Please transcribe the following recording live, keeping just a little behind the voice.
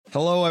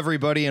Hello,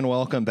 everybody, and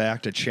welcome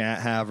back to Chat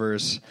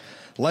Havers.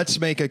 Let's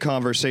make a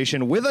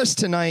conversation. With us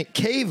tonight,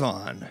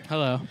 Keyvan.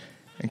 Hello.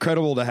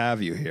 Incredible to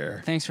have you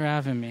here. Thanks for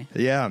having me.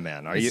 Yeah,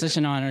 man. It's such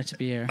an honor to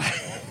be here.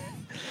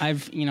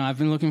 I've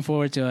been looking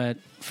forward to it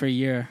for a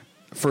year.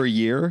 For a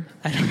year?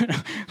 I don't know.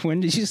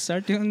 When did you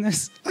start doing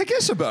this? I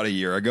guess about a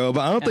year ago,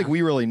 but I don't think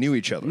we really knew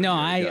each other. No,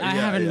 I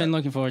haven't been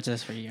looking forward to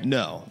this for a year.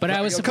 No. But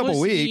I was a couple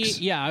weeks.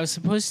 I was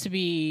supposed to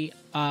be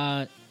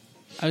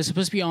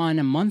on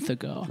a month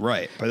ago.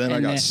 Right, but then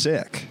I got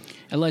sick.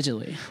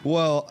 Allegedly.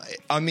 Well,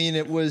 I mean,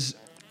 it was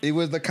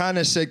the kind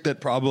of sick that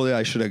probably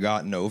I should have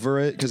gotten over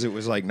it because it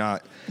was like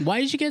not.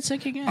 Why did you get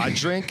sick again? I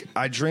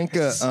drink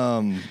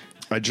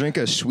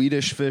a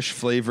Swedish fish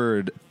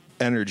flavored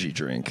energy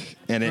drink,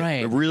 and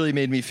it really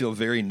made me feel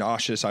very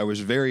nauseous. I was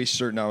very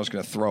certain I was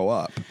going to throw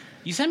up.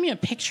 You sent me a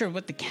picture of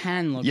what the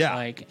can looked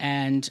like,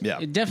 and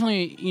it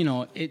definitely,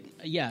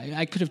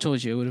 I could have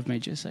told you it would have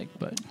made you sick,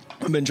 but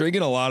I've been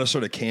drinking a lot of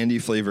sort of candy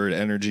flavored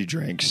energy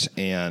drinks,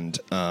 and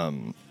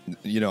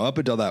up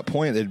until that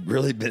point,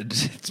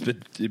 it's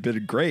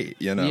been great,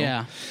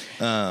 Yeah.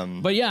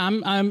 But yeah,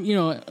 I'm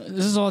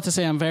this is all to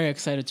say I'm very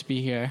excited to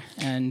be here,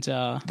 and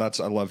I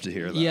love to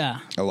hear that. Yeah,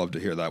 I love to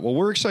hear that. Well,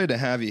 we're excited to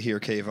have you here,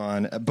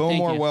 Keyvan.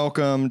 Beaumore,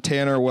 welcome.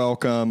 Tanner,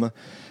 welcome.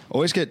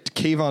 Always get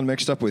Keyvan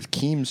mixed up with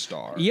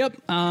Keemstar. Yep.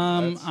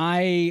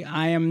 I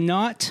am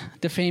not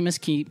the famous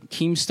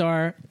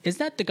Keemstar. Is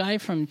that the guy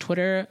from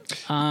Twitter?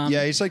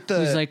 Yeah, he's like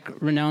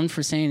renowned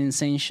for saying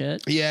insane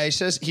shit. Yeah, he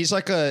says he's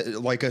like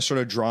a sort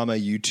of drama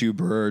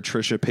YouTuber,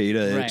 Trisha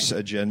Paytas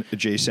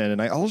adjacent,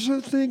 and I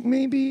also think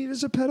maybe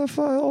he's a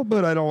pedophile,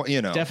 but I don't,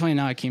 Definitely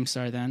not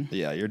Keemstar then.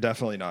 Yeah, you're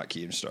definitely not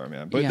Keemstar,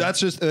 man. But that's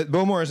just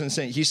Beaumore isn't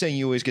saying. He's saying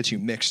he always gets you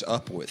mixed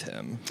up with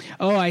him.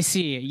 Oh, I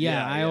see.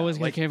 Yeah, I always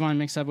get Keyvan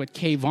mixed up with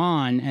Keyvan.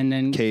 And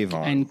then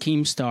Keyvan. And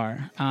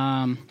Keemstar.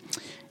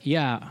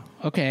 Yeah,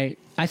 okay.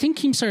 I think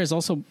Keemstar is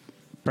also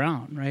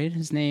brown, right?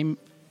 His name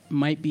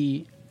might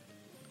be...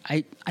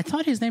 I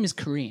thought his name is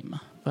Kareem,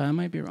 but I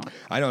might be wrong.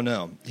 I don't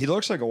know. He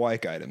looks like a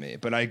white guy to me,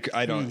 but I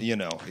don't,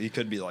 he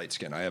could be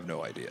light-skinned. I have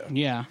no idea.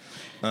 Yeah.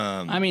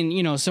 I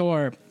mean, so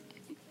are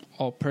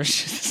all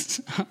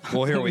Persians.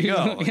 Well, here we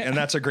go. Yeah. And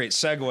that's a great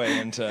segue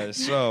into,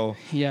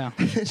 Yeah.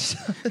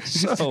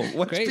 so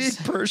what's being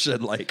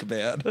Persian like,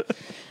 man?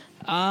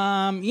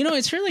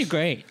 It's really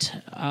great.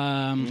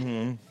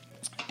 And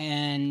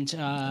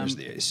there's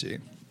the AC.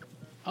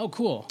 Oh,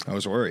 cool. I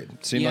was worried.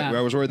 Seemed like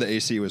I was worried the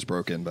AC was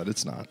broken, but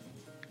it's not.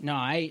 No,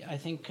 I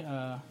think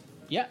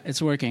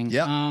it's working.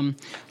 Yeah.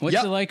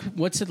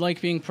 What's it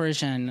like being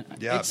Persian?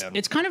 Yeah,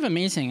 it's kind of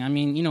amazing. I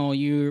mean,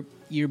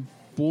 you're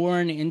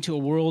born into a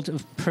world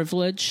of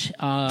privilege.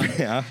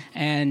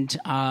 And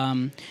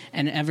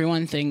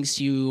everyone thinks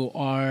you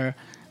are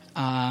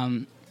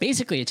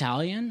basically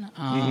Italian,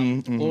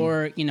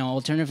 or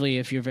alternatively,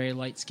 if you're very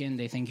light skinned,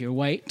 they think you're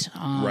white.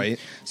 Right.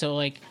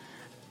 So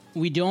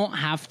we don't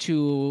have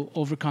to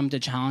overcome the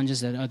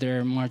challenges that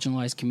other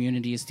marginalized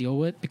communities deal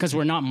with because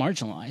we're not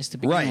marginalized to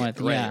begin with.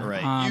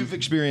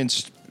 Right.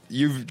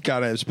 You've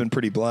got to have been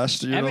pretty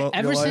blessed.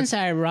 Ever since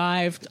I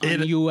arrived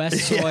on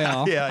U.S.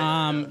 soil,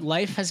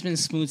 life has been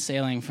smooth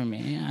sailing for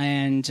me.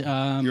 And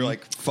you're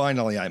like,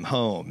 finally, I'm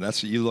home.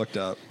 That's what you looked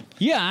up.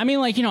 Yeah, I mean,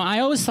 I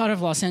always thought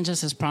of Los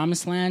Angeles as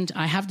promised land.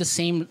 I have the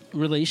same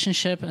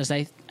relationship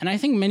and I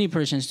think many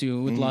Persians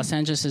do with Los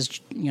Angeles as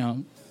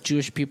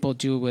Jewish people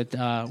do with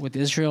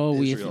Israel.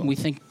 We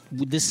think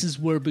this is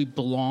where we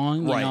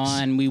belong,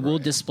 and we will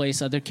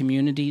displace other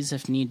communities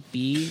if need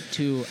be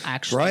to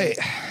actually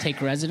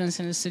take residence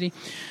in the city.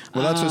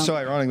 Well, that's what's so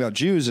ironic about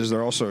Jews is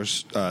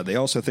they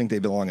also think they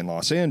belong in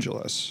Los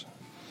Angeles.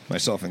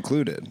 Myself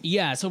included.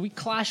 Yeah, so we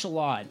clash a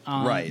lot.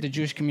 The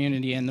Jewish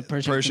community and the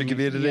Persian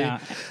community.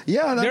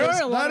 Yeah, there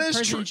are a lot of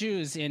Persian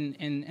Jews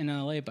in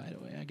LA, by the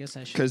way. I guess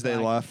I should. Because they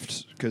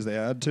left, because they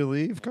had to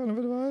leave, kind of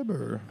a vibe,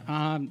 or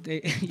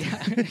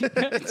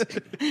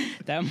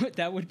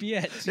that would be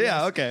it.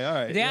 Yeah. Okay. All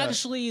right. They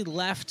actually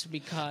left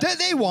because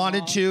they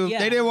wanted to.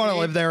 They didn't want to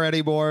live there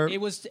anymore.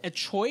 It was a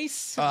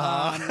choice.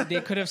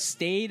 They could have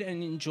stayed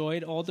and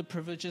enjoyed all the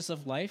privileges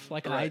of life,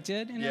 like I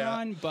did in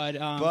Iran.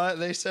 But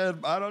they said,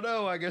 I don't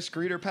know. I guess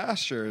greener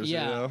pastures.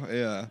 Yeah.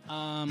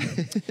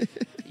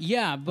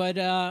 But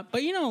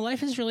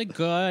life is really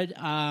good.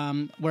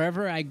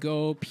 Wherever I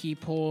go,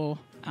 people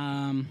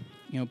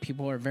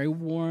are very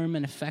warm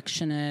and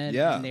affectionate.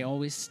 Yeah. And they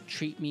always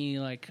treat me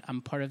like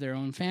I'm part of their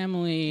own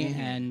family.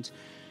 And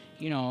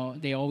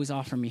they always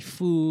offer me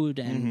food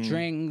and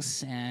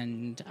drinks,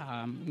 and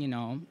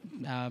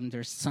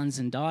their sons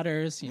and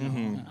daughters.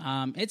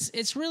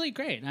 It's really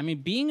great. I mean,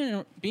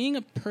 being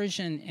a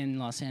Persian in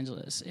Los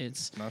Angeles,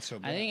 it's not so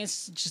bad. I think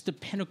it's just the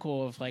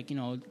pinnacle of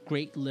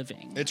great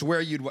living. It's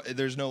where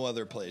there's no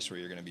other place where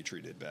you're going to be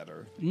treated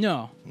better.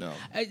 No.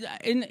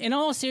 In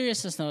all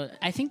seriousness, though,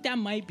 I think that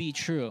might be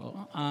true.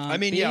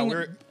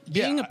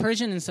 being a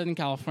Persian in Southern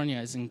California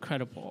is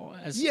incredible.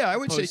 I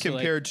would say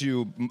compared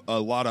to a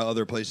lot of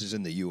other places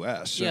in the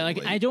U.S. Yeah,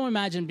 like I don't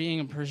imagine being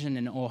a Persian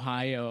in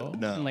Ohio,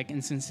 like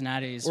in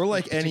Cincinnati, or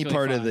like any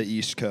part of the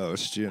East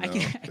Coast. You know,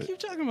 I keep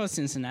talking about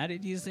Cincinnati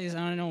these days. I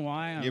don't know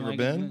why. You ever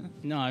been?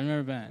 No, I've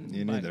never been.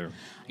 You neither.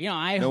 You know,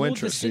 I hold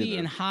the city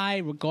in high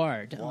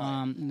regard.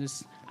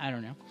 I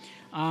don't know.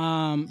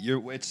 I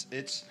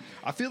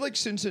feel like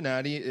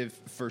Cincinnati, if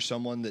for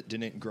someone that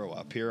didn't grow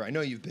up here, I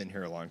know you've been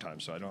here a long time,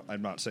 so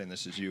I'm not saying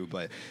this is you,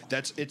 but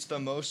it's the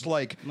most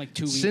like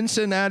 2 weeks.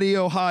 Cincinnati,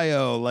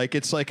 Ohio. Like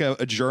it's like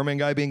a German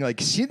guy being like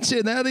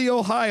Cincinnati,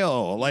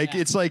 Ohio. Like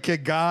it's like a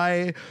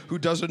guy who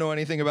doesn't know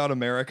anything about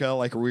America,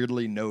 like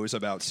weirdly knows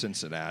about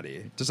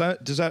Cincinnati. Does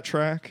that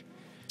track?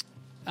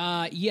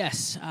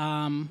 Yes.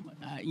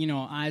 You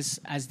know, as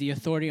the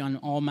authority on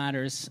all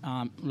matters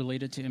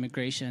related to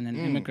immigration and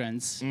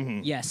immigrants,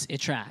 yes, it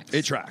tracks.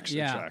 It tracks.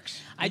 Yeah. It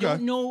tracks. I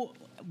don't know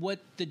what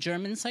the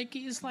German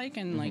psyche is like,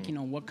 and like you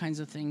know what kinds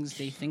of things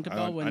they think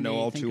about when I know they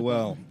all think too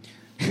about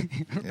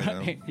well.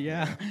 Right?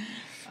 Yeah.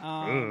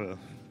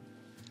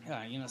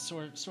 You know,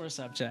 sore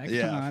subject.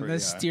 Yeah.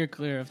 Let's steer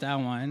clear of that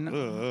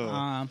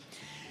one.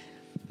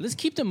 Let's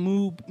keep the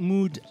mood.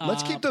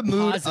 Let's keep the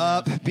mood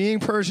positive. up. Being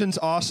Persian's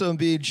awesome.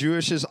 Being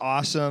Jewish is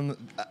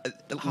awesome.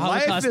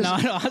 Holocaust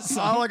not awesome.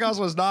 Holocaust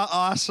was not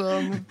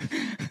awesome.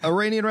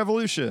 Iranian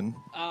Revolution.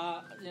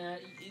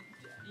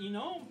 You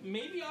know,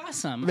 maybe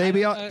awesome.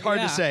 Maybe hard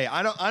to say.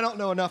 I don't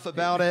know enough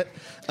about it,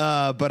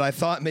 but I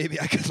thought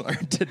maybe I could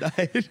learn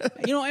tonight.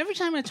 You know, every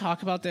time I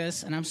talk about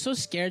this, and I'm so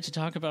scared to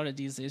talk about it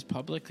these days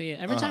publicly.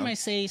 Every time I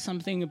say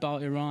something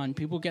about Iran,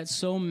 people get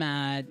so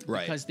mad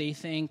because they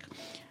think.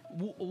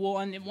 Well,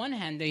 on the one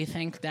hand, they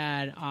think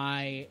that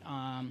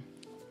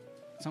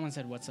someone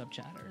said, "What's up,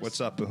 chatters?"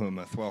 What's up,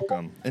 Behemoth?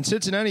 Welcome. In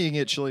Cincinnati, you can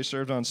get chili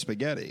served on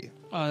spaghetti.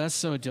 Oh, that's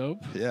so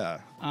dope. Yeah.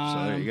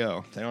 So there you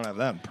go. They don't have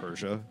that in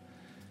Persia.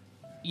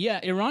 Yeah,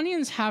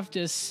 Iranians have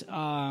this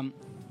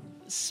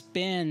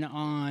spin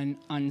on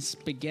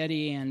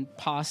spaghetti and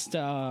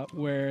pasta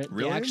where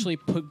they actually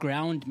put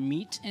ground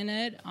meat in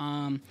it.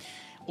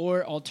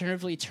 Or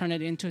alternatively, turn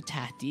it into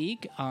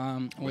tahdig,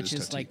 which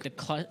is like the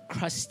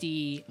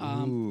crusty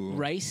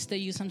rice that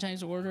you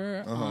sometimes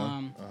order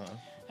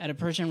at a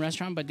Persian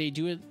restaurant. But they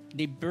do it;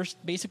 they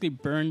basically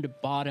burn the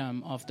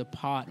bottom of the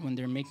pot when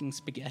they're making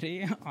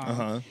spaghetti,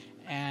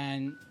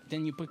 and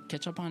then you put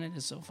ketchup on it.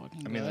 It's so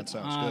fucking good. I mean, that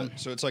sounds good.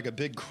 So it's like a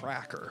big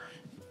cracker.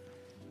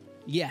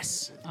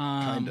 Yes,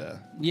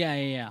 kinda.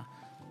 Yeah.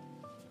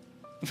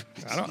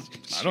 I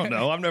don't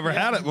know. I've never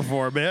had it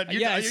before, man.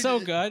 It's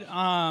so good.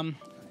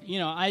 You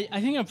know, I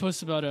think I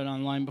posted about it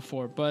online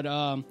before, but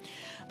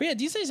yeah,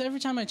 these days every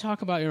time I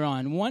talk about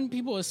Iran,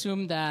 people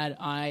assume that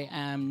I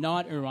am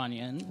not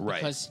Iranian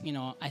because you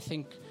know I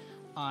think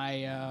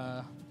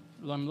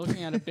I'm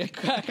looking at a big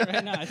cracker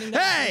right now. I think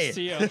that's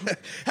to you.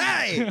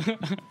 Hey,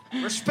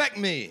 respect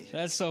me.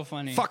 That's so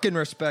funny. Fucking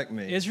respect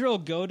me. Israel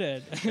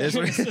goated.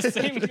 It's the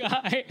same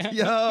guy.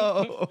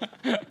 Yo.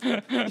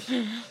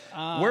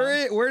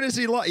 Where does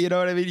he you know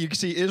what I mean? You can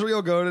see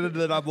Israel goated, and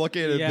then I'm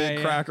looking at a big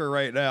cracker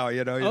right now.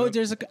 You know.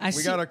 There's I'm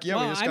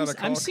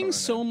seeing on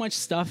so much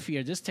stuff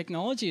here. This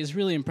technology is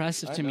really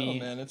impressive to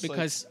me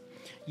because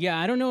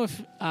I don't know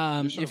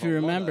if you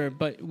remember,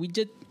 but we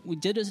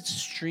did a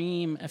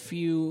stream a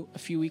few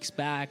weeks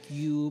back.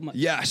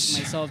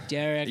 Myself,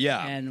 Derek,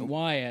 and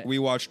Wyatt. We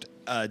watched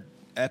a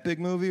epic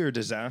movie or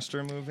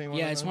disaster movie.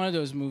 It's one of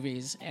those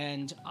movies,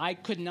 and I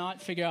could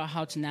not figure out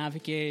how to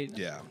navigate.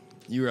 Yeah,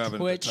 you were having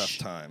Twitch, a tough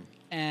time.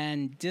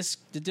 And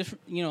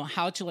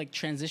how to like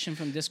transition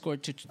from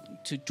Discord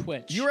to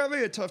Twitch. You're having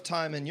a tough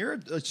time, and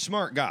you're a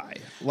smart guy.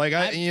 Like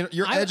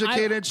you're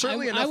educated.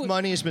 Certainly, enough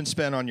money has been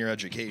spent on your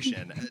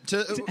education,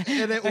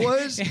 and it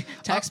was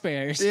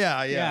taxpayers.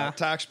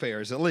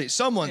 Taxpayers at least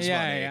someone's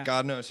money. Yeah.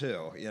 God knows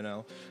who. You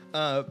know.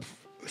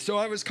 So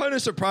I was kind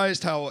of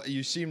surprised how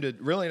you seemed to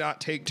really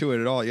not take to it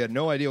at all. You had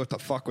no idea what the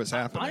fuck was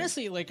happening.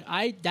 Honestly, like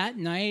that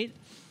night,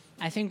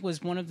 I think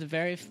was one of the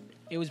very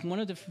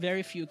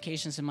few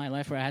occasions in my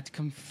life where I had to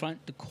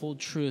confront the cold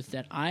truth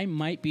that I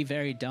might be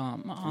very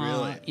dumb.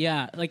 Really?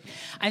 Yeah. Like,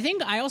 I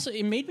think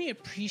it made me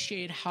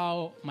appreciate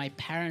how my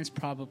parents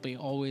probably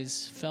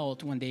always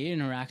felt when they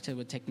interacted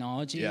with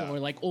technology or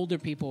like older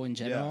people in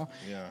general.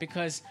 Yeah.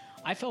 Because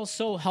I felt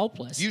so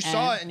helpless. You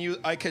saw it, and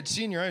I could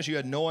see in your eyes you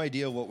had no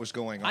idea what was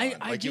going on.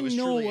 I didn't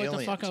know what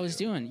the fuck I was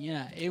doing.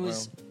 Yeah. It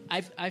was.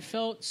 I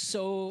felt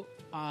so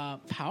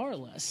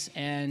powerless,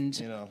 and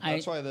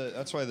that's why the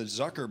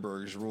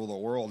Zuckerbergs rule the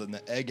world, and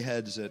the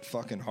eggheads at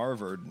fucking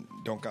Harvard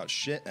don't got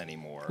shit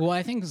anymore. Well,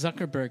 I think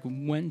Zuckerberg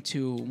went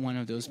to one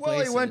of those places.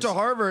 Well, he went to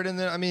Harvard, and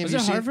then was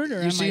it Harvard or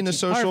MIT?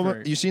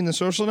 You seen the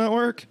Social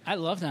Network? I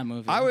love that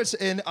movie. I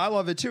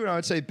love it too, and I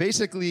would say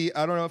basically,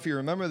 I don't know if you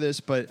remember this,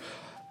 but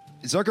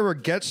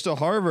Zuckerberg gets to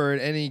Harvard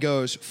and he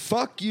goes,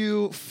 fuck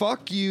you,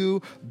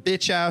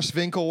 bitch-ass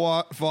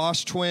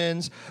Winklevoss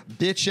twins,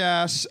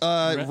 bitch-ass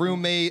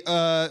roommate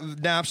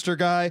Napster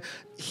guy.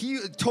 He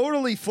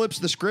totally flips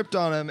the script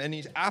on him, and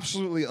he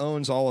absolutely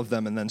owns all of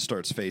them and then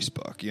starts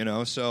Facebook, you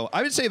know? So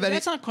I would say that...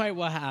 That's not quite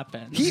what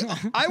happened.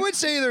 I would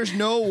say there's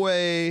no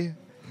way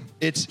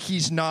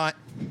he's not...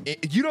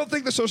 You don't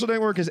think the social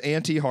network is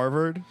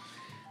anti-Harvard?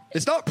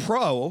 It's not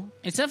pro.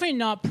 It's definitely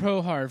not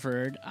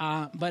pro-Harvard,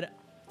 but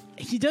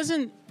he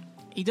doesn't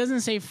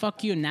say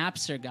 "fuck you,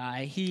 Napster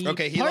guy." He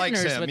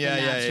likes him. With the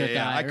Napster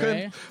guy, I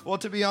couldn't. Right? Well,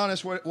 to be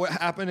honest, what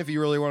happened? If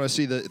you really want to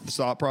see the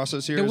thought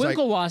process here, the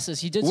Winklevosses.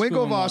 He did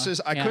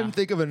Winklevosses. I couldn't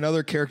think of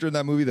another character in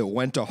that movie that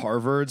went to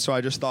Harvard, so I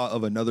just thought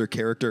of another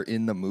character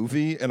in the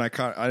movie, and I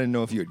didn't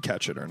know if you would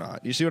catch it or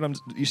not. You see what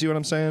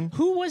I'm saying?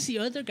 Who was the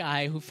other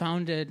guy who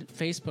founded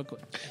Facebook?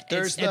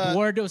 There's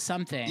Eduardo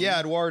something. Yeah,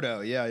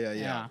 Eduardo.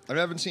 Yeah. I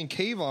haven't seen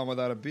Keyvan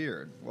without a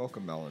beard.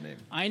 Welcome, Melanie.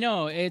 I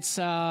know it's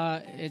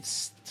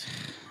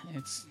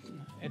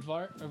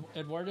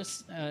Eduardo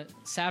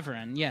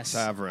Saverin, yes.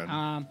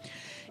 Saverin.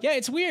 Yeah,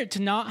 it's weird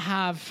to not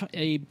have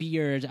a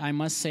beard, I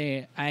must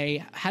say.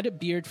 I had a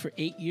beard for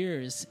 8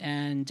 years,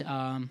 and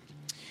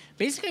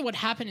basically what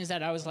happened is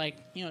that I was like,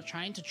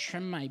 trying to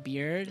trim my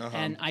beard,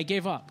 and I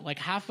gave up. Like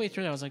halfway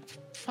through, I was like,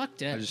 fuck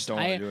this. I just don't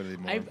want to do it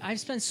anymore. I've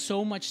spent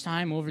so much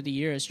time over the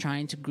years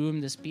trying to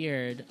groom this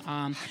beard,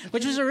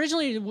 which was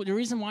originally the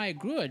reason why I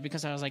grew it,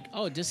 because I was like,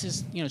 oh, this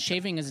is,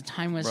 shaving is a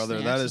timeless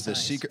Brother, that is the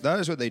secret. That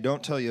is what they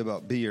don't tell you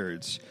about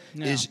beards,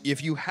 is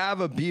if you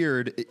have a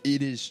beard,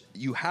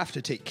 you have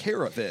to take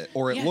care of it,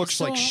 or it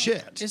looks like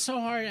shit. It's so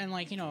hard, and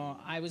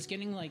I was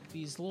getting like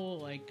these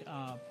little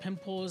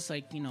pimples,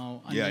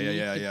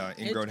 Yeah.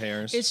 Ingrown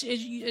hairs.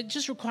 It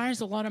just requires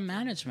a lot of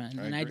management,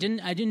 and I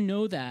didn't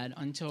know that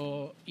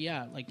until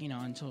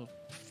until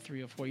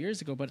 3 or 4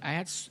 years ago. But I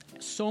had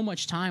so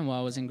much time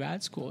while I was in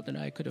grad school that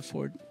I could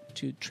afford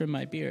to trim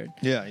my beard.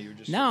 Yeah, you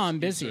just now I'm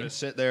busy. Sort of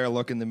sit there,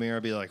 look in the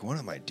mirror, be like, "What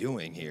am I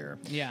doing here?"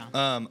 Yeah.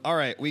 All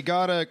right, we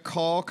got a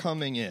call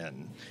coming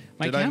in.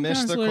 Did I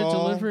miss the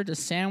call? Delivered a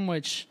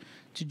sandwich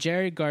to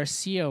Jerry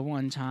Garcia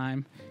one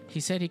time.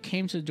 He said he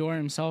came to the door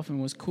himself and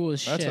was cool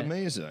as shit. That's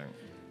amazing.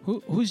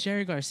 Who's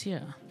Jerry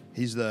Garcia?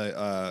 He's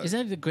the... Is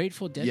that the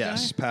Grateful Dead guy?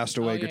 Yes, passed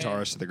away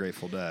guitarist of the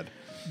Grateful Dead.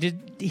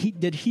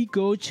 Did he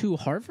go to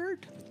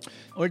Harvard?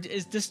 Or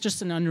is this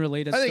just an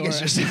unrelated story? I think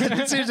it's just...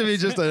 It seems to be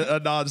just a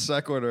non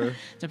sequitur.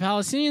 The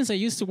Palestinians I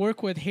used to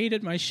work with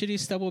hated my shitty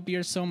stubble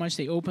beard so much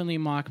they openly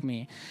mocked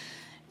me.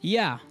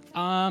 Yeah.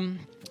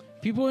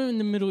 People in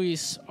the Middle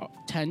East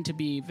tend to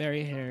be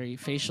very hairy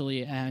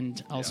facially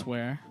and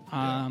elsewhere.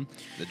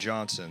 The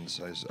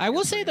Johnsons. I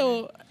will say,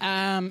 though,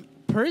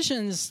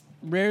 Persians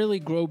rarely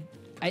grow...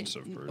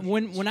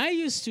 When I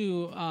used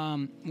to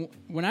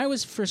when I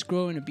was first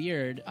growing a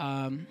beard,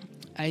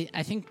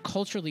 I think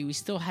culturally we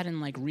still hadn't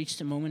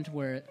reached a moment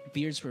where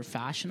beards were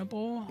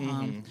fashionable.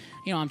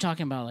 I'm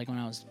talking about when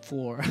I was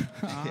 4.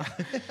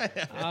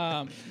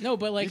 No,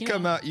 but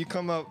you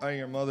come up on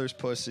your mother's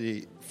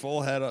pussy,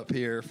 full head up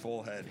here,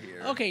 full head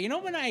here. Okay,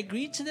 when I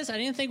agreed to this, I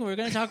didn't think we were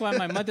going to talk about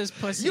my mother's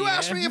pussy. You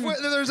asked me if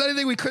there was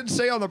anything we couldn't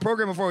say on the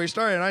program before we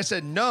started, and I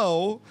said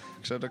no,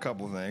 except a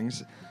couple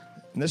things.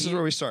 And this is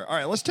where we start. All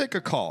right, let's take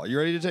a call. You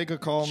ready to take a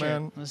call, sure,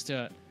 man? Let's do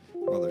it.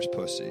 Mother's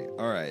pussy.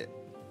 All right.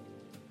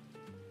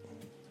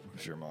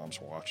 If your mom's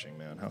watching,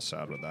 man, how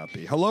sad would that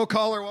be? Hello,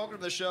 caller. Welcome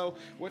to the show.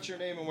 What's your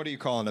name and what are you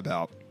calling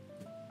about?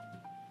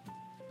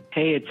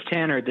 Hey, it's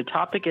Tanner. The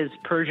topic is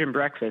Persian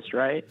breakfast,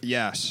 right?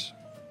 Yes.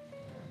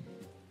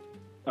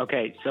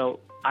 Okay, so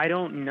I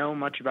don't know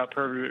much about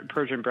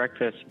Persian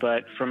breakfast,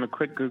 but from a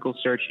quick Google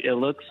search, it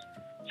looks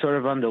sort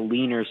of on the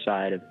leaner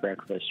side of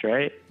breakfast,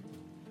 right?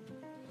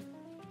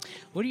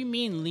 What do you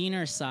mean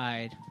leaner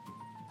side?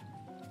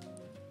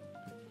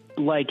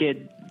 Like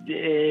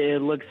it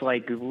looks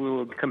like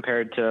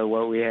compared to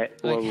what we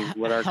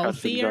what our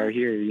customs are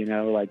here,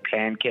 like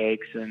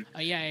pancakes and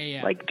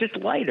like just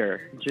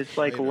lighter.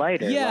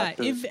 Yeah,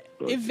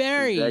 it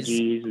varies.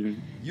 Veggies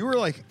and you were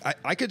like,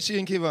 I could see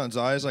in Keyvan's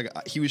eyes, like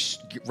he was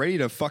ready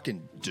to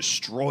fucking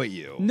destroy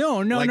you.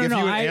 No. If you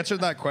had answered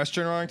that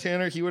question wrong,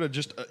 Tanner, he would have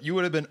you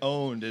would have been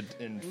owned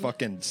in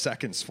fucking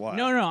seconds flat.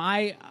 No,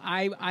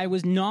 I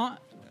was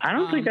not. I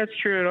don't think that's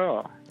true at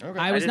all. Okay.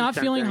 I was not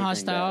feeling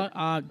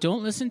hostile.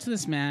 Don't listen to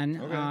this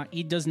man. Okay.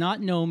 He does not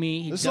know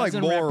me. He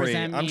doesn't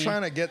represent me. I'm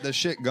trying to get the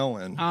shit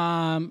going.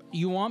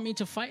 You want me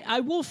to fight?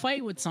 I will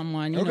fight with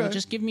someone. You know,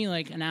 just give me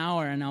an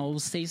hour and I will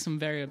say some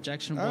very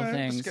objectionable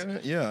things.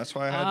 Yeah, that's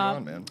why I had you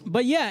on, man.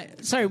 But yeah,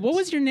 sorry, what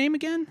was your name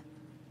again?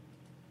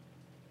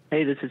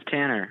 Hey, this is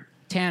Tanner.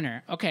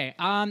 Tanner. Okay.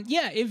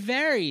 Yeah, it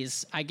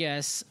varies, I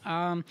guess.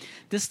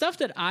 The stuff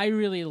that I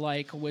really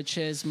like, which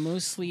is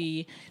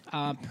mostly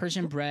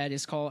Persian bread,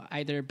 is called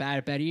either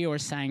barbari or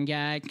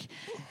sangak,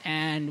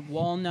 and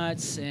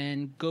walnuts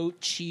and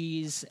goat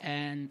cheese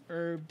and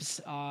herbs.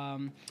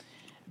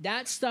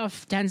 That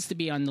stuff tends to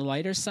be on the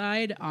lighter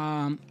side,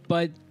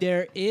 but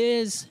there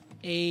is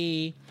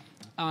a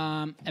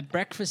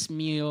breakfast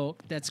meal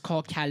that's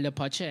called kelle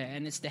pache,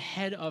 and it's the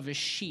head of a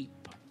sheep.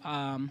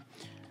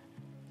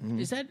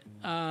 Is that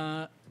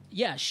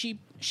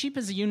sheep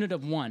is a unit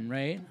of one,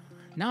 right?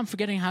 Now I'm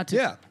forgetting how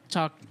to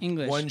talk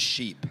English. One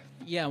sheep.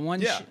 Yeah, one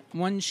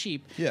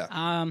sheep.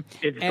 Yeah.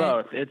 It's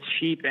both. It's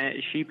sheep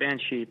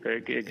and sheep.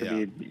 It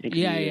could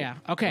be.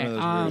 Okay. One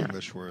of those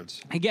English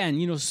words. Again,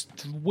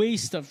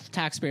 waste of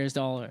taxpayers'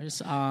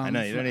 dollars. I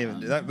know you don't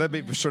even.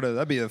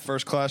 That'd be the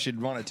first class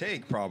you'd want to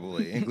take.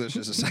 Probably English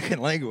is a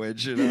second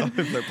language.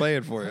 If they're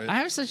paying for it. I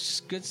have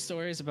such good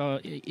stories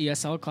about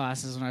ESL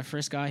classes when I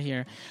first got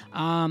here.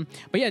 But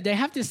yeah, they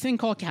have this thing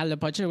called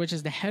calapacha, which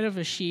is the head of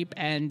a sheep,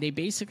 and they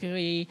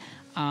basically.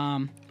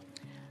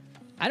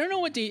 I don't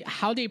know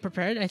how they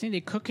prepare it. I think they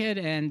cook it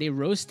and they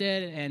roast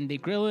it and they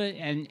grill it,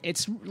 and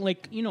it's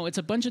like it's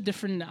a bunch of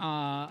different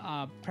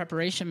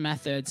preparation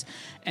methods,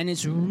 and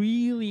it's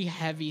really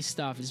heavy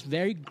stuff. It's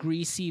very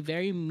greasy,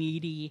 very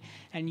meaty,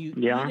 and you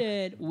eat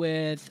it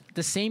with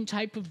the same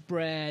type of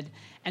bread,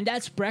 and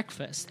that's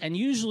breakfast. And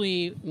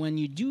usually when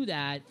you do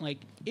that, like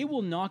it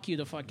will knock you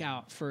the fuck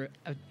out for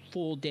a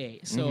full day.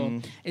 So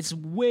it's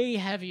way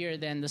heavier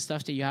than the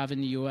stuff that you have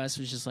in the U.S.,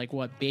 which is like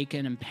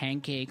bacon and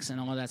pancakes and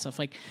all that stuff.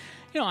 Like,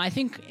 I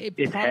think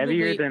it's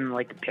heavier than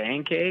like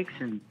pancakes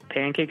and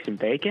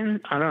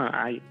bacon. I don't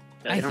know.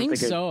 I think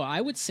so.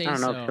 I would say so. I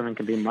don't know if something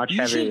can be much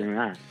heavier than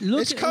that.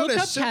 Look up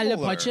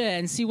calapacha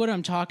and see what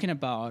I'm talking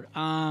about.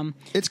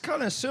 It's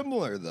kind of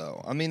similar,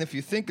 though. I mean, if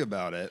you think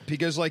about it,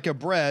 because like a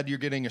bread, you're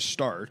getting a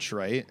starch,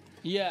 right?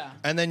 Yeah.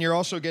 And then you're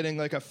also getting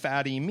like a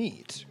fatty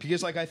meat,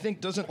 because like I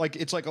think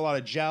it's like a lot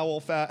of jowl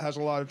fat has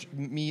a lot of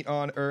meat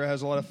on, or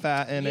has a lot of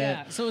fat in it.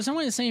 Yeah. So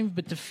someone is saying,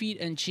 but the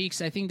feet and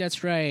cheeks, I think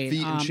that's right.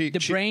 Feet and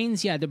cheeks.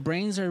 The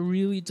brains are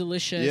really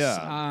delicious.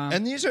 Yeah.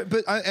 And these are,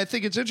 but I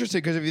think it's interesting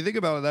because if you think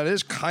about it, that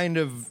is kind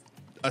of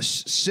a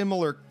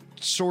similar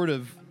sort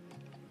of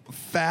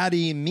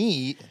fatty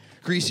meat,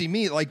 greasy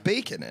meat, like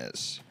bacon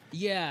is.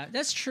 Yeah,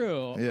 that's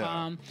true.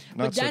 Yeah.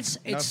 But it's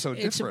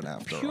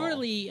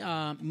purely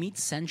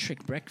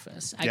meat-centric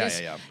breakfast. I guess,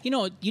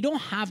 you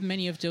don't have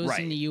many of those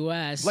in the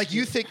U.S. Like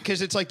you think,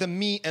 because it's like the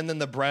meat and then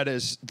the bread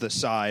is the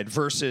side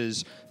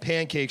versus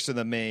pancakes are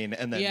the main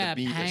and then the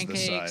meat is the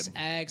side. Pancakes,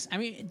 eggs. I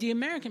mean, the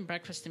American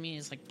breakfast to me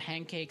is like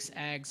pancakes,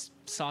 eggs,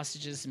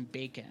 sausages, and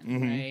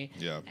bacon, right?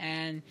 Yeah.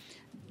 And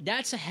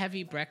that's a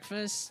heavy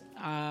breakfast.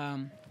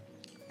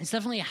 It's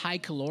definitely high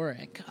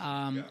caloric,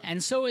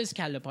 and so is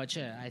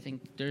calapacha. I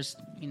think there's,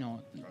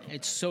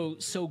 it's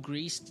so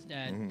greased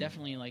that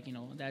definitely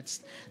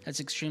that's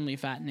extremely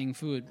fattening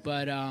food.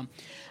 But I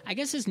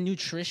guess it's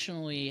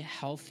nutritionally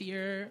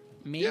healthier.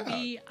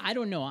 Maybe I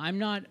don't know. I'm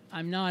not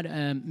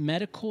a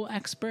medical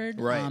expert,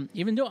 right?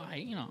 Even though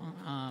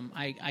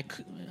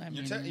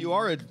you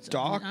are a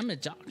doctor. I'm a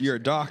doctor. You're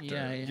a doctor.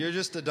 Yeah. You're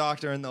just a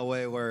doctor in the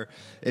way where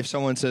if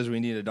someone says we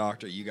need a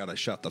doctor, you got to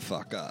shut the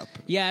fuck up.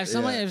 Yeah. If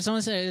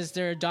someone says, is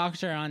there a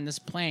doctor on this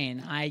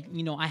plane? I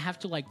have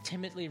to like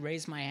timidly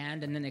raise my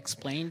hand and then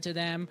explain to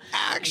them.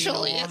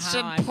 Actually, it's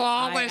a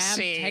policy.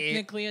 I am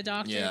technically a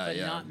doctor, but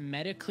not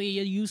medically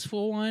a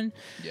useful one.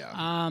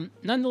 Yeah.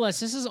 Nonetheless,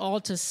 this is all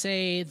to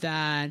say that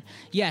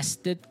yes,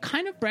 the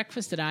kind of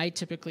breakfast that I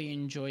typically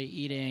enjoy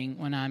eating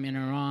when I'm in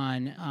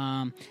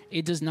Iran,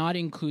 it does not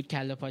include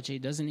calapacha.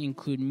 It doesn't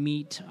include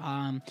meat.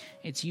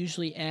 It's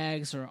usually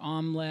eggs or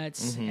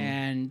omelets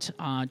and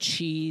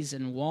cheese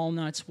and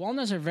walnuts.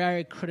 Walnuts are a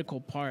very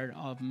critical part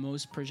of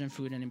most Persian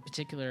food, and in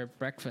particular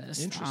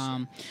breakfast.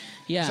 Interesting.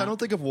 Yeah. So I don't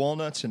think of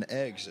walnuts and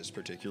eggs as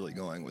particularly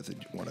going with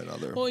one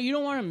another. Well, you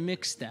don't want to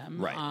mix them,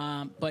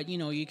 right? But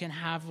you can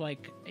have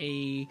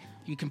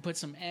you can put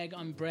some egg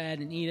on bread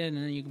and eat it, and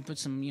then you can put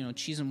some,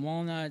 cheese and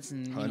walnuts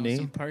and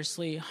some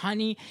parsley,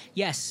 honey.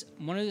 Yes,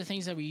 one of the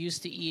things that we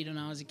used to eat when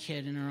I was a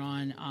kid in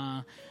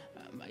Iran,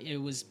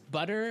 it was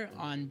butter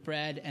on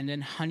bread and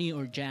then honey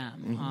or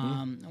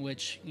jam,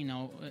 which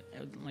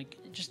like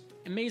just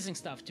amazing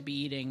stuff to be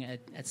eating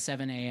at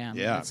 7 a.m.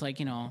 Yeah, it's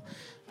like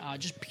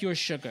just pure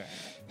sugar.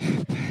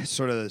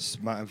 Sort of this,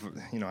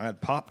 I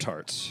had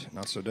Pop-Tarts,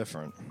 not so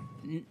different.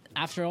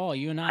 After all,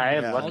 you and I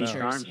have Lucky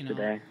Charms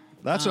today.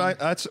 That's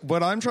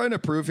what I'm trying to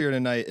prove here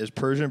tonight is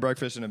Persian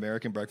breakfast and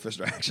American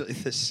breakfast are actually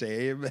the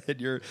same.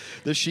 And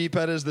the sheep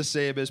head is the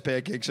same as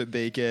pancakes and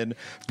bacon.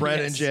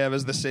 Bread and jam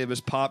is the same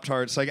as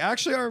Pop-Tarts. Like,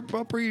 actually, our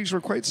upbringings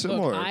were quite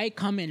similar. Look, I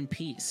come in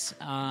peace.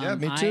 Yeah,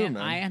 me too, man.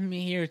 I am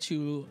here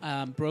to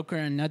broker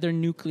another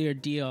nuclear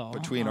deal.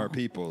 Between our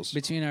peoples.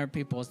 Between our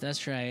peoples,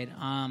 that's right.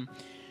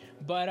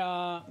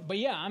 But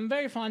yeah, I'm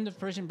very fond of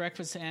Persian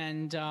breakfast,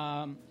 and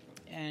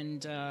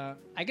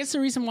I guess the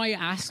reason why you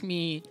asked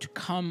me to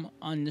come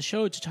on the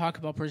show to talk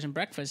about Persian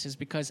breakfast is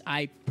because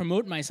I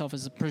promote myself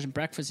as a Persian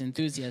breakfast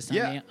enthusiast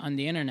on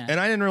the internet. And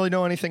I didn't really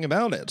know anything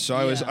about it. So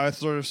I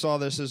sort of saw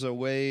this as a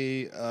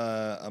way,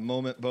 a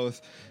moment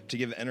both to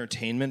give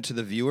entertainment to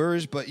the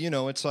viewers, but,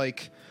 it's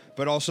like,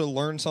 but also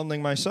learn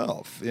something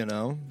myself,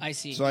 I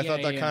see. So I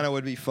thought that kind of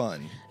would be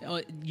fun.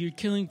 You're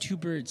killing two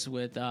birds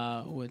with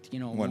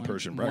one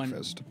Persian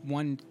breakfast.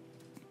 One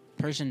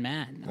Persian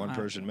man. One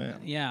Persian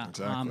man. Yeah.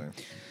 Exactly.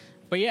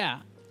 But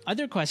yeah,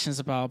 other questions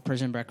about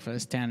Persian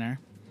breakfast, Tanner?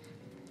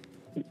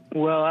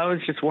 Well, I was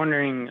just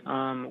wondering,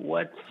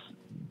 what's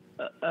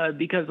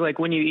because like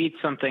when you eat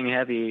something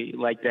heavy,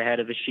 like the head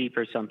of a sheep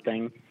or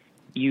something,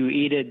 you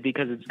eat it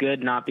because it's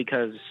good, not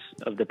because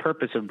of the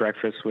purpose of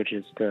breakfast, which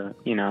is to,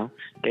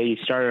 get you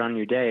started on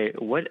your day.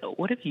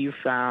 What have you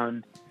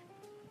found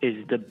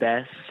is the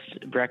best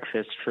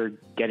breakfast for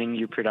getting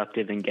you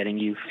productive and getting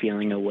you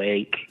feeling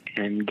awake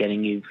and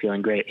getting you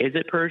feeling great? Is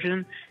it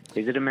Persian?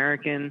 Is it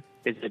American?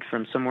 Is it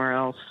from somewhere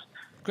else?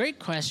 Great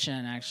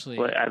question, actually.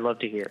 Well, I'd love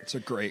to hear. It's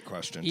a great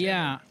question.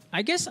 Yeah,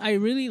 I guess I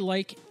really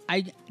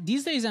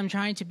these days I'm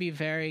trying to be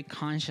very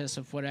conscious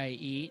of what I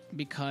eat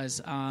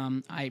because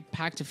I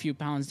packed a few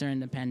pounds during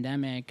the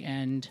pandemic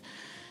and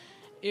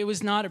it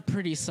was not a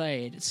pretty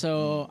sight.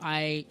 So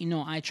I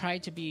try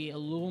to be a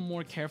little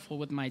more careful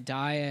with my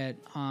diet.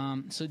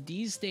 So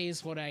these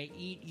days what I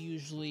eat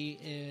usually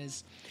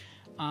is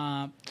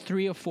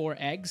 3 or 4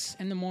 eggs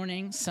in the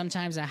morning.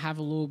 Sometimes I have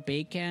a little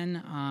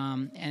bacon,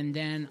 and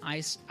then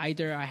I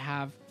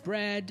have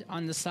bread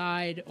on the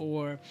side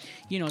or,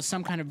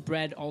 some kind of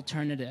bread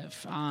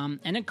alternative, and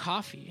then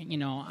coffee.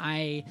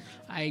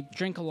 I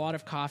drink a lot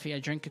of coffee. I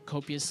drink it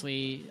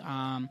copiously,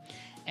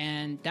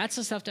 and that's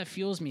the stuff that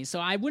fuels me. So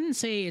I wouldn't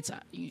say it's,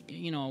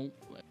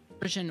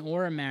 Persian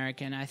or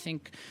American. I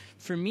think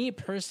for me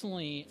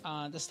personally,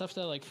 the stuff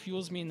that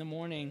fuels me in the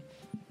morning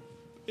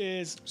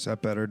is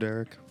that better,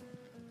 Derek?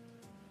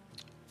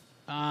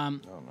 No,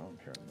 I'm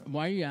hearing that.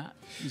 Why are you?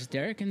 Is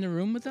Derek in the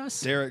room with us?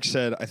 Derek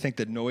said, "I think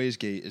the noise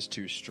gate is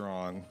too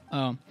strong."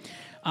 Oh,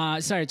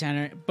 sorry,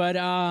 Tanner. But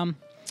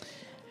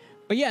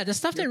yeah, the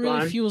stuff that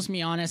really fuels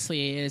me,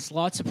 honestly, is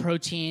lots of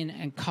protein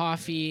and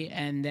coffee,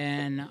 and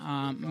then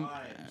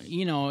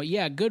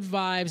good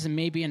vibes and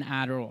maybe an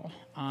Adderall,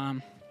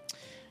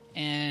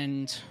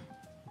 and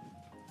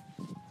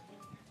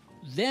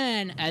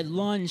then at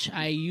lunch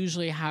I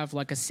usually have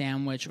a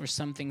sandwich or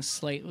something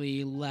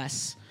slightly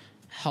less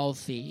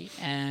healthy,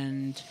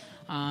 and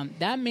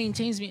that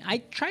maintains me. I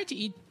try to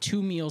eat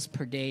 2 meals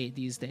per day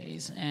these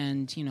days,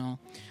 and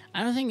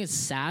I don't think it's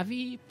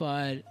savvy,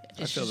 but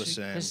it's I feel the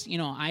same. Because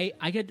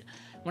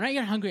when I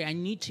get hungry, I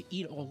need to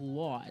eat a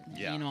lot.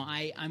 Yeah.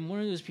 I'm one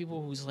of those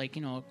people who's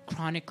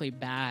chronically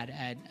bad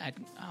at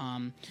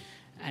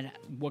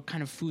what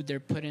kind of food they're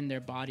put in their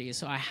body,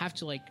 so I have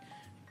to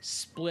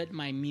split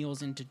my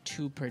meals into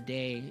 2 per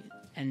day,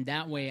 and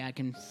that way I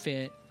can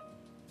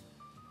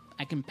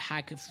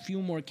pack a few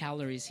more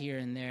calories here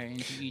and there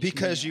into each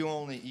because meal. you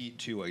only eat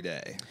 2 a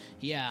day.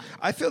 Yeah,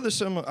 I feel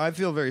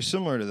very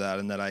similar to that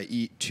in that I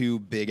eat 2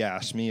 big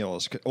ass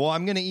meals. Well,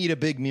 I'm going to eat a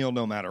big meal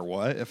no matter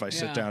what if I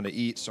sit down to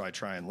eat, so I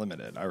try and limit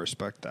it. I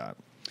respect that.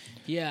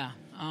 Yeah,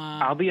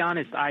 I'll be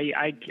honest.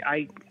 I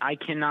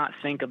cannot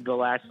think of the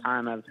last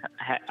time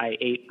I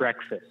ate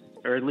breakfast,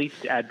 or at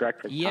least at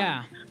breakfast.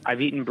 Yeah, time.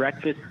 I've eaten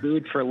breakfast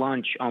food for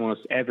lunch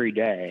almost every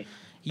day,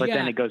 but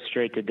then it goes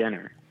straight to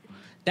dinner.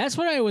 That's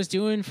what I was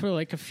doing for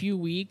a few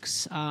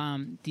weeks.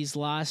 These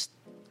last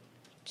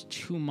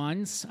 2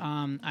 months,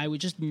 I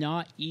would just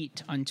not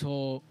eat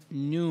until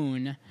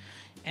noon,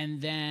 and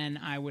then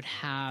I would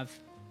have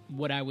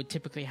what I would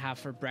typically have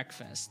for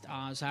breakfast.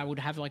 So I would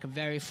have a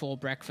very full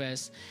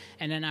breakfast,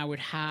 and then I would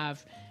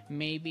have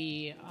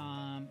maybe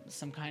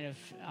some kind of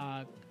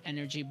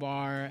energy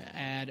bar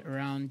at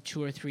around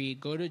 2 or 3,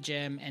 go to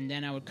gym, and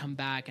then I would come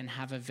back and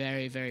have a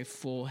very, very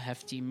full,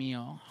 hefty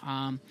meal.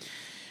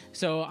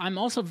 So I'm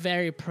also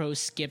very pro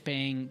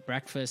skipping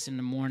breakfast in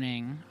the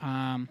morning.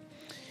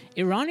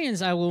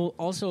 Iranians, I will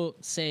also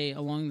say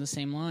along the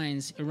same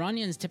lines,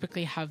 Iranians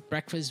typically have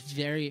breakfast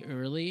very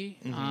early,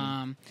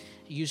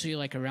 usually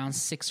around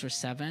 6 or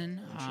 7,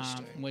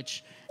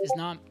 which is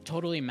not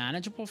totally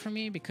manageable for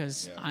me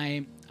because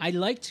I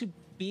like to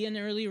be an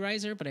early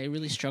riser, but I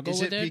really struggle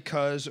with it. Is it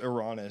because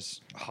Iran is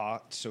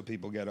hot, so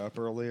people get up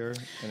earlier?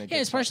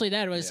 It's partially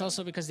that, but it's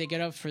also because they get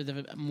up for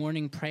the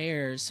morning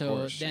prayer.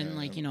 So then,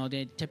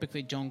 they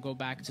typically don't go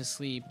back to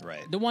sleep.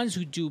 Right. The ones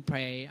who do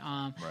pray.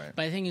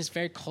 But I think it's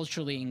very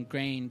culturally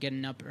ingrained,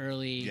 getting up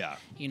early. Yeah.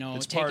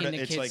 It's taking the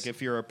kids. It's like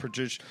if you're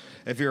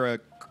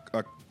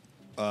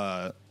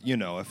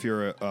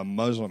a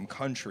Muslim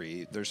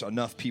country, there's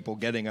enough people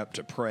getting up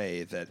to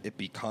pray that it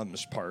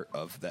becomes part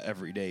of the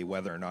everyday,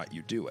 whether or not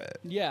you do it.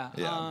 Yeah.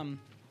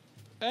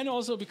 And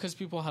also because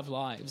people have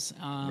lives.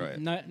 Right.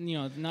 Not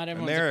everyone's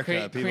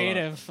America,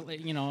 creative.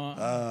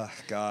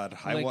 God,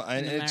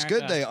 it's America.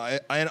 good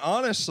and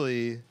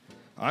honestly,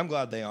 I'm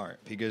glad they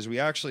aren't, because we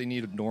actually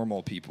need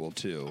normal people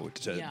too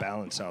to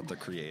balance out the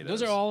creatives.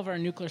 Those are all of our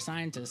nuclear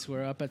scientists who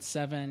are up at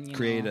 7.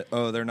 Creative.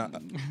 Oh, they're not.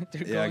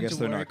 I guess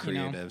they're not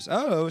creatives.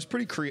 Oh, it was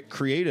pretty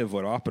creative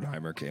what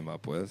Oppenheimer came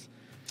up with.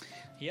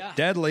 Yeah.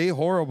 Deadly,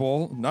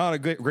 horrible, not a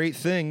great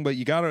thing, but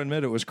you got to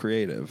admit it was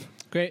creative.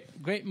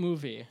 Great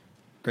movie.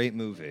 Great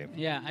movie.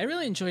 Yeah, I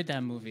really enjoyed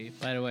that movie,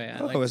 by the way.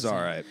 It was all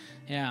right.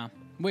 Yeah.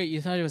 Wait,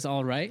 you thought it was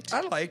all right?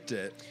 I liked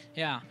it.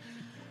 Yeah.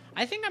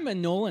 I think I'm a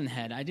Nolan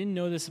head. I didn't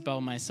know this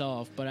about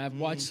myself, but I've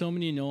watched so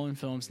many Nolan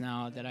films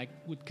now that I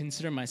would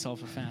consider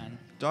myself a fan.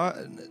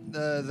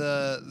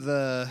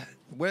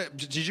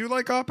 Did you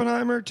like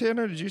Oppenheimer,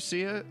 Tanner? Did you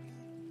see it?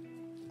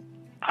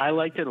 I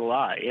liked it a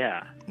lot,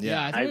 yeah.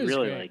 Yeah, I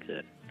really liked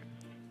it.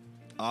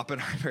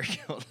 Oppenheimer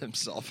killed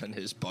himself in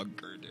his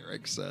bunker,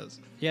 Derek says.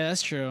 Yeah,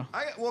 that's true.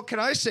 Well, can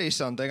I say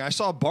something? I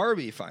saw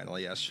Barbie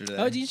finally yesterday.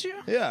 Oh, did you?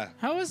 Yeah.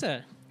 How was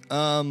it?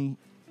 Can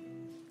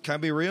I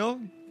be real?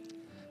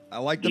 I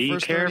like the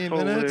first 30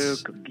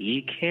 minutes. Luke.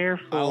 Be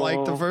careful. I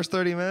like the first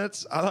 30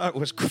 minutes. I thought it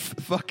was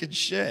fucking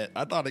shit.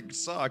 I thought it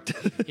sucked.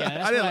 Yeah,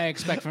 that's what I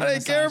expect from I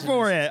didn't care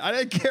for it. I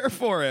didn't care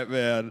for it,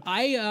 man.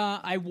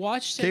 I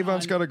watched it.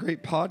 Keyvan's got a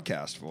great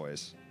podcast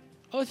voice.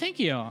 Oh, thank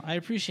you. I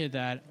appreciate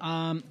that.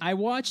 I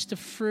watched the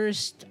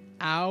first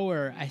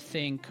hour, I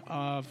think,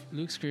 of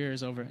Luke's career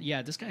is over.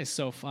 Yeah, this guy is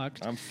so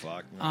fucked. I'm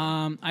fucked,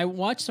 man. I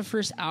watched the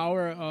first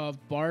hour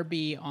of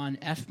Barbie on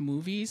F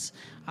Movies.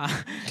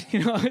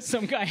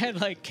 Some guy had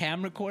like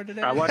cam recorded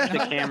it. I watched the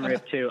cam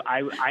rip too.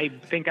 I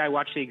think I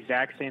watched the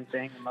exact same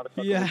thing. The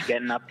motherfucker was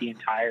getting up the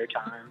entire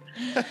time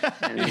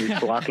and he was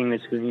blocking the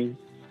screen.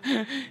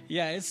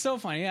 Yeah, it's so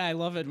funny. Yeah, I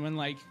love it when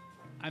like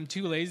I'm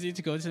too lazy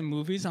to go to the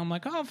movies. I'm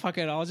like, oh fuck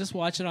it, I'll just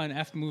watch it on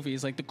F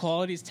Movies. Like the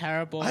quality's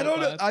terrible. I don't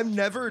know. I've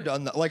never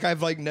done that. Like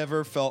I've like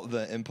never felt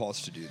the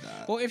impulse to do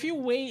that. Well, if you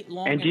wait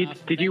long and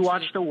enough, did you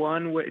watch the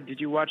one? Did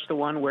you watch the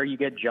one where you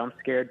get jump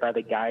scared by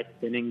the guy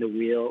spinning the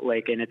wheel?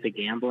 Like, and it's a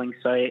gambling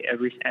site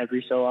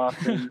every so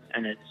often,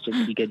 and it's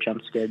just you get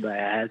jump scared by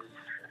ads.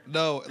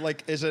 No,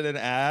 like, is it an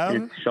ad?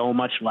 It's so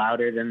much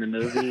louder than the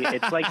movie.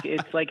 It's like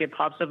it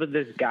pops up with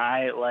this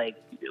guy like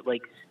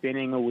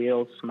spinning a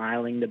wheel,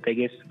 smiling the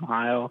biggest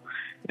smile,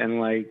 and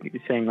like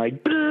saying like,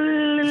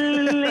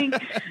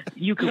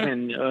 "You can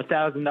win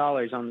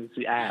 $1,000 on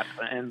this app,"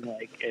 and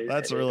like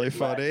that's really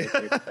funny.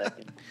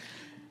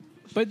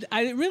 But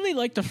I really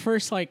liked the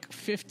first like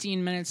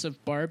 15 minutes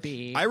of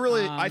Barbie.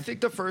 I think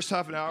the first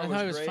half an hour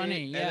was great,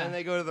 funny. Yeah. And then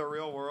they go to the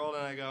real world,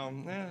 and I go,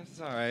 it's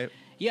all right.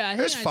 Yeah, I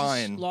think it's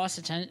fine. Just lost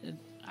attention.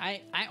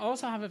 I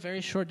also have a very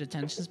short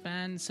attention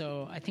span,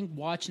 so I think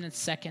watching it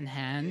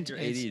secondhand. Your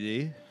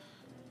ADD.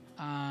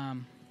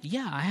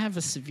 Yeah, I have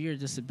a severe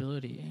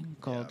disability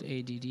called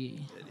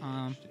ADD.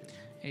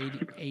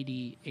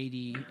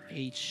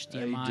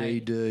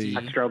 HDMI.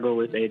 I struggle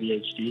with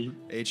ADHD.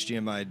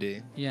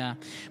 HDMI. Yeah,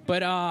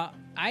 but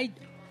I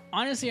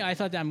honestly I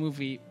thought that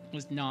movie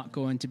was not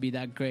going to be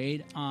that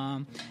great.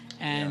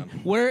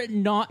 Were it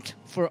not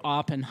for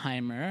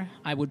Oppenheimer,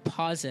 I would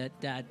posit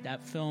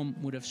that film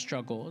would have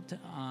struggled.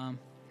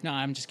 No,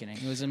 I'm just kidding.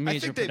 It was a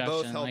major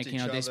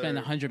production. They spent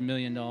 $100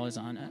 million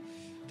on it.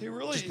 They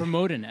really just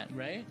promoting it,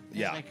 right?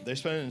 Yeah, they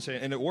spent it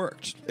insane, and it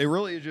worked. It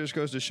really just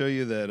goes to show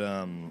you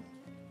that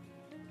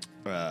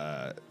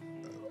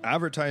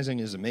advertising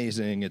is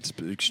amazing. It's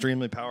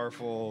extremely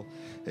powerful.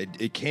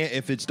 It can't,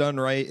 if it's done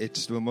right,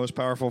 it's the most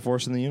powerful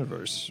force in the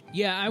univerce.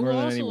 Yeah, I would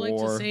also like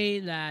to say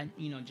that,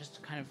 just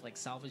to kind of like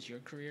salvage your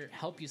career,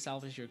 help you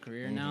salvage your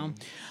career now.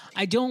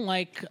 I don't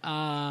like,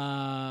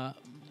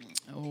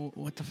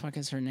 what the fuck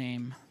is her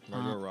name?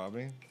 Margot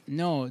Robbie?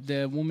 No,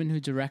 the woman who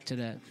directed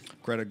it.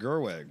 Greta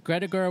Gerwig.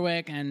 Greta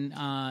Gerwig and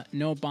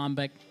Noah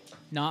Baumbach,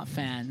 not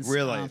fans.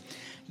 Really?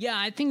 Yeah,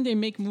 I think they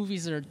make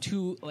movies that are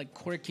too like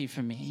quirky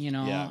for me,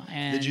 Yeah.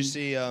 And did you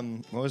see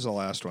what was the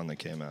last one that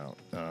came out?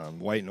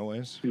 White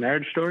Noise?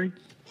 Marriage Story?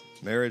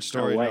 Marriage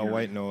Story,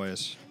 White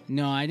Noise.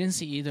 No, I didn't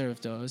see either of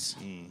those.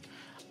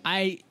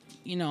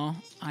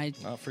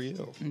 Not for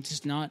you. I'm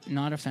just not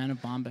a fan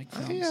of Baumbach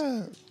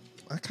films.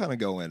 I kind of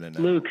go in and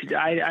out. Luke,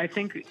 I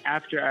think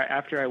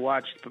after I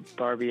watched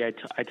Barbie, I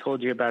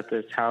told you about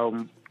this,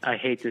 how I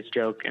hate this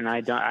joke, and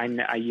I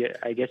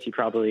guess you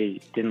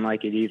probably didn't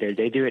like it either.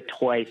 They do it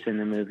twice in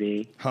the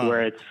movie,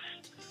 where it's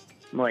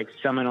like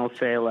someone will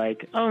say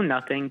like, "Oh,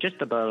 nothing, just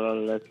the blah,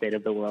 blah, blah, state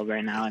of the world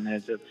right now," and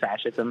there's a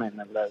fascism and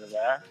the blah blah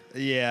blah.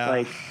 Yeah.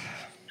 Like,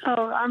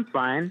 oh, I'm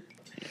fine.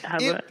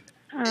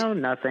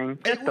 Nothing,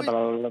 just the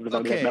blah blah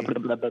blah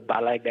blah blah blah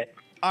like that.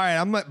 All right,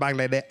 I'm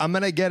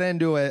going to get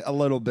into it a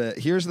little bit.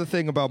 Here's the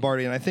thing about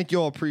Barbie, and I think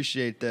you'll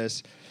appreciate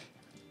this.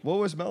 What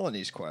was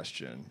Melanie's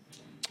question?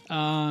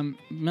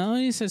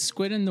 Melanie says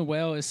Squid and the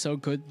Whale is so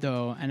good,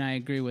 though, and I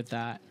agree with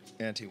that.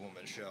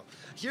 Anti-woman show.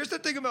 Here's the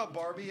thing about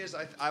Barbie is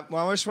I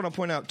just want to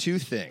point out two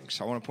things.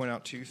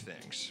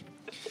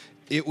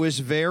 It was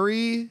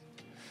very...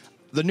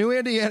 The new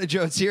Indiana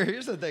Jones here.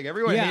 Here's the thing.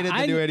 Everyone hated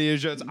the new Indiana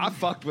Jones. I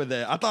fucked with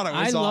it. I thought it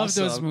was awesome. I love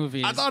those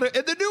movies. I thought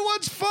and the new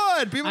one's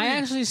fun. I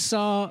actually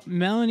saw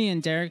Melanie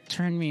and Derek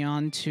turn me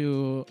on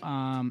to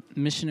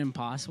Mission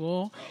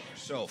Impossible.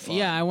 So fun.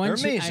 Yeah, I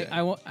went They're to.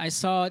 amazing. I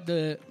saw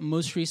the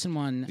most recent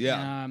one.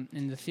 Yeah.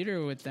 In the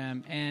theater with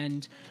them,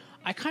 and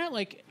I kind of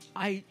like.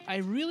 I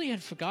really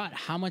had forgot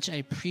how much I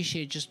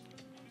appreciate just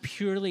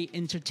purely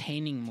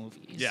entertaining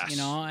movies, yes.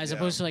 As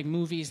opposed to like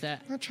movies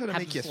that try to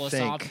have make a you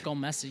philosophical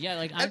message. Yeah,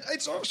 like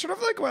it's sort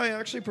of like why I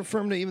actually prefer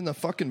them to even the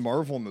fucking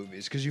Marvel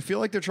movies, because you feel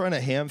like they're trying to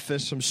ham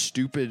fist some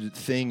stupid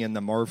thing in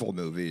the Marvel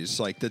movies,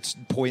 like that's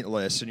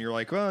pointless, and you're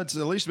like, well, it's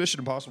at least Mission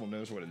Impossible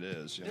knows what it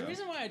is. The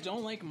reason why I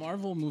don't like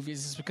Marvel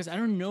movies is because I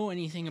don't know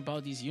anything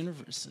about these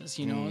universes.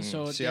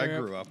 So I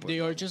grew up with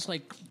they are just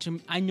like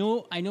I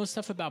know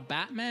stuff about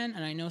Batman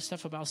and I know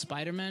stuff about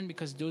Spider-Man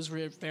because those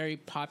were very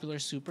popular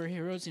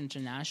superheroes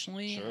internationally.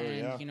 Sure,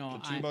 and, the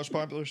two most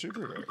popular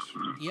superheroes.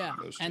 Yeah,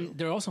 and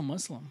they're also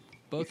Muslim.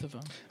 Both of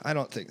them. I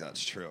don't think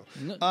that's true.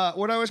 No,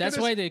 that's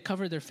why they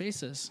cover their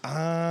faces.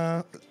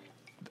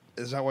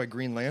 Is that why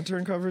Green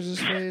Lantern covers his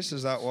face?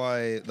 Is that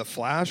why the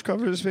Flash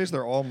covers his face?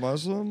 They're all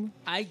Muslim.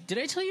 Did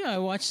I tell you I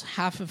watched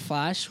half of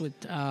Flash with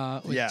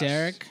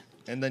Derek?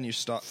 And then you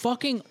stop.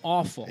 Fucking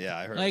awful. Yeah,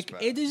 I heard. Like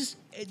it is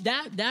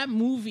that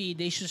movie.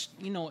 They should,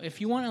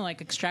 if you want to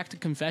like extract a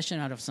confession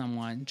out of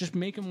someone, just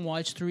make them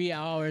watch 3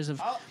 hours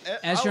of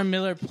Ezra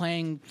Miller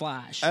playing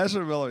Flash.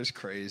 Ezra Miller's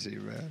crazy,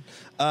 man.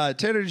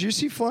 Tanner, did you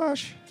see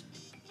Flash?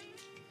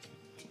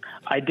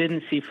 I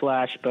didn't see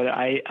Flash, but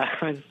I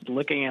was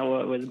looking at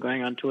what was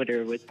going on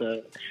Twitter with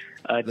the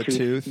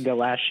tooth, the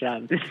last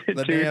shot,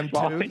 the damn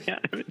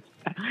tooth.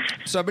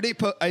 Somebody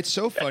it's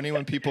so funny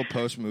when people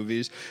post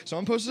movies.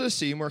 Someone posted a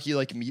scene where he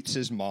like meets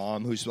his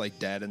mom, who's like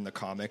dead in the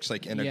comics,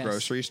 like in a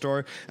grocery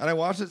store, and I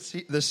watched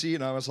the scene,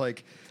 and I was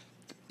like,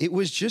 it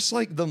was just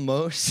like the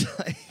most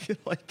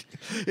like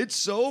it's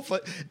so fun.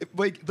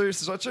 Like there's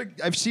such a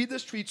I've seen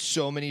this tweet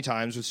so many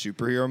times with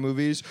superhero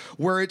movies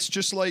where it's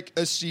just like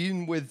a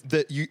scene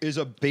is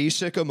a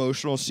basic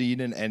emotional scene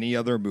in any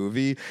other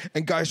movie,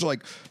 and guys are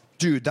like,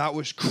 dude, that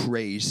was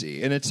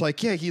crazy. And it's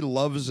like, yeah, he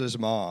loves his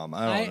mom.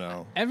 I don't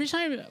know. Every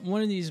time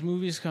one of these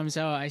movies comes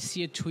out, I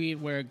see a tweet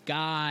where a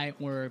guy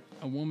or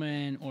a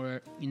woman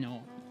or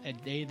a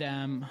they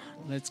them,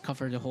 let's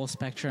cover the whole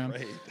spectrum.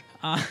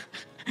 Right.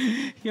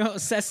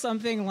 Says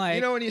something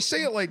like... when you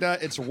say it like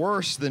that, it's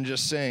worse than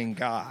just saying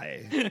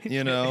guy.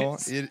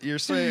 You're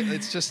saying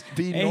it's just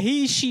be...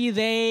 he, she,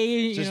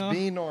 they. Just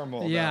be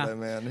normal about it,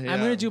 man. Yeah. I'm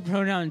going to do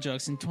pronoun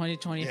jokes in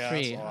 2023.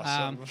 Yeah, that's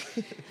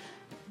awesome.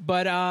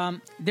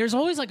 But there's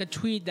always like a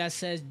tweet that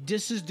says,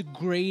 this is the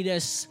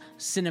greatest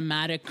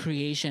cinematic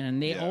creation.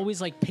 And they always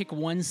like pick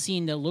one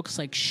scene that looks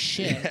like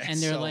shit. And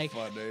they're like,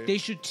 they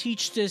should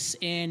teach this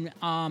in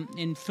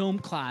film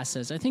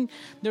classes. I think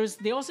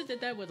they also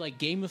did that with like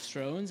Game of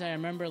Thrones. I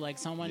remember like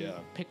someone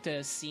picked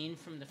a scene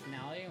from the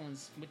finale,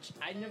 which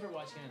I never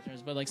watched Game of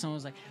Thrones, but like someone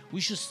was like,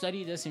 we should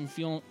study this in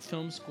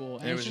film school.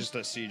 And it was just a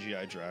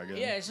CGI dragon.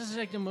 Yeah, it's just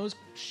like the most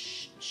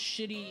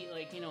shitty,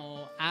 like,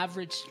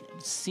 average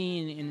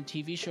scene in a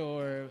TV show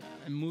or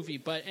a movie.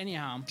 But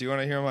anyhow. Do you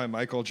want to hear my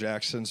Michael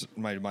Jackson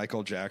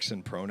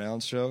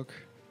pronouns joke?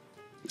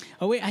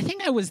 Oh, wait, I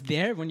think I was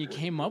there when you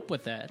came up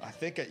with it. I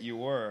think you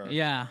were.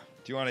 Yeah.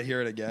 Do you want to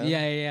hear it again?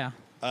 Yeah.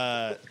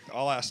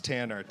 I'll ask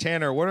Tanner.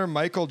 Tanner, what are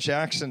Michael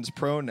Jackson's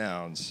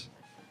pronouns?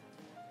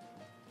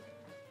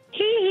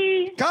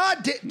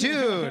 God,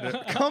 dude,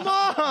 come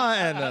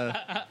on!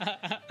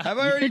 Have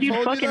I already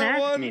told you that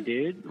ask one? Me,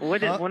 dude.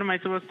 What am I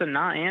supposed to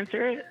not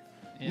answer it?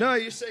 Yeah. No,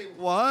 you say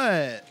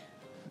what?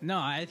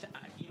 No,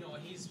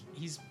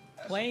 he's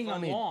playing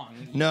along.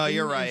 No,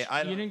 you're right.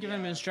 You didn't give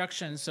him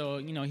instructions, so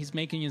he's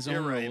making his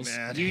own rules.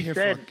 Man.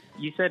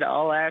 You said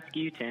I'll ask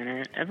you,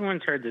 Tanner.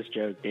 Everyone's heard this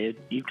joke, dude.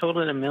 You've told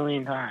it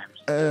 1,000,000 times.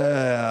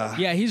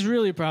 Yeah, he's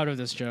really proud of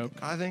this joke.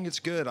 I think it's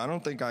good. I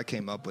don't think I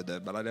came up with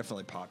it, but I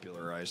definitely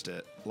popularized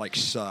it. Like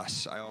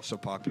sus, I also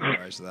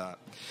popularized that.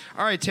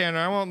 All right, Tanner,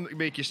 I won't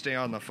make you stay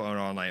on the phone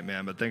all night,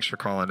 man, but thanks for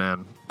calling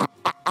in.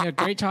 Yeah,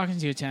 great talking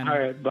to you, Tanner. All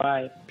right,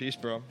 bye. Peace,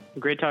 bro.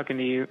 Great talking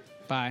to you.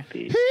 Bye.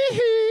 Peace.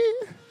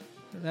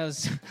 That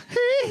was...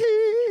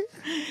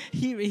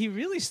 he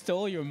really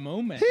stole your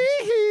moment.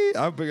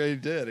 I think he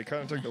did. It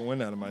kind of took the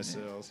wind out of my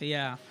sails.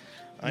 Yeah.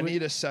 I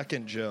need a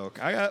second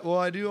joke.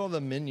 I do all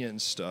the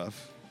Minions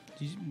stuff.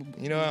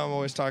 I'm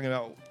always talking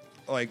about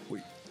like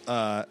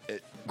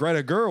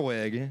Greta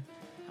Gerwig in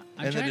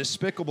the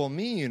Despicable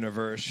Me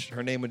universe.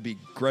 Her name would be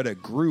Greta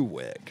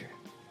Gruwig.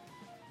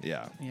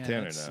 Yeah,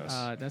 Tanner knows.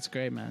 That's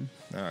great, man.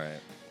 All right.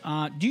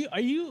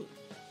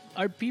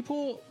 Are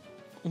people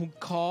who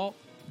call?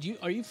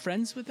 Are you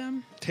friends with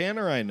them?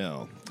 Tanner, I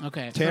know.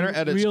 Okay. Tanner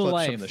edits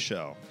clips from the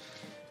show,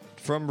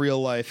 from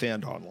real life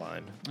and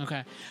online.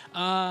 Okay.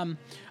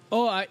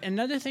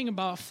 Another thing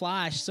about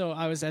Flash. So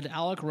I was at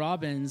Alec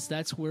Robbins.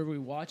 That's where we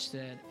watched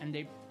it, and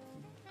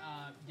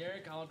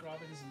Derek, Alec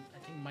Robbins, and I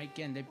think Mike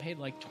Ginn, they paid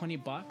like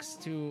 $20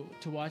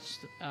 to watch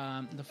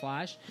the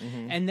Flash,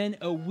 and then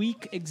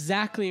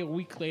exactly a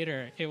week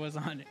later, it was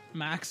on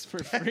Max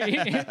for free.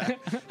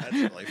 That's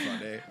really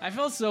funny. I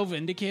felt so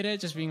vindicated,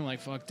 just being like,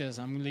 "Fuck this,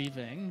 I'm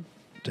leaving."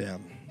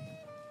 Damn.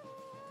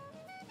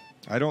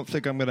 I don't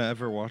think I'm gonna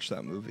ever watch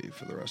that movie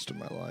for the rest of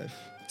my life.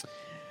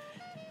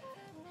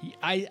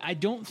 I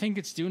don't think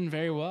it's doing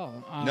very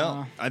well.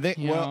 No, I think.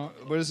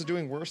 What is it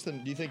doing worse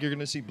than? Do you think you're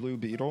gonna see Blue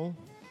Beetle?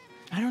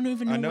 I don't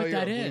even know what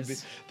that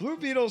is. Blue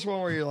Beetle's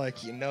one where you're like,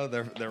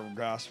 they're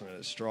grasping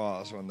at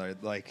straws when they're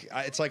like,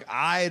 it's like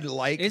I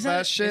like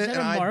that shit, and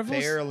I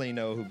barely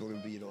know who Blue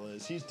Beetle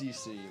is. He's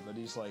DC, but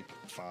he's like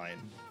fine.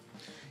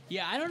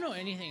 Yeah, I don't know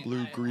anything.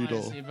 Blue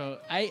Beetle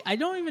about. I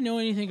don't even know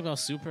anything about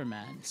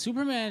Superman.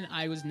 Superman,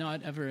 I was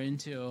not ever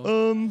into.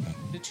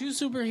 The two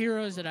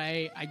superheroes that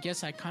I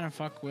guess I kind of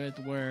fuck with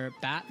were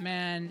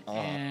Batman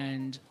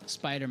and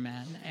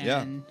Spider-Man,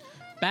 and.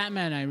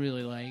 Batman, I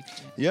really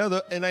liked. Yeah,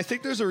 and I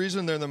think there's a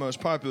reason they're the most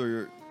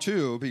popular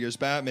too, because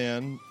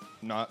Batman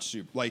not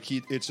super like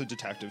it's a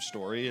detective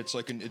story. It's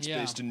like it's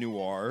based in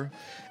noir.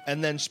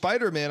 And then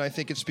Spider-Man, I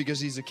think it's because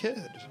he's a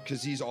kid,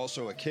 because he's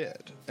also a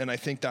kid. And I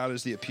think that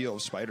is the appeal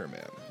of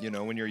Spider-Man. You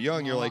know, when you're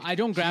young, you're like, I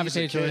don't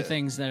gravitate toward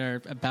things that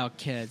are about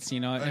kids, you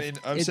know. I mean,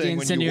 I'm saying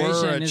when you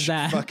were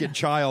a fucking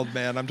child,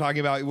 man. I'm talking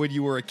about when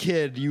you were a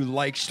kid, you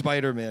liked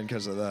Spider-Man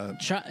because of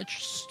that.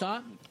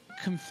 Stop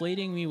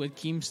conflating me with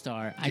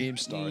Keemstar.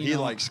 He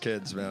likes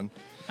kids, man.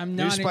 I'm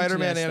not. New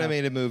Spider-Man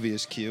animated movie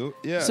is cute.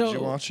 Yeah, so did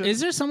you watch it? Is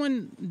there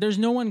someone? There's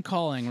no one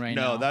calling right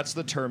now. No, that's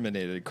the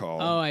terminated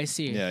call. Oh, I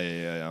see.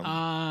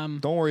 Yeah.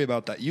 Don't worry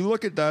about that. You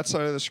look at that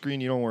side of the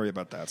screen. You don't worry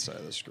about that side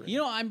of the screen. You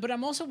know,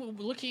 I'm also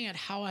looking at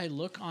how I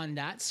look on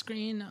that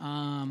screen.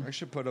 I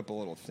should put up a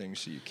little thing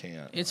so you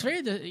can't. It's very,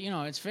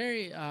 it's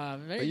very.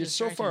 But you're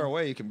so far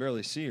away, you can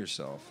barely see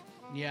yourself.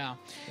 Yeah.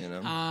 You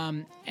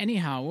know.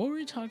 Anyhow, what were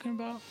we talking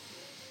about?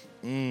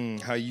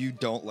 How you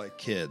don't like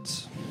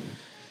kids.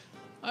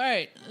 All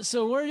right,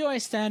 so where do I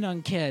stand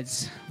on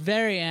kids?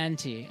 Very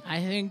anti.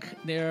 I think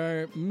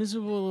they're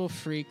miserable little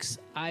freaks.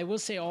 I will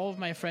say all of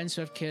my friends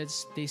who have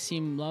kids, they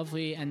seem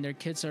lovely and their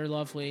kids are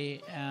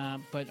lovely,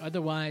 but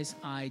otherwise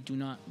I do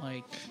not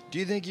like. Do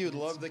you think you'd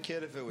love the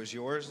kid if it was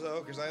yours,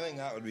 though? Because I think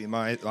that would be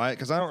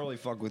because I don't really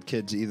fuck with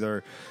kids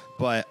either,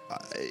 but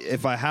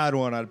if I had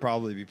one, I'd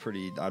be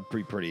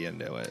pretty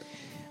into it.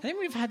 I think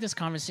we've had this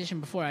conversation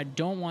before. I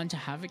don't want to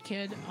have a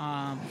kid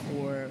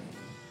for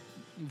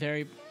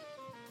very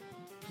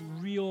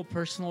real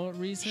personal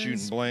reasons.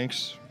 Shooting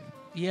blanks.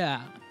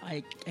 Yeah,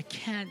 I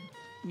can't.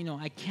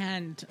 I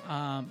can't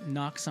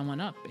knock someone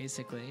up.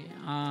 Basically,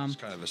 it's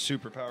kind of a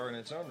superpower in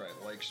its own right,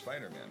 like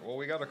Spider-Man. Well,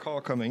 we got a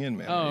call coming in,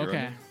 man. Oh,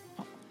 okay.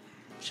 Oh,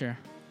 sure.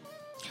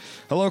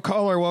 Hello,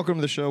 caller. Welcome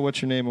to the show.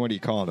 What's your name and what are you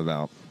calling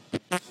about?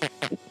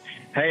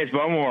 Hey, it's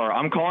Bowmore.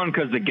 I'm calling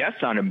because the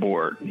guest sounded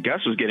bored. The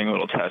guest was getting a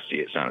little testy,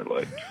 it sounded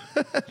like.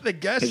 The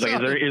guest is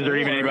there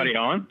even anybody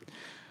on?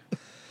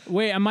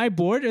 Wait, am I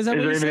bored? Is there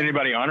even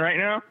anybody on right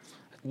now?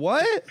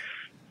 What?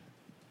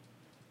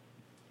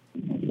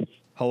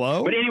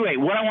 Hello? But anyway,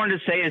 what I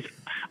wanted to say is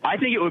I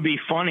think it would be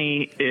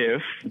funny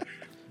if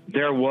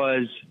there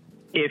was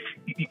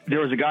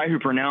a guy who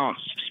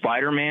pronounced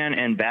Spider-Man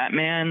and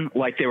Batman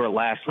like they were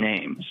last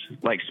names,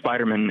 like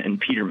Spider-Man and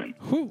Peterman.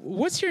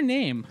 What's your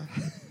name?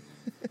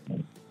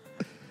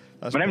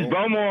 My name's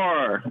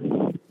Bowmore.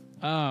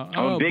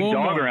 I'm a big Bowmore.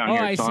 dog around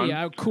here, I son. see.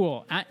 Oh,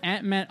 cool.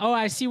 Ant-Man. Oh,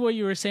 I see what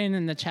you were saying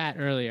in the chat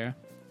earlier.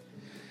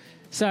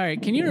 Sorry,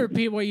 can you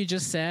repeat what you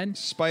just said?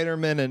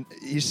 Spider-Man, and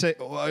you say,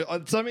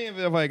 tell me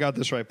if I got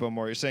this right,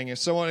 Bowmore. You're saying if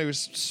someone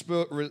who's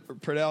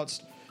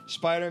pronounced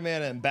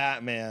Spider-Man and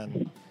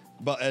Batman,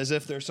 but as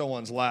if they're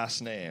someone's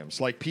last names,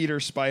 like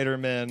Peter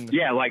Spider-Man.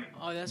 Yeah, like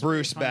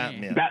Bruce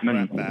Batman.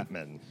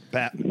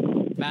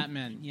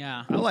 Batman,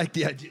 yeah. I like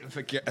the idea of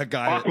a guy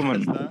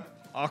Aquaman. that does that.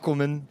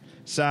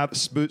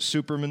 Aquaman,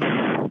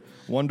 Superman,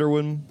 Wonder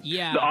Woman.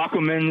 Yeah. The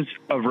Aquamans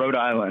of Rhode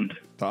Island.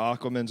 The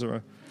Aquamans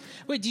are.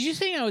 Wait, did you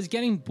think I was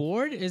getting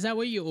bored? Is that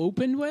what you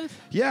opened with?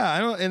 Yeah, I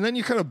don't. And then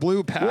you kind of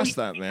blew past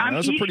that, man. That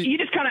was you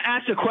just kind of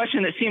asked a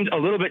question that seemed a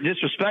little bit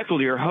disrespectful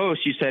to your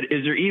host. You said,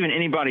 "Is there even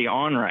anybody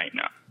on right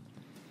now?"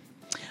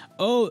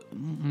 Oh.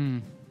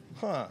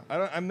 Huh.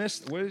 I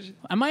missed. What is?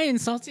 Am I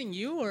insulting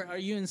you or are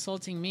you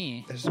insulting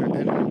me? Is there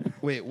any?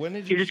 Wait, when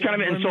did you? You're just kind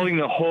of insulting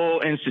the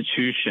whole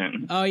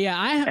institution. Oh yeah,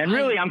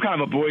 I'm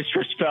kind of a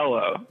boisterous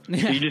fellow. So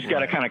you just got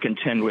to kind of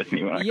contend with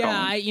me when I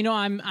call.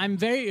 I'm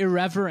very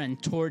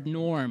irreverent toward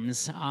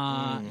norms.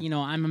 I'm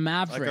a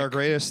maverick. Like our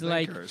greatest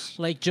thinkers.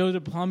 Like Joe the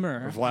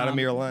Plumber. Or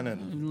Vladimir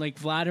Lenin. Like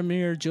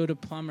Vladimir Joe the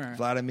Plumber.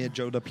 Vladimir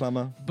Joe the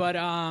Plumber. But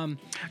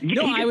he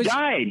just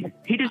died.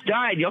 He just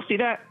died. Y'all see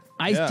that?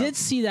 I did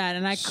see that,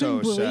 and I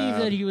couldn't believe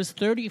that he was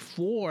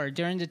 34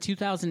 during the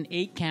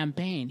 2008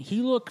 campaign.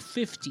 He looked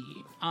 50.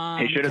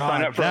 He should have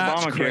signed up for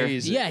Obamacare.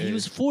 Crazy, yeah, he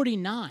was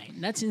 49.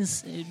 That's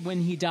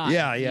when he died.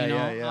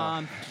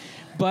 Yeah.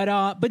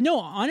 But no,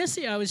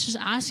 honestly, I was just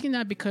asking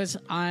that because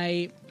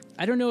I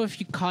don't know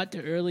if you caught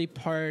the early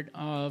part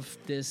of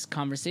this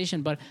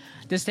conversation, but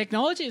this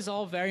technology is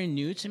all very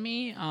new to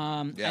me.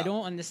 I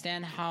don't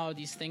understand how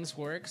these things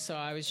work, so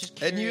I was just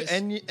curious.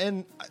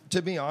 And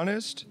to be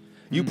honest,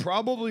 you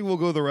probably will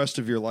go the rest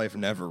of your life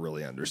never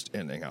really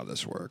understanding how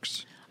this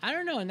works. I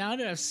don't know. Now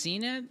that I've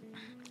seen it,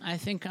 I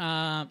think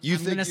I'm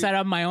going to set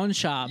up my own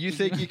shop. You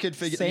think you could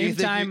figure? You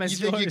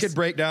think you could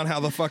break down how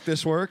the fuck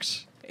this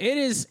works?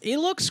 It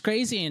looks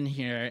crazy in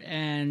here,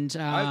 and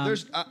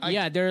there's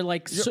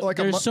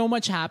so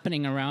much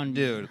happening around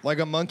you. Dude, like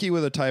a monkey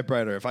with a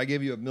typewriter. If I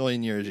give you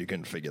 1,000,000 years, you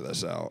can figure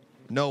this out.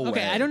 No way.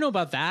 Okay, I don't know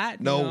about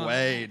that. No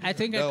way. I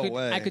think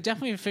I could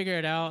definitely figure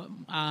it out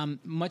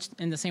much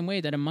in the same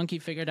way that a monkey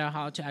figured out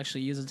how to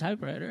actually use a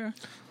typewriter.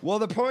 Well,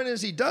 the point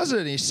is he does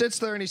it. He sits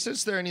there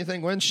and you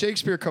think, when's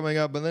Shakespeare coming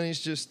up? And then he's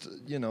just,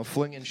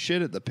 flinging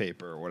shit at the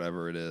paper or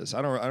whatever it is.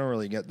 I don't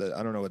really get that.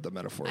 I don't know what the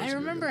metaphor is. I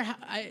remember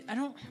I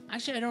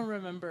don't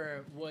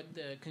remember what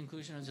the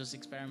conclusion of those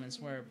experiments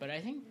were, but I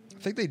think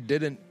they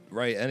didn't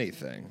write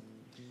anything.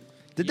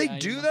 Did they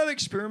do that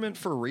experiment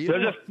for real?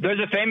 There's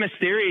a famous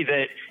theory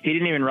that he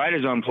didn't even write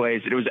his own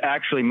plays. It was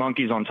actually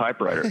monkeys on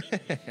typewriters.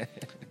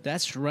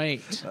 That's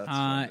right.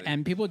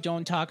 And people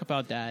don't talk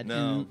about that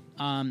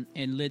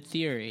in lit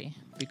theory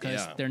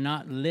because they're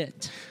not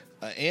lit.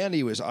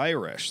 Andy was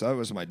Irish. That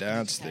was my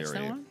dad's theory.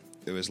 That one?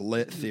 It was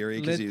lit theory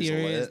because he was lit.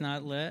 Lit theory is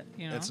not lit.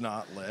 You know? It's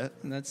not lit.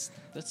 That's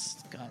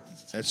God.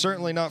 It's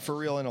certainly not for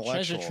real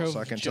intellectuals.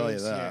 I can tell you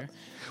that. Here.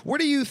 What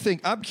do you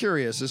think? I'm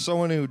curious, as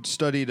someone who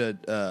studied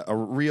a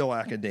real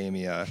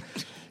academia.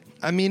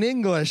 I mean,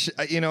 English,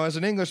 as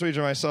an English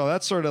major myself,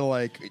 that's sort of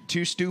like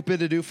too stupid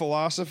to do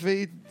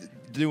philosophy.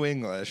 Do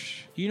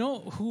English. You know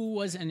who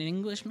was an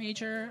English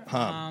major?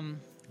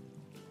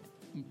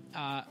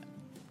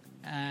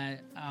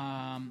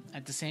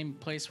 At the same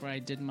place where I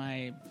did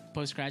my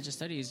postgraduate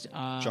studies.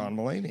 John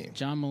Mulaney.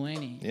 John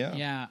Mulaney. Yeah.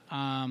 Yeah.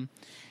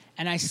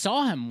 And I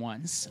saw him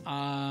once.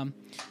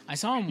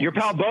 Your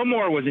pal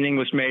Bowmore was an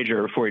English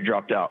major before he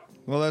dropped out.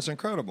 Well, that's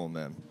incredible,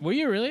 man. Were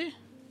you really?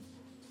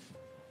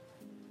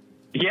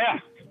 Yeah.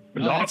 It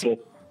was awful.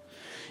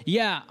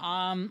 Yeah.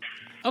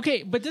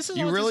 Okay, but this is...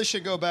 You really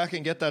should go back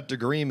and get that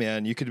degree,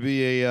 man. You could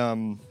be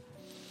a...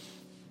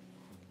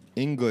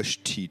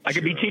 English teacher. I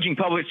could be teaching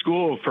public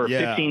school for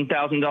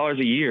 $15,000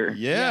 a year.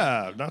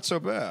 Yeah, not so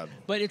bad.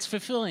 But it's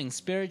fulfilling,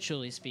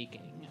 spiritually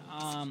speaking.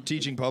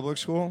 Teaching public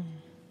school?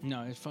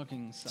 No, it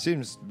fucking sucks.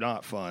 Seems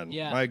not fun.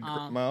 Yeah,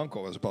 my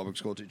uncle was a public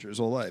school teacher his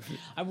whole life.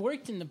 I've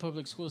worked in the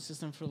public school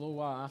system for a little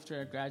while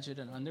after I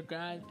graduated and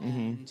undergrad,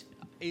 and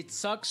it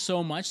sucks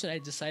so much that I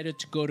decided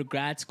to go to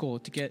grad school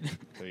to get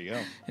there you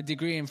go. a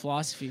degree in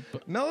philosophy.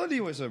 But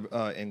Melody was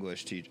a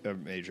English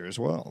major as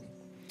well.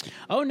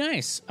 Oh,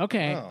 nice.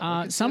 Okay.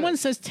 Someone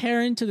says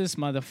tear into this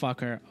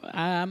motherfucker.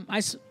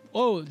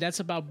 That's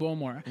about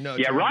Bowmore. No.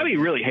 Yeah, Robbie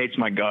really hates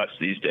my guts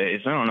these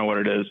days. I don't know what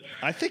it is.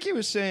 I think he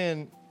was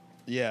saying,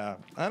 yeah,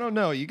 I don't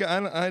know.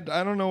 I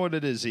don't know what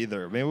it is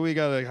either. Maybe we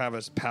got to have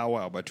a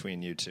powwow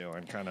between you two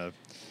and kind of.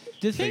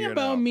 The thing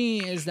about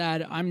me is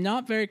that I'm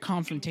not very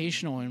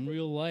confrontational in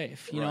real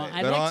life. You know,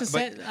 I like to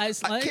say.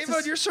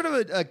 Keyvan, you're sort of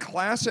a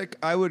classic.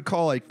 I would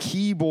call a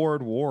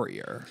keyboard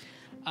warrior.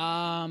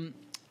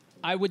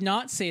 I would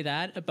not say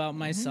that about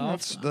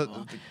myself. If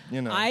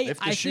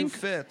the shoe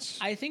fits.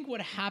 I think what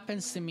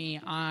happens to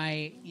me,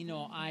 I'm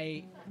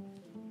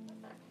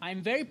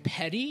very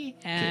petty,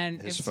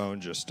 and his phone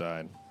just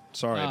died.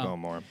 Sorry,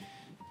 Bowmore.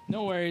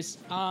 No worries.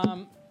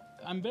 I'm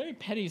very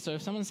petty, so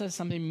if someone says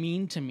something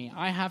mean to me,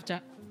 I have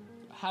to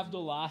have the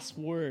last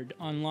word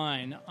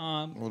online.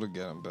 We'll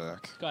get him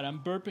back. God, I'm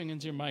burping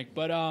into your mic,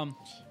 but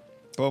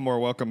Bowmore,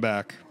 welcome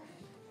back.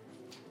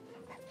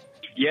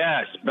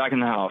 Yes, back in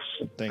the house.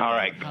 All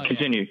right,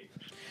 continue.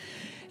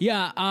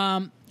 Yeah,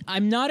 I'm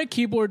not a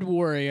keyboard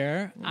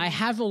warrior. I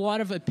have a lot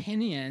of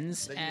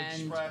opinions,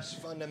 and express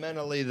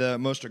fundamentally the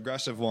most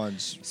aggressive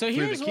ones so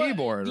through the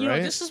keyboard,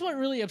 right? This is what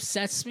really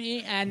upsets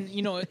me, and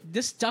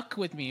this stuck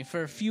with me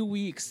for a few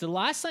weeks. The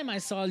last time I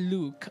saw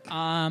Luke,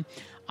 I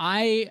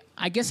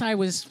guess I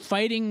was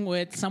fighting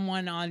with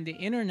someone on the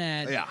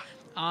internet. Yeah.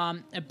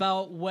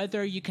 About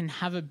whether you can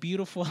have a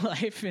beautiful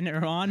life in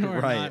Iran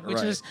or not,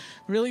 which is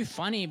really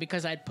funny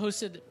because I'd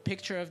posted a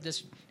picture of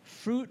this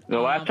fruit. The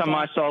last time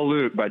I saw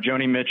Luke by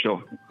Joni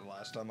Mitchell. The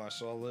last time I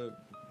saw Luke.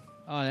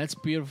 Oh, that's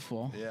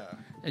beautiful. Yeah.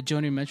 A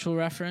Joni Mitchell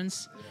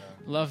reference. Yeah.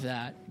 Love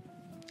that.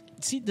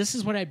 See, this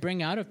is what I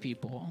bring out of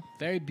people.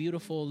 Very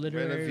beautiful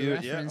literary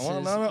references.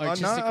 Yeah. Well,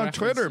 not on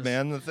Twitter,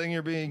 man. The thing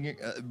you're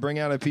bring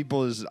out of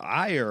people is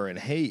ire and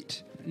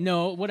hate.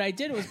 No, what I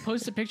did was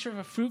post a picture of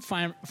a fruit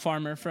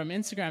farmer from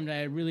Instagram that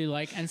I really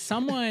like, and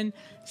someone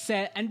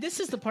said, and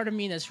this is the part of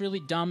me that's really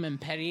dumb and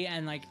petty,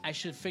 and like I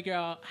should figure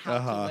out how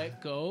to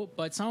let go.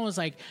 But someone was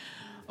like,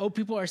 "Oh,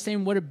 people are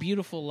saying what a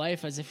beautiful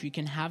life, as if you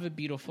can have a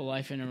beautiful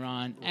life in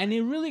Iran," and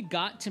it really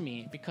got to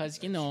me because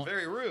it's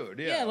very rude.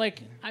 Yeah. Yeah,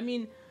 like I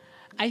mean.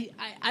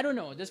 I don't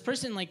know. This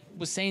person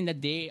was saying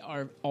that they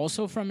are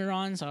also from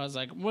Iran, so I was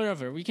like,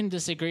 whatever. We can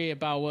disagree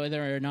about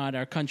whether or not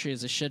our country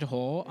is a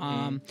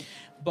shithole.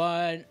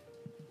 But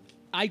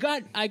I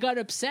got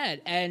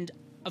upset, and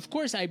of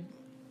course I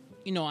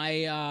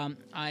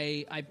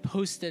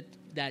posted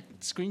that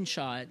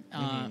screenshot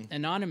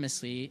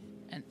anonymously,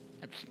 and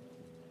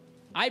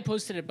I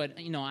posted it, but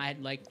I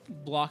had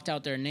blocked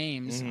out their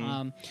names,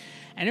 and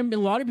a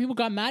lot of people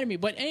got mad at me.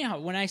 But anyhow,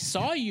 when I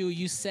saw you,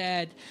 you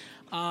said.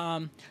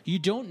 You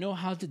don't know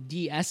how to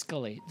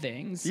de-escalate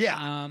things.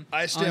 Yeah,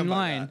 I stand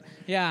online. by that.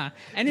 Yeah,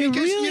 and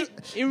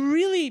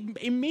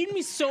it made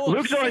me so.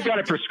 Luke's upset. always got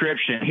a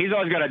prescription. He's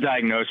always got a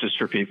diagnosis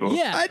for people.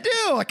 Yeah, I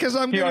do because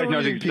I'm. He always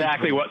knows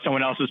exactly what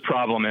someone else's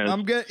problem is.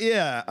 I'm good.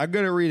 Yeah, I'm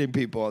good at reading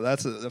people.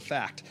 That's a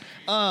fact.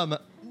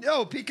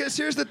 No, because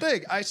here's the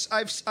thing. I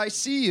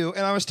see you,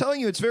 and I was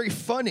telling you it's very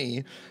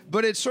funny,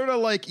 but it's sort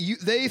of like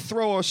they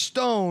throw a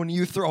stone,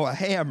 you throw a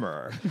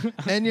hammer,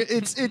 and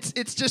it's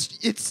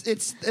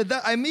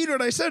that, I mean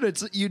what I said.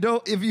 It's you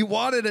don't if you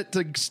wanted it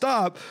to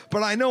stop,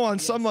 but I know on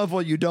some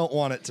level you don't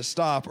want it to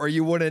stop, or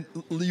you wouldn't.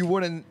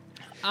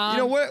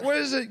 What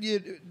is it?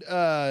 You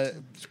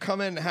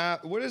come in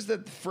half. What is the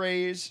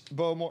phrase,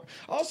 Bowmore?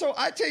 Also,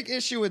 I take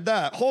issue with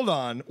that. Hold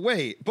on,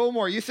 wait,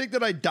 Bowmore. You think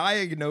that I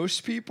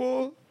diagnose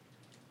people?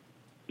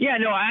 Yeah,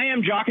 no, I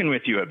am jockeying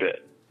with you a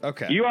bit.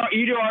 Okay, you are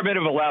a bit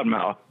of a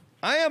loudmouth.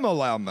 I am a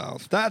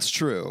loudmouth. That's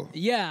true.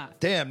 Yeah.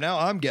 Damn, now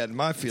I'm getting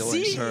my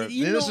feelings hurt.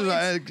 This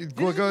is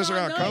what goes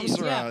around comes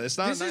around. It's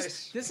not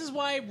nice. This is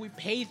why we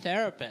pay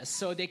therapists,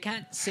 so they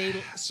can't say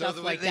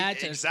stuff like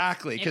that.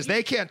 Exactly, because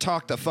they can't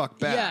talk the fuck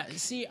back. Yeah,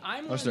 see,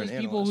 I'm one of those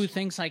people who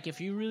thinks, like,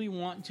 if you really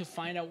want to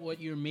find out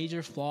what your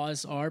major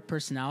flaws are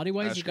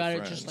personality-wise, you gotta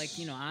just, like,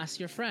 ask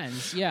your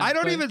friends. Yeah. I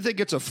don't even think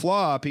it's a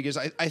flaw, because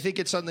I think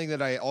it's something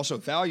that I also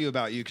value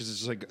about you, because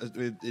it's like,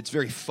 it's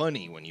very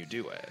funny when you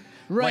do it.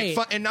 Right.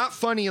 Like, and not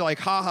funny like,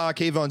 haha,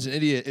 Keyvan's an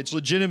idiot. It's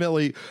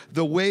legitimately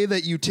the way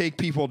that you take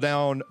people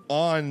down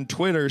on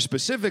Twitter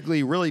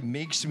specifically really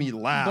makes me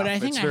laugh. But I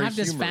think I have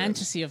this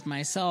fantasy of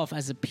myself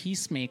as a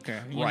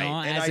peacemaker, you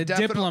know, as a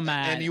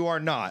diplomat. And you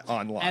are not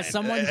online. As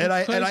someone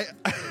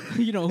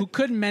who who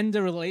could mend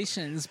the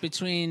relations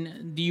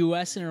between the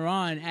U.S. and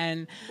Iran.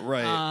 And,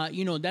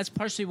 that's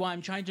partially why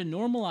I'm trying to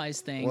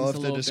normalize things Well,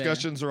 if the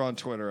discussions are on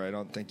Twitter, I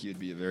don't think you'd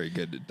be very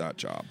good at that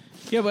job.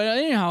 Yeah, but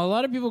anyhow, a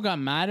lot of people got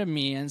mad at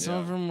me, and some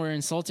of them were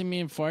insulting me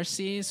in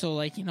Farsi. So,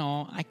 I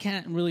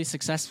can't really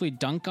successfully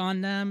dunk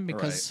on them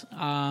because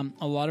a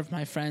lot of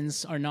my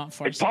friends are not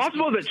Farsi. It's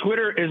possible that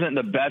Twitter isn't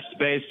the best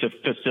space to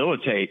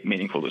facilitate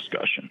meaningful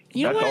discussion.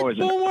 That's what,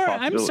 Bowmore?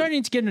 I'm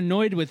starting to get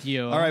annoyed with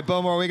you. All right,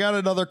 Bowmore, we got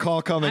another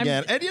call coming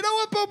in. And you know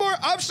what, Bowmore?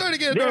 I'm starting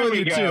to get annoyed with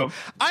you, too.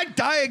 I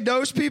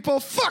diagnose people.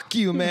 Fuck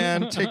you,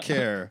 man. Take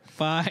care.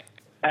 Bye.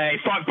 Hey,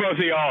 fuck both of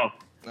y'all.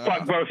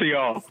 Fuck both of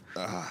y'all.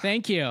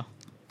 Thank you.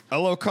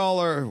 Hello,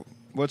 caller.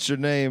 What's your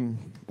name?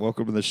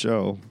 Welcome to the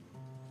show.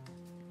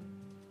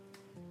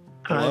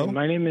 Hello? Hi,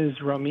 my name is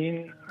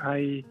Ramin.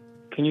 Can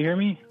you hear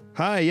me?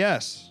 Hi,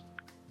 yes.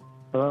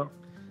 Hello?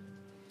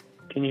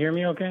 Can you hear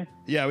me okay?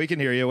 Yeah, we can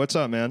hear you. What's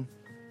up, man?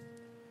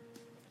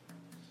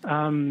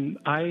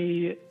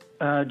 I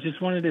just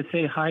wanted to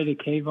say hi to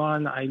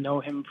Keyvan. I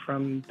know him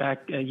from back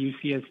at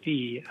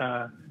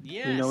UCSD.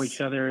 Yes. We know each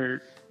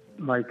other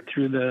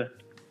through the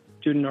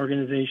student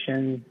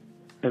organization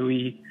that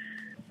we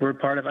were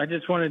part of. I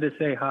just wanted to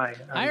say hi.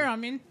 Hi,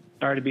 Ramin.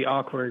 Sorry to be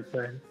awkward,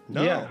 but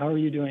yeah, how are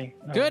you doing?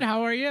 Good.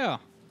 How are you?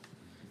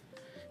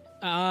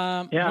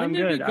 Yeah, when I'm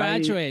did good. we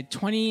graduate?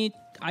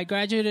 I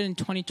graduated in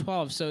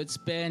 2012, so it's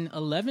been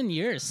 11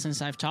 years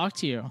since I've talked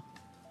to you.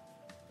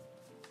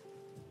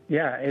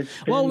 Yeah,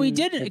 we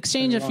did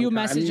exchange a few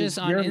messages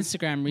on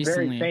Instagram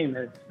recently. Very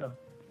famous. So.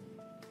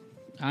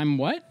 I'm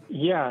what?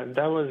 Yeah,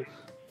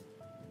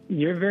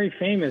 you're very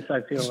famous,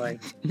 I feel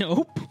like.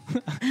 Nope.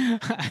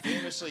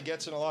 Famously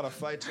gets in a lot of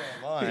fights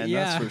online,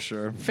 that's for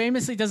sure.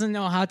 Famously doesn't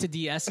know how to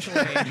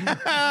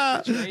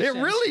de-escalate. It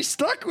really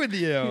stuck with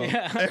you.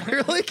 Yeah. I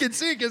really can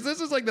see, because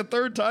this is like the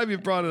third time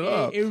you've brought it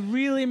up. It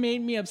really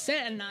made me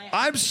upset, and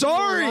I'm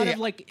sorry. A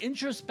lot of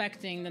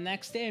introspecting the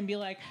next day and be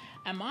like,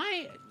 am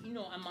I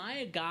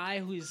a guy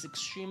who is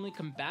extremely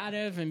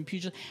combative and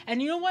pugilistic?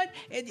 And you know what?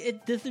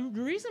 The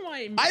reason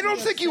why I don't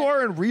think you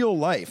are in real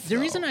life. The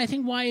reason I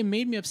think why it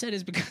made me upset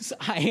is because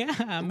I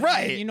am.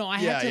 Right. And, I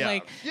had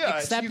to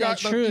accept that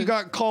truth. You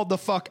got called the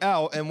fuck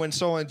out, and when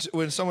someone dresses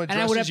you down, and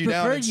I would have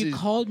preferred you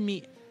called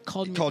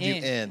you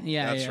in.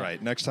 Yeah, that's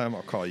right. Next time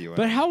I'll call you in.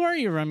 But how are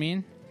you,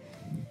 Ramin?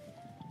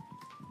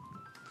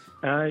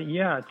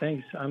 Yeah,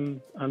 thanks.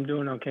 I'm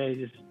doing okay.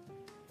 Just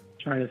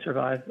trying to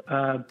survive.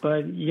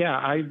 But yeah,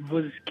 I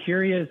was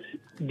curious.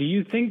 Do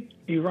you think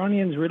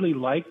Iranians really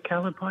like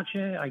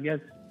kalapache? I guess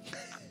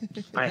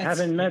I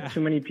haven't met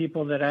too many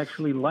people that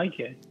actually like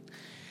it.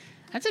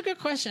 That's a good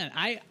question.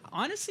 I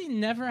honestly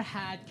never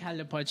had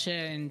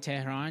kalapache in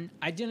Tehran.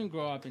 I didn't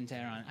grow up in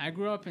Tehran. I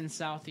grew up in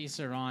southeast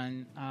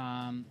Iran,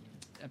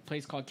 a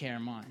place called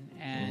Kerman.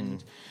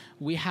 And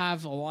we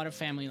have a lot of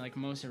family, like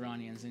most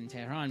Iranians, in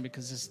Tehran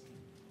because,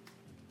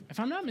 if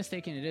I'm not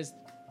mistaken, it is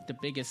the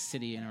biggest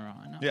city in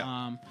Iran.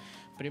 Yeah.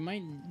 But it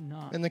might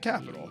not in the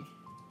capital.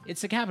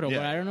 It's the capital,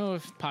 but I don't know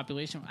if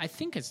population. I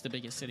think it's the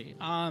biggest city.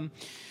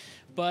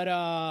 But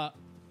I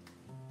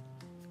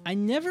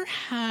never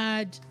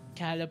had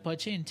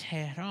kalapache in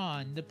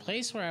Tehran. The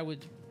place where I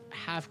would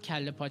have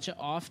kalapache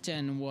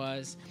often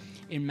was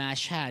in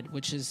Mashhad,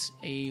 which is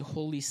a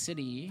holy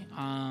city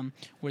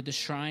where the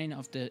shrine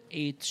of the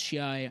 8th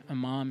Shia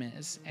Imam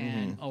is.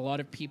 And a lot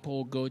of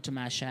people go to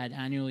Mashhad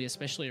annually,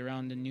 especially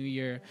around the New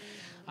Year,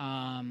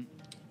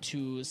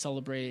 to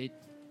celebrate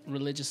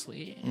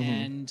religiously.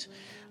 And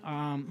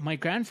my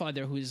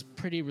grandfather, who is a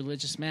pretty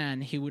religious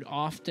man, he would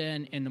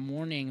often in the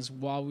mornings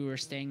while we were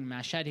staying in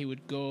Mashhad, he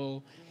would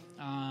go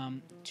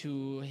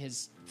to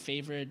his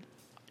favorite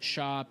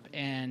shop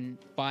and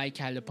buy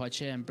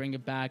kalapache and bring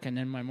it back. And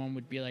then my mom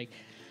would be like,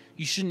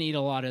 you shouldn't eat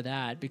a lot of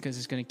that because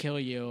it's going to kill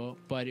you.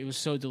 But it was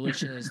so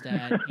delicious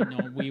that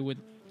we would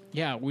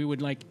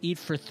eat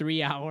for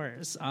 3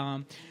 hours.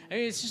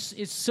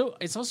 It's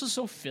also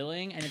so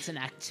filling, and it's an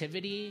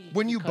activity.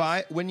 When you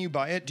buy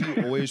it, do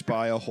you always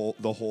buy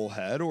the whole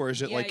head, or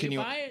is it can you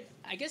buy it?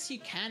 I guess you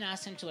can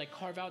ask him to like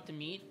carve out the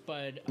meat,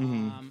 but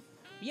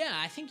yeah,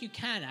 I think you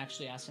can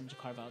actually ask him to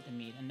carve out the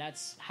meat, and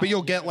that's. How but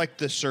you'll get like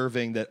the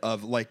serving that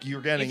of like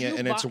you're getting it,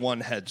 and it's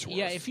one head's worth.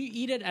 Yeah, if you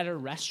eat it at a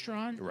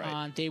restaurant,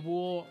 right. They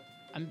will.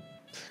 I'm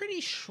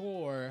pretty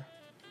sure.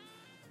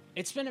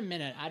 It's been a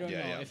minute. I don't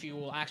know if you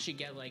will actually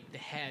get like the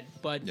head,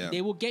 but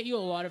they will get you a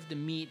lot of the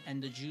meat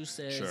and the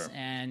juices,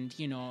 and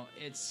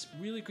it's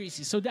really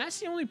greasy. So that's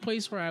the only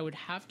place where I would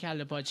have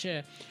kelle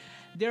pache.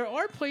 There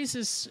are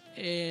places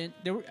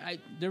there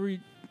were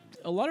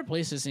a lot of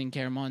places in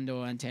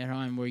Kermondo and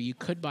Tehran where you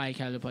could buy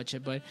kelle pache,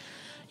 but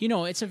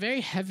it's a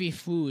very heavy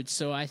food.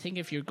 So I think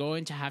if you're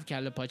going to have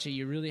kelle pache,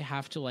 you really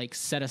have to like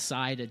set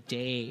aside a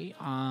day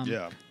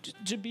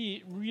to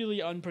be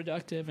really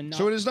unproductive and not.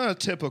 So it is not a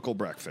typical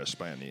breakfast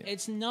by any.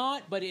 It's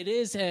not, but it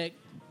is a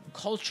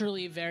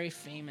culturally very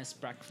famous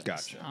breakfast.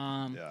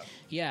 Gotcha.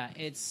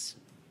 It's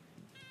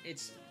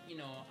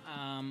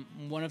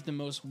one of the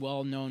most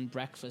well-known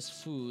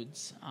breakfast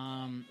foods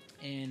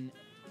in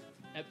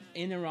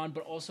Iran,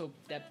 but also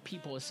that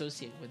people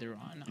associate with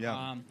Iran.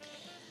 Yeah.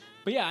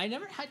 But yeah, I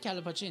never had kelle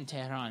pache in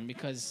Tehran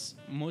because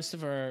most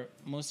of our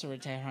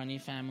Tehrani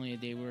family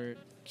they were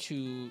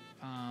too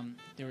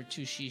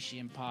shishi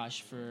and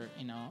posh for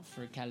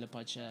kelle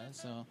pache.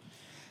 So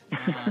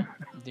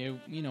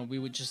we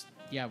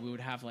would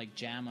have like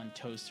jam on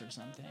toast or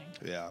something.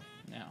 Yeah.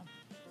 Yeah.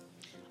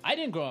 I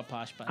didn't grow up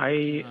posh, but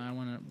I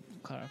want to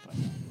clarify.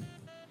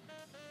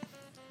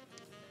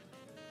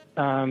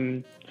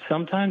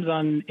 Sometimes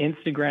on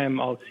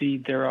Instagram, I'll see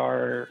there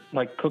are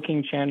like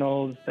cooking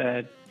channels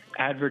that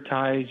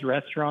advertise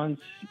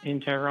restaurants in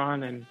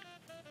Tehran, and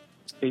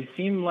they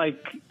seem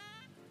like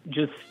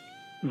just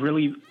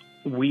really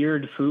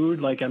weird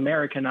food, like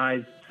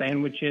Americanized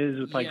sandwiches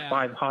with like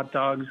 5 hot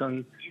dogs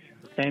on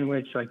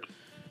sandwich. Like,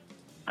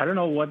 I don't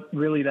know what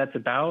really that's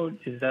about.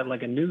 Is that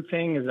like a new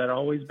thing? Has that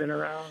always been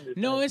around?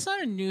 It's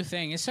not a new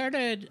thing. It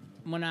started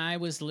when I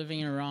was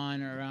living in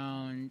Iran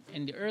around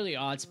in the early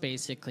aughts,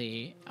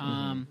 basically.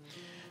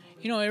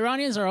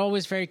 Iranians are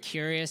always very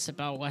curious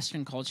about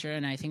Western culture,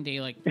 and I think they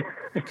like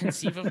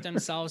conceive of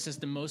themselves as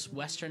the most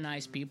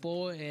Westernized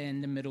people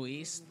in the Middle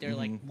East. They're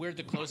like, we're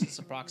the closest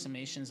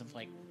approximations of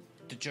like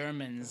the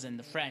Germans and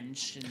the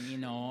French, and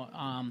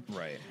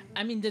right.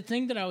 I mean, the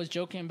thing that I was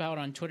joking about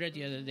on Twitter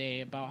the other day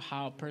about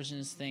how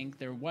Persians think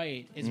they're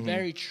white is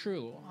very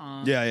true.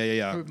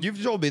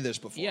 You've told me this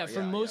before. Yeah,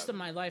 for most of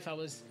my life,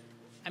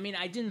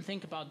 I didn't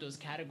think about those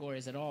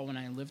categories at all when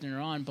I lived in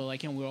Iran, but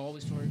like, we're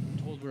always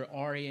told we're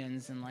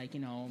Aryans and like,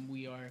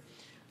 we are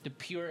the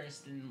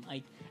purest, and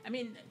like,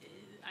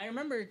 I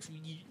remember a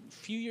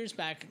few years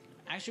back,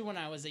 actually when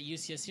I was at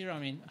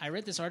UCSC, I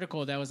read this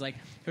article that was like,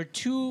 there are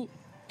 2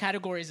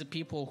 categories of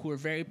people who are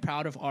very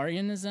proud of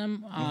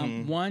Aryanism.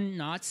 1,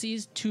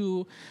 Nazis,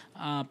 2,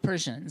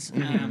 Persians.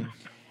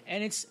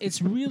 And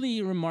it's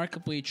really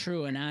remarkably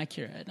true and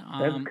accurate.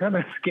 That's kind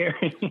of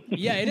scary.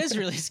 Yeah, it is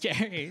really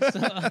scary. So,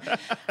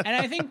 and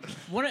I think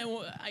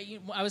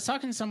I was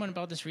talking to someone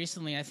about this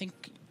recently. I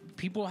think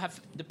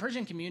the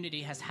Persian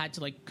community has had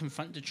to like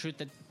confront the truth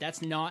that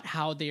that's not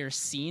how they are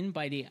seen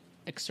by the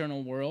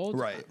external world,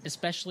 right?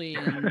 Especially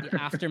in the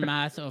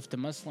aftermath of the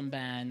Muslim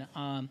ban,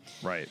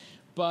 right?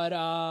 But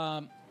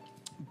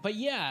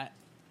yeah,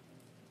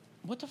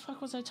 what the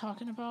fuck was I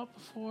talking about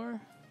before?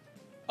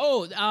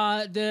 Oh,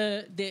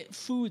 the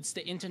foods,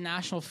 the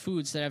international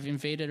foods that have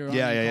invaded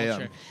Iranian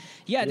culture.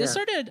 Yeah, this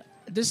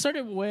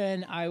started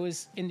when I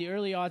was in the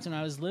early aughts when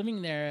I was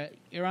living there.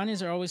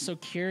 Iranians are always so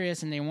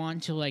curious, and they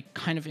want to like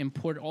kind of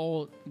import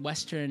all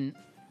Western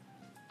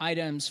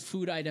items,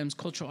 food items,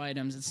 cultural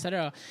items,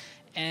 etc.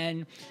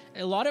 And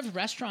a lot of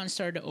restaurants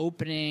started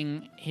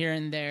opening here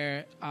and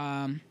there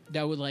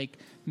that would like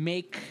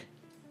make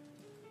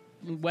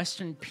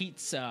Western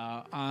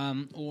pizza,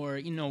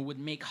 or would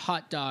make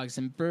hot dogs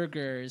and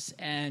burgers,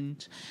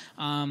 and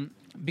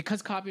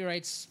because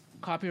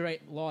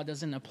copyright law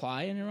doesn't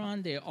apply in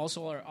Iran, they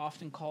also are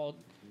often called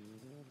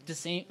the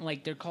same.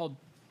 Like they're called,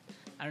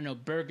 I don't know,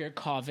 Burger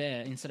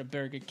Kaveh instead of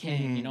Burger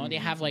King. They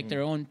have like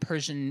their own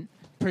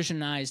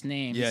Persianized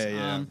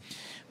names.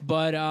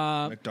 But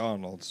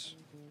McDonald's.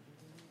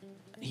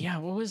 Yeah,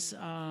 what was?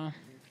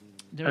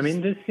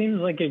 This seems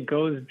like it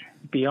goes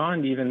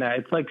beyond even that.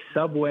 It's like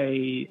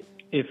Subway.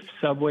 If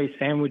Subway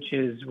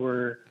sandwiches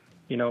were,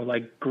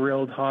 like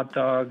grilled hot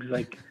dogs,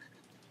 like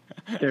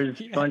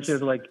there's a bunch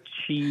of like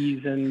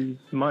cheese and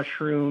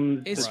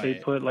mushrooms that they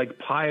put like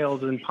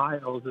piles and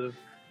piles of.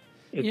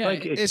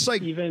 It's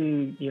like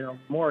even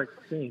more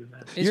extreme.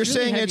 You're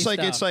saying it's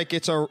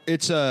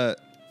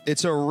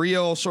a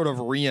real sort of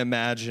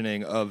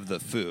reimagining of the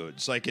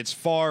foods. Like it's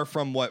far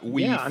from what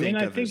we think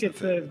of I think as the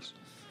foods.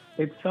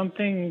 It's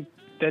something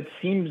that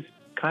seems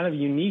kind of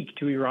unique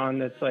to Iran.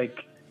 That's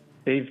like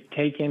they've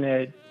taken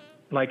it.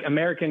 Like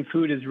American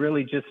food is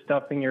really just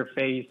stuffing your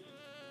face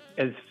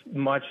as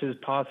much as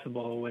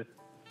possible with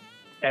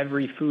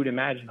every food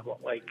imaginable.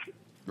 Like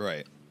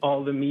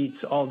all the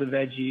meats, all the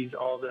veggies,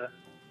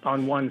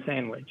 on one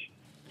sandwich.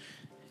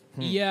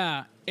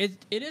 Yeah, it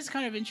is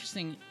kind of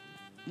interesting.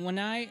 when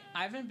I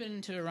haven't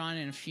been to Iran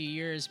in a few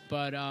years,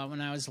 but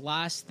when I was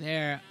last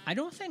there, I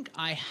don't think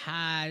I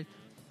had.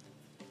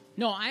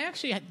 No, I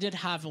actually did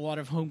have a lot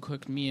of home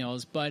cooked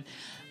meals, but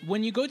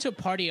when you go to a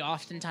party,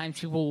 oftentimes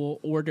people will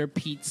order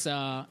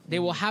pizza. They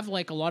will have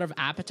like a lot of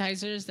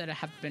appetizers that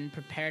have been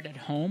prepared at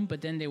home, but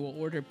then they will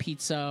order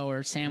pizza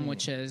or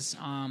sandwiches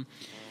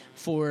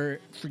for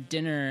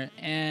dinner.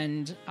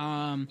 And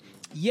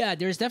yeah,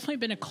 there's definitely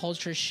been a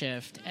culture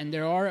shift, and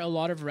there are a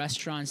lot of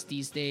restaurants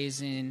these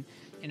days in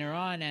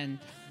Iran. And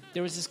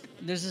there's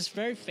this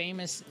very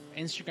famous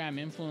Instagram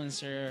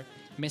influencer,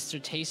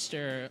 Mr.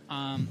 Taster.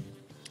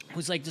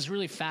 Who's like this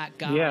really fat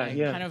guy,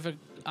 kind of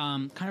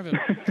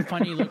a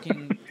funny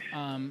looking,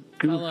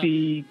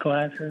 goofy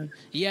glasses.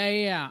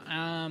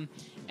 Yeah.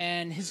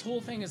 And his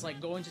whole thing is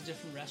like going to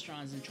different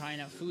restaurants and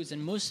trying out foods,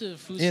 and most of the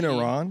foods in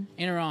Iran.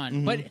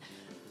 Mm-hmm. But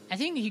I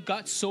think he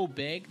got so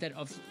big that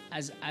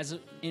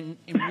in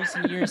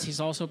recent years he's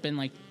also been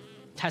like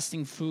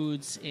testing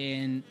foods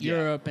in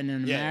Europe and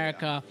in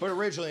America. But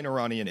originally an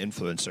Iranian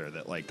influencer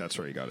that's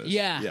where he got his.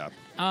 Yeah.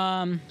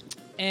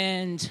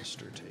 And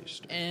Mr.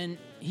 Taster. And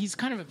he's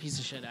kind of a piece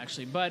of shit,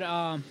 actually. But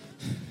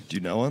do you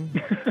know him?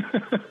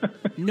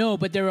 No,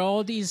 but there were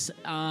all these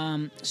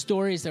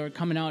stories that were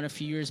coming out a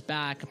few years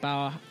back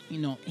about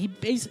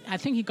I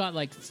think he got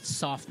like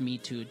soft Me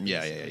Too.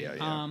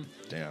 Yeah.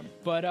 Damn.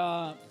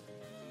 But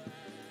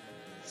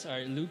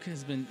sorry, Luke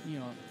has been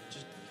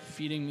just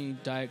feeding me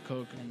Diet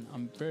Coke, and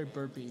I'm very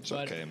burpy. It's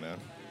okay,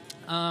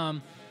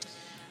 man.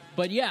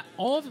 But yeah,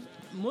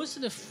 most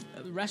of the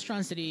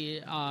restaurants that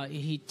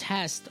he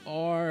tests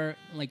are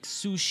like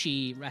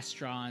sushi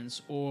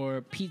restaurants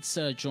or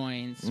pizza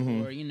joints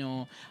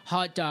or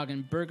hot dog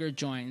and burger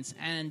joints,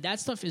 and that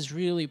stuff is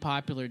really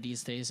popular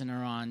these days in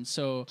Iran.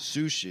 So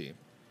sushi,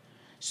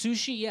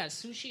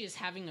 sushi is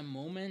having a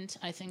moment,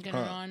 I think, in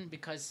Iran,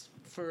 because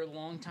for a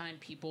long time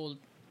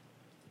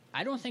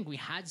I don't think we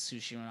had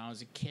sushi when I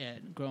was a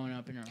kid growing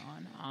up in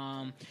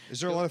Iran. Is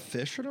there a lot of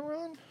fish in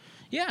Iran?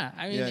 Yeah,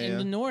 I mean, in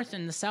the north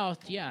and the south,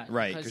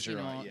 right, because you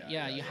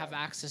have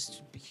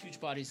access to huge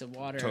bodies of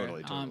water.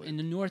 Totally. In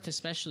the north,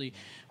 especially,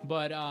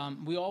 but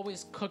we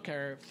always cook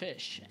our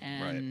fish,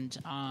 and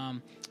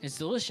it's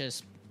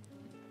delicious.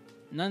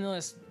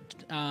 Nonetheless,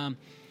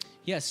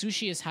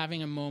 sushi is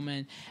having a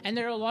moment, and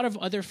there are a lot of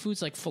other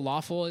foods like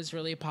falafel is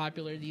really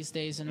popular these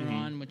days in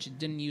Iran, which it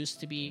didn't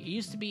used to be. It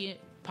used to be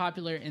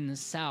popular in the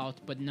south,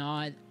 but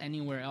not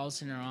anywhere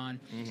else in Iran.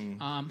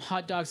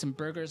 Hot dogs and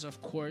burgers,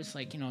 of course,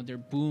 they're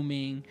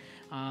booming.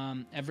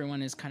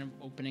 Everyone is kind of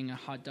opening a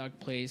hot dog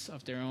place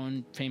of their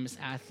own, famous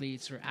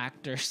athletes or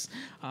actors.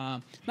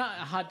 Not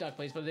a hot dog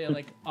place, but they're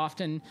like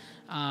often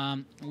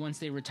once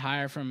they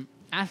retire from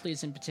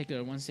athletes in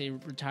particular, once they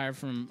retire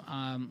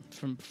from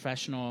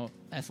professional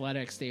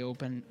athletics, they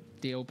open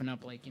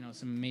up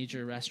some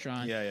major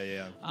restaurant.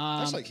 Yeah.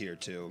 That's like here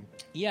too.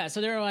 Yeah, so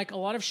there are like a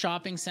lot of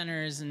shopping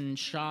centers and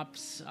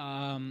shops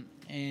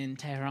in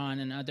Tehran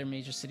and other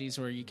major cities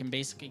where you can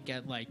basically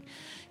get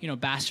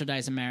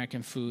bastardized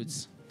American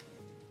foods.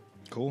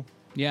 Cool.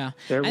 Yeah,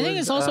 I think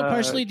it's also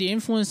partially the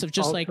influence of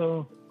just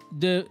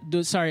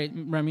sorry,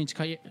 Rami,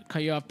 to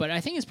cut you off, but I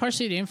think it's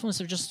partially the influence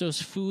of just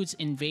those foods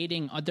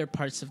invading other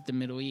parts of the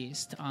Middle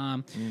East.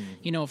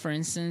 For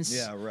instance.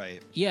 Yeah.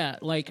 Right. Yeah,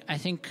 I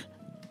think.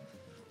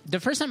 The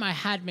first time I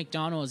had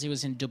McDonald's, it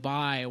was in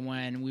Dubai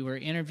when we were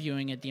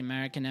interviewing at the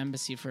American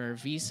Embassy for our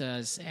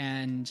visas,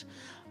 and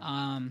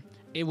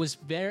it was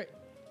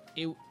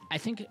I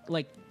think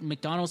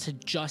McDonald's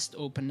had just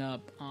opened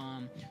up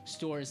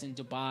stores in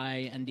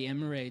Dubai and the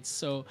Emirates.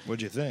 So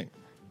what'd you think?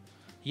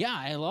 Yeah,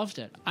 I loved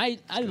it. I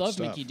love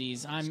stuff. Mickey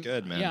D's. It's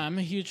good, man. Yeah, I'm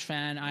a huge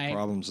fan.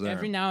 Problems there.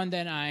 Every now and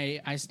then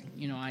I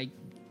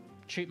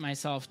treat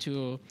myself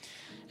to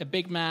a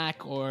Big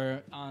Mac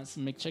or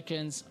some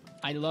McChickens.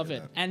 I love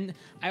it. And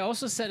I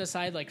also set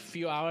aside a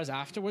few hours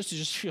afterwards to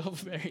just feel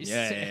very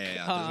sick.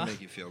 Yeah. It doesn't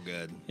make you feel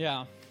good.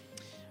 Yeah.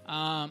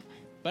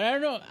 But I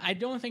don't know. I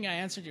don't think I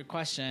answered your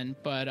question.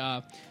 But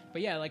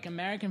yeah,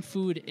 American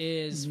food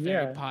is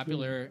very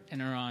popular in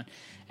Iran.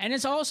 And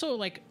it's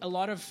also a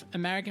lot of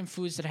American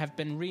foods that have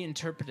been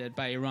reinterpreted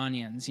by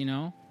Iranians,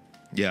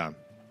 Yeah.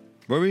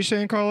 What were you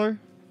saying, caller?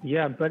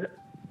 Yeah, but...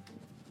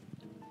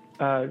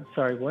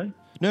 sorry, what?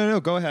 No,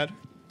 go ahead.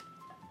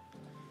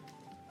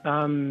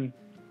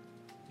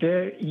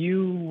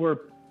 You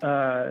were,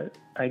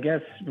 I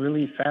guess,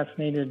 really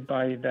fascinated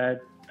by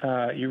that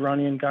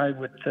Iranian guy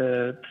with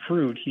the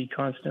fruit. He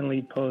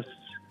constantly posts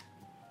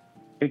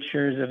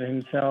pictures of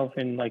himself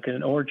in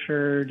an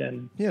orchard,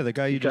 and the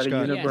guy you just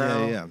got.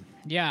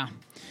 Yeah.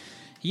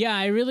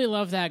 I really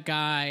love that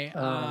guy.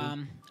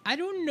 I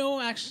don't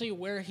know actually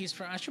where he's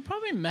from. I should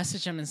probably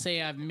message him and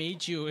say I've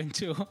made you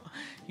into,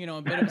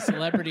 a bit of a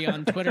celebrity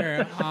on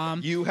Twitter.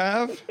 You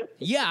have?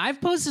 Yeah, I've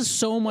posted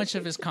so much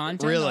of his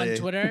content on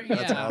Twitter.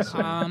 That's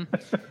awesome.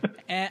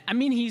 And, I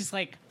mean, he's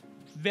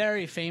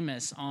very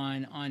famous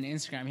on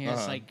Instagram. He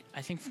has I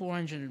think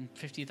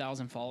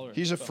 450,000 followers.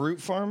 He's a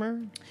fruit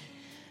farmer?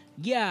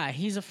 Yeah,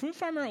 he's a fruit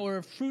farmer or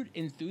a fruit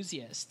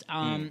enthusiast.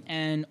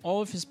 And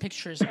all of his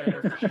pictures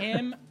are of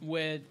him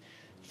with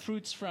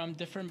fruits from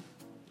different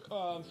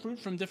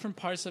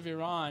parts of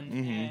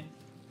Iran,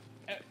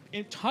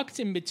 and tucked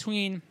in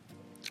between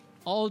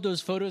all of those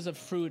photos of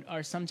fruit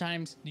are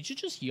sometimes. Did you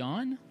just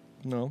yawn?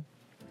 No.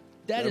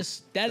 That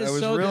is I was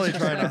so really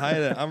trying to hide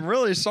it. I'm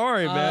really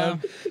sorry,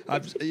 man.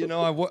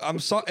 I'm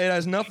sorry. It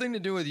has nothing to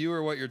do with you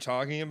or what you're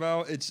talking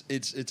about.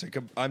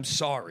 I'm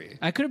sorry.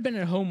 I could have been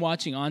at home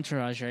watching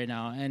Entourage right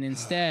now, and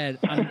instead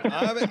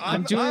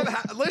I'm doing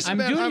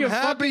I'm your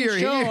happy fucking you're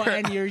show, here.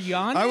 and you're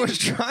yawning. I was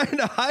trying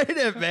to hide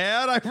it,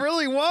 man. I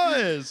really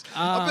was.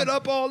 I've been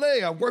up all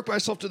day. I work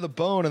myself to the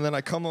bone, and then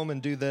I come home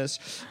and do this.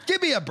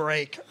 Give me a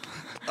break.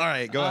 All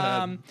right, go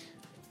ahead.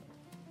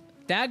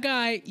 That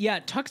guy,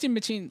 tucked in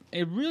between.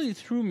 It really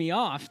threw me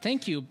off.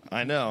 Thank you.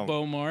 I know.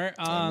 Beaumont.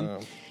 I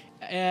know.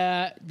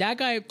 That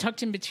guy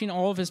tucked in between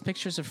all of his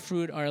pictures of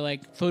fruit are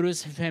like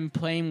photos of him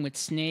playing with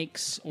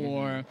snakes,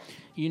 or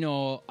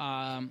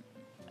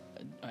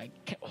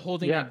like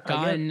holding a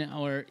gun,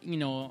 or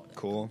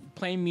cool,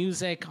 playing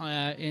music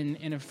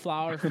in a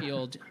flower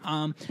field.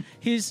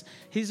 He's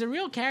a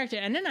real character.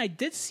 And then I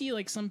did see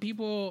like some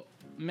people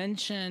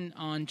mention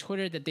on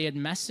Twitter that they had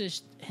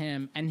messaged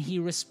him, and he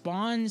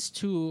responds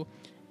to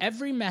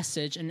every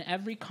message and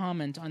every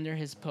comment under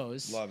his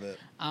post. Love it.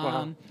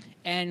 Wow.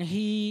 And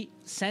he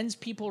sends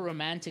people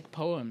romantic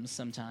poems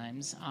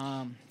sometimes.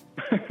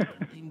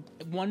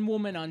 One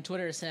woman on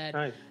Twitter said,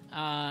 nice.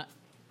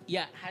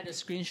 Had a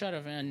screenshot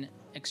of an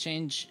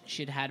exchange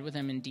she'd had with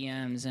him in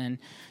DMs, and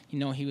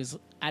he was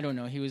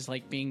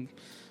like being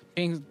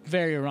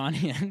very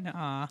Iranian.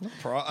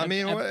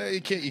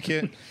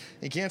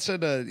 You can't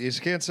send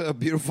a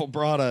beautiful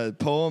broad a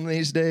poem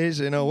these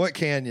days. What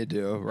can you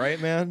do, right,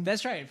 man?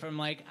 That's right.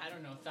 From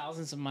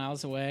thousands of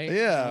miles away.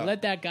 Yeah.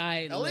 Let that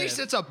guy. At least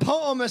it's a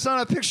poem. It's not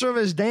a picture of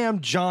his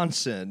damn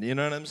Johnson. You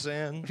know what I'm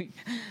saying?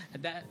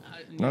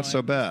 Not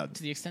so bad.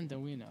 To the extent that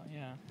we know,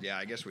 yeah. Yeah,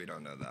 I guess we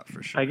don't know that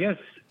for sure. I guess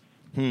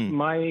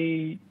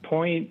my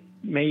point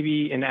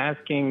maybe in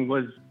asking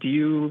was, do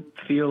you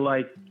feel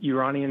like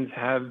Iranians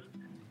have,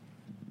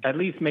 at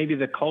least maybe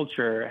the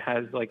culture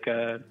has like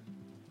a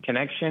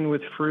connection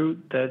with fruit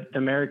that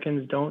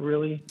Americans don't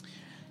really?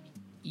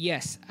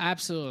 Yes,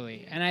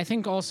 absolutely. And I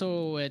think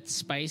also with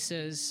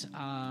spices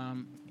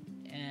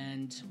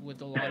and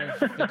with a lot of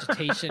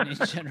vegetation in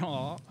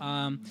general.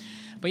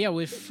 But yeah,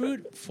 with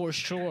fruit for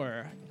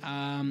sure.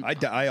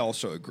 I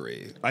also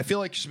agree. I feel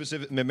like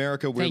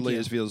America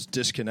weirdly feels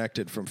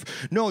disconnected from.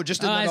 No,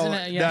 just in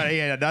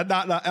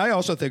I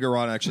also think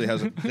Iran actually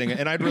has a thing,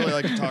 and I'd really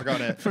like to talk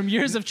on it from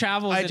years of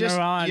travels in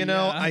Iran.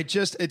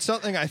 It's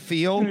something I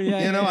feel.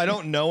 I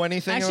don't know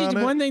anything. Actually,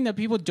 about one thing that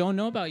people don't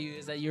know about you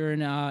is that you're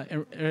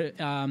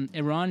an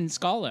Iran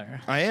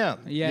scholar. I am.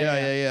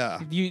 Yeah.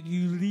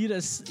 You lead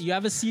us. You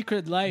have a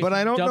secret life, but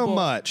I don't know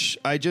much.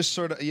 I just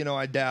sort of,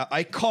 I doubt.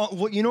 I call.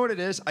 Well, you know what it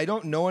is? I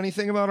don't know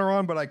anything about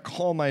Iran, but I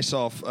call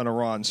myself an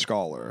Iran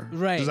scholar.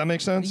 Right. Does that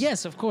make sense?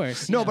 Yes, of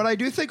course. No, but I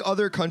do think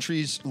other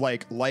countries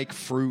like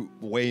fruit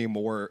way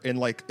more, and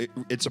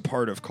it's a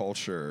part of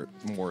culture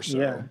more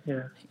so.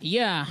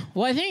 Yeah.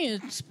 Well, I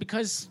think it's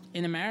because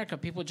in America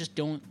people just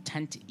don't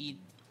tend to eat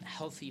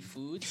healthy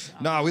foods.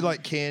 No, we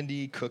like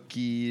candy,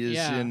 cookies,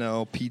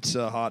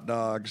 pizza, hot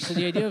dogs. So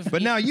the idea of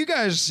but now you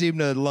guys seem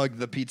to lug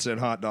the pizza and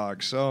hot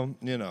dogs, so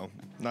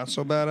not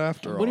so bad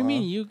after all. What do you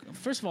mean? You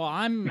first of all,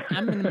 I'm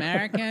an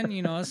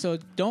American, so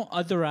don't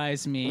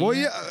otherize me. Well,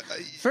 yeah.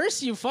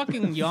 First you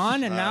fucking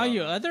yawn, and now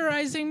you're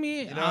otherizing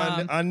me.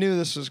 I knew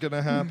this was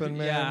gonna happen,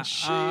 man. Yeah.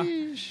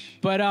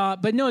 Sheesh.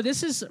 But no,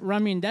 this is. I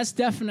mean, that's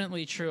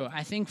definitely true.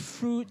 I think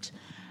fruit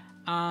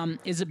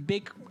is a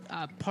big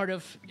part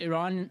of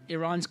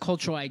Iran's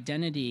cultural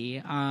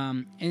identity.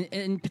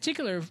 In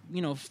particular,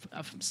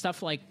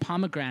 stuff like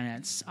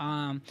pomegranates.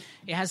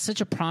 It has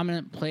such a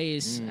prominent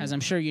place, as I'm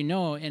sure you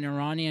know, in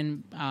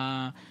Iranian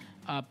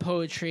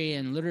poetry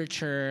and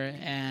literature,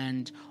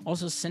 and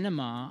also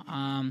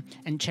cinema,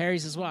 and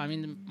cherries as well. I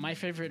mean, my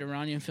favorite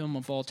Iranian film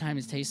of all time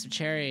is Taste of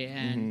Cherry,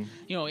 and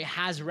it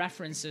has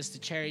references to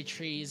cherry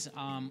trees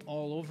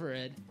all over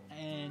it,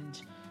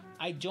 and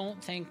I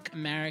don't think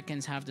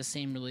Americans have the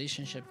same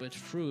relationship with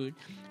fruit.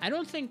 I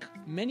don't think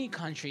many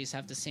countries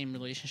have the same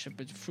relationship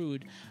with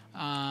fruit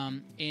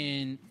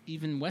in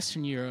even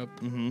Western Europe,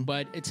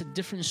 but it's a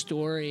different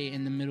story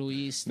in the Middle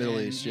East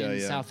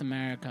and South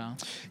America.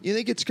 You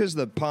think it's because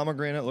the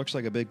pomegranate looks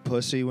like a big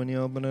pussy when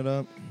you open it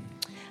up?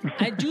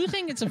 I do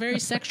think it's a very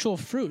sexual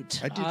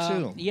fruit. I do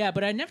too. Yeah,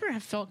 but I never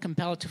have felt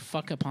compelled to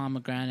fuck a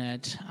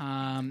pomegranate.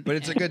 But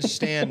it's a good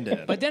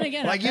stand-in. But then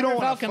again, I've never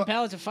felt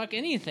compelled to fuck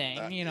anything.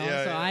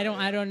 I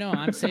don't know.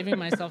 I'm saving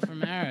myself for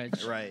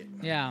marriage. Right.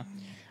 Yeah.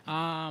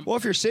 Well,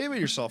 if you're saving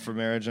yourself for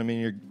marriage, I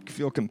mean, you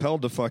feel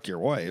compelled to fuck your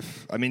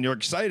wife. I mean, you're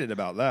excited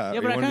about that.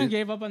 Yeah, but I kind of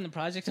gave up on the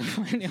project of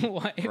finding a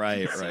wife.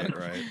 Right.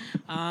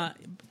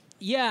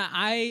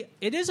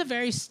 It is a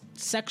very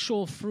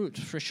sexual fruit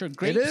for sure.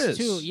 Grapes it is.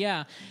 too,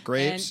 yeah.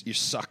 Grapes, you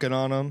sucking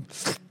on them.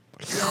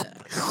 Yeah,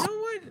 you know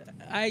what?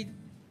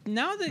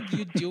 Now that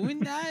you're doing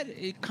that,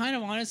 it kind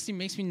of honestly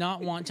makes me not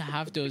want to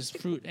have those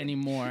fruit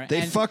anymore.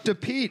 They fucked a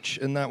peach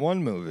in that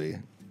one movie.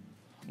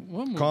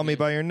 What movie? Call Me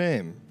by Your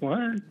Name.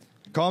 What?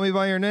 Call Me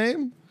by Your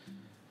Name?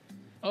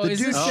 Oh, The is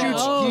dude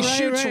this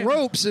shoots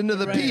ropes into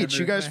the Right, beach. right,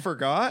 You guys right.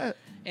 forgot?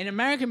 In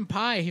American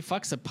Pie, he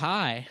fucks a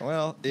pie.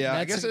 Well, yeah,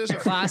 I That's guess it is a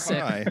classic.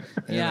 pie.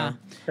 you Yeah, know?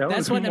 That that's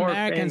was what more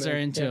Americans are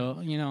famous,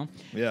 into, you know.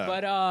 Yeah.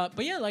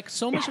 But yeah, like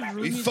so much of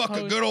We Rumi's fuck a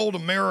post- good old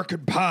American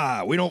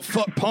pie. We don't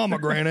fuck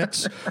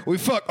pomegranates. We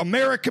fuck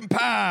American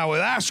pie with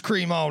ice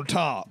cream on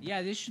top.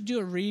 Yeah, they should do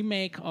a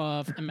remake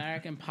of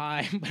American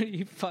Pie, but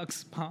he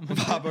fucks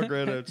pomegranates.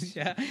 Pomegranates.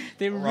 Yeah,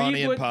 they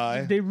Iranian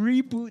pie. They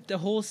reboot the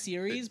whole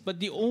series, but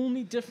the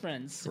only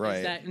difference Right.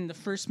 is that in the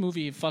first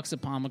movie, he fucks a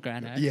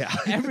pomegranate. Yeah.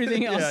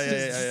 everything else Yeah, is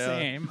yeah, the yeah.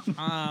 same.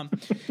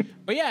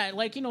 But yeah,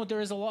 like there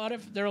are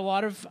a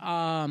lot of.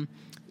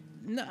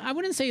 No, I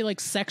wouldn't say like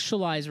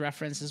sexualized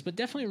references, but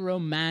definitely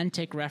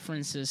romantic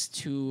references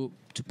to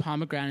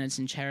pomegranates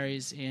and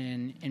cherries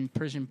in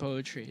Persian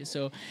poetry.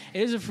 So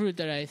it is a fruit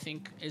that I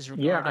think is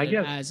regarded I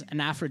guess, as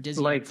an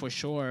aphrodisiac like- for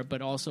sure,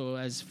 but also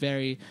as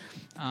very,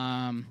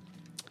 very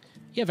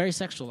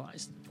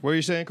sexualized. What are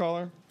you saying,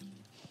 caller?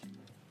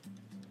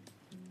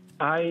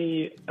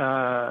 I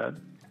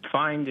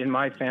find in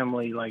my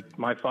family, like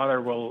my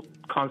father will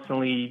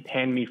constantly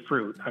hand me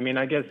fruit. I mean,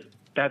 I guess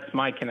that's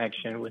my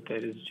connection with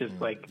it. It's just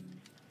like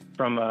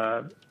from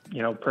a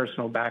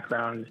personal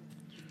background.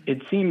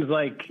 It seems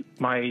like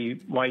my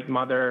white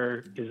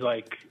mother is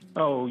like,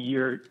 oh,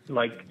 you're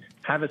like,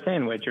 have a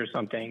sandwich or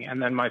something,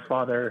 and then my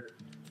father,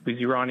 who's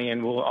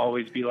Iranian, will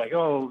always be like,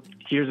 oh,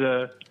 here's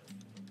a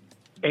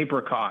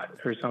apricot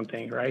or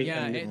something, right?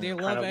 Yeah, And they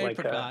kind love of like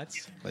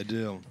apricots. I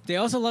do. They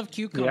also love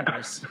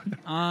cucumbers.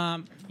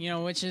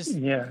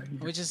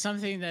 Which is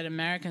something that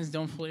Americans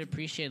don't fully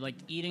appreciate, like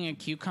eating a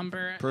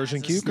cucumber. Persian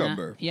as a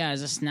cucumber.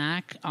 As a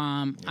snack.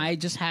 I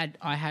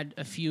had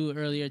a few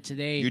earlier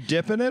today. You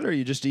dipping it or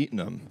you just eating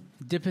them?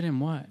 Dip it in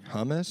what?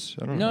 Hummus?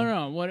 I don't know.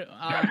 No. What?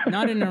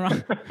 Not in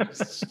Iran.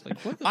 Like,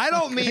 what the I fuck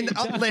don't are mean. you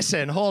talking-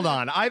 listen, hold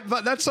on.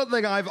 But that's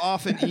something I've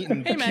often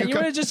eaten. Hey man, you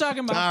were just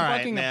talking about All right,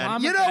 fucking the man.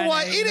 pomegranate. You know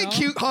what? you Eating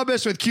know?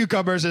 hummus with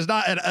cucumbers is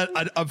not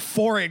a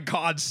foreign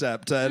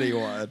concept to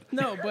anyone.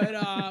 No, but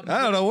I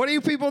don't know. What are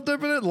you people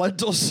dipping it?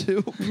 Lentil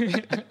soup?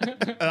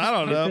 I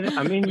don't know.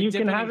 I mean, you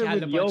dip can it have in it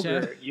with calabash.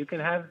 yogurt. You can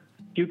have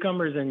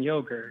cucumbers and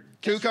yogurt.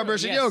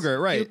 Cucumbers and Yes, yogurt,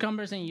 right?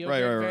 Cucumbers and yogurt, Right,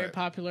 very right.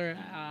 popular.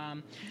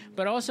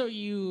 But also,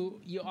 you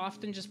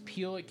often just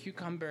peel a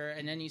cucumber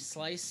and then you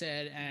slice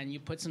it and you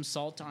put some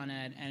salt on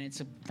it, and it's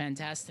a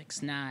fantastic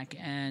snack.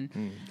 And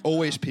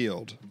Always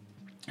peeled.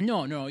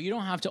 no, you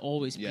don't have to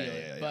always peel Yeah,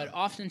 it, yeah, but yeah.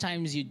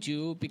 oftentimes you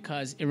do,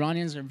 because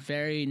Iranians are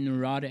very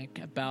neurotic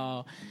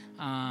about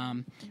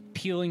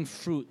peeling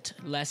fruit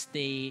lest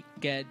they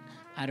get,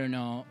 I don't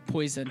know,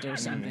 poisoned or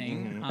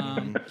something.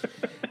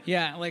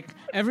 Yeah, like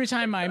every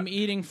time I'm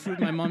eating fruit,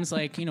 my mom's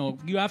like,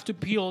 you have to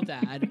peel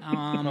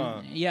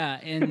that. Yeah,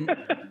 and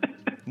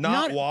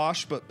Not Not-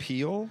 wash, but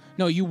peel.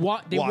 no, they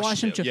Wash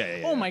wash them. it. Yeah,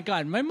 yeah, Oh yeah. my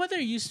god, my mother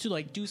used to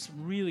like do some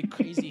really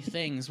crazy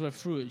things with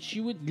fruit. She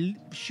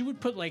would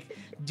put like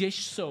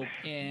dish soap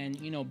in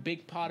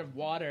big pot of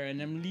water and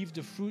then leave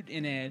the fruit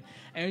in it,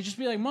 and it'd just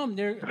be like, Mom,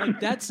 they're like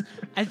that's.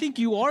 I think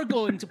you are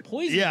going to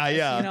poison. Yeah, us,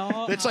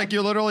 yeah. It's like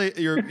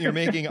you're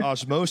making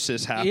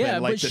osmosis happen. Yeah,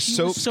 like but the she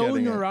soap's was so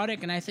getting it.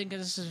 neurotic, and I think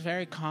this is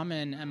very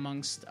common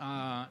amongst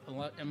a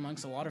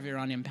lot of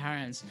Iranian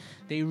parents.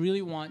 They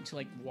really want to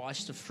like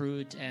wash the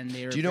fruit, and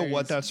they're. Do you know very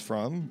what that's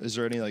from? Is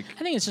there any like?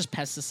 I think it's just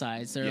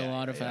pesticides. There are Yeah, a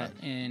lot of yeah.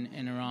 that in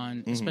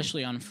Iran,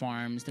 especially on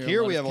farms. There are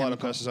Here we have a lot of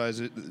chemical-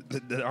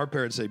 pesticides that our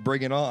parents say,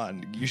 "Bring it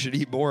on! You should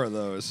eat more of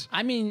those."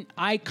 I mean,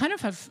 I kind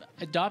of have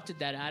adopted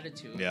that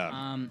attitude. Yeah.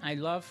 I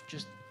love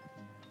just,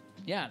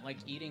 like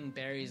eating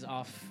berries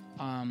off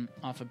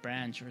a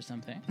branch or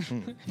something.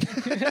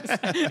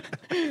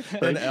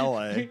 In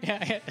L.A.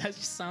 Yeah, that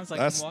just sounds like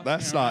That's I'm walking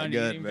that's around not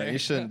good, eating man. You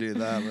berries. shouldn't do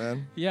that,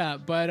 man. Yeah,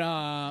 but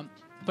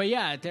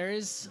yeah, there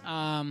is.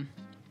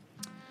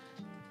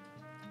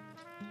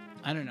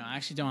 I don't know. I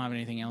actually don't have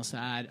anything else to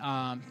add.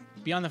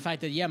 Beyond the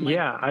fact that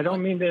I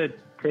don't mean to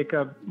take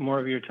up more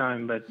of your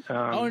time, but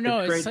Oh no,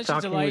 it's great it's such a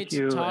talking delight with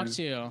you to talk and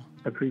to you.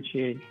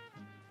 appreciate.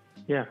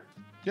 Yeah.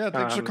 Yeah,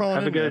 thanks for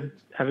calling have in.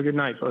 Have a good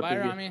night, both Bye,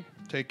 of you. Rami.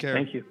 Take care.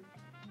 Thank you.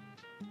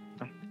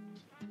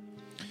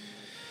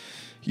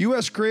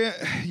 U.S. Grant,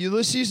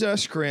 Ulysses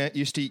S. Grant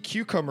used to eat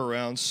cucumber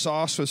rounds,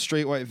 sauce with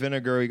straight white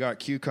vinegar. He got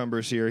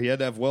cucumbers here. He had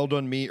to have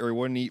well-done meat or he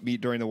wouldn't eat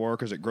meat during the war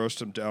because it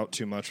grossed him out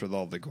too much with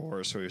all the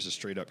gore, so he was a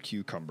straight-up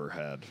cucumber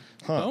head.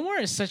 Huh. Omar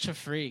is such a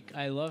freak.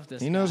 I love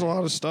this. He knows a guy.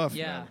 lot of stuff,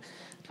 Yeah.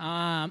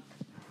 man.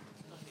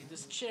 Okay,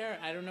 this chair,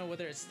 I don't know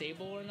whether it's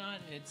stable or not.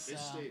 It's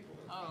stable.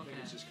 Oh, okay.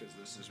 just because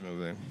this is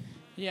moving.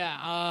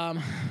 Yeah.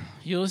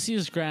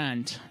 Ulysses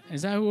Grant.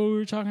 Is that what we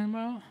were talking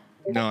about?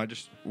 No,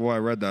 I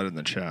read that in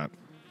the chat.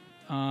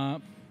 You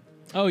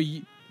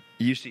You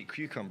used to eat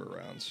cucumber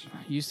rounds.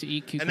 used to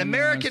eat cucumbers. An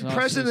American also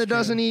president that is true.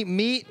 doesn't eat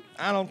meat?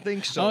 I don't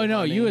think so. Oh no,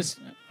 honey. U.S.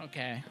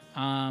 Okay.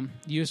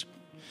 U.S.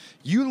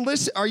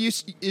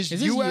 Is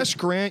this U.S.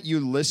 Grant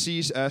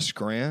Ulysses S.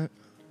 Grant?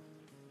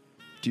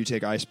 Do you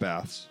take ice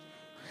baths?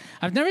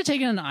 I've never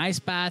taken an ice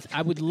bath.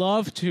 I would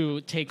love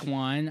to take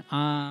one.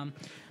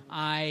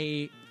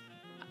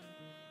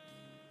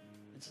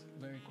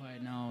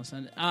 no.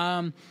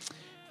 So,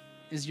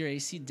 is your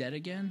AC dead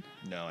again?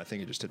 No, I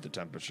think it just hit the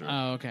temperature.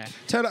 Oh, okay.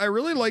 Ted, I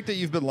really like that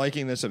you've been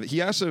liking this.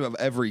 He asks it of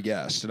every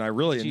guest, and I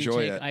really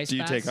enjoy it. Do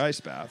you take ice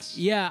baths?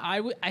 Yeah,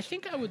 I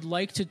think I would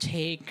like to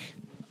take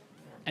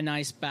an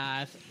ice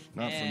bath.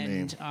 Not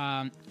and, for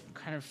me.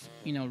 Kind of,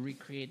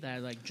 recreate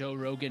that like Joe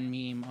Rogan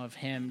meme of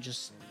him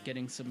just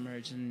getting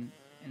submerged in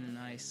an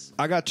ice.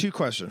 I got 2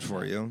 questions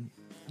for you.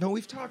 No,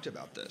 we've talked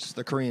about this,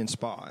 the Korean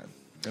spa.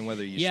 And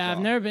whether you I've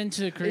never been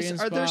to the Korean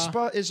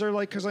spa. Is there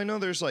like, because I know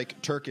there's like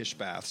Turkish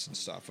baths and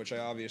stuff, which I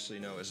obviously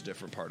know is a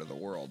different part of the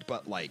world,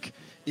 but like,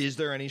 is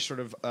there any sort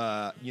of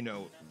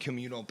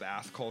communal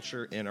bath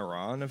culture in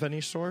Iran of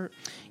any sort?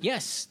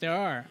 Yes, there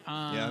are.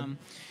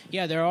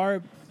 There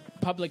are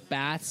public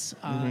baths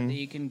that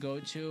you can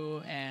go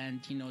to, and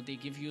they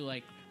give you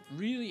like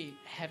really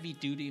heavy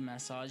duty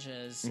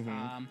massages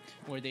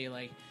where they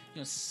like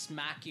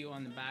smack you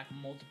on the back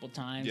multiple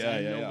times.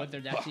 I don't know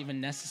whether that's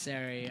even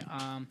necessary.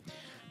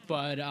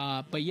 But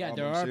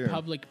there are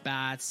public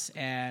baths,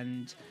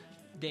 and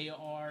they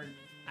are.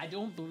 I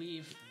don't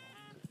believe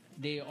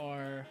they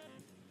are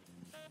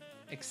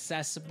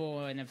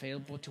accessible and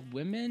available to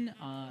women.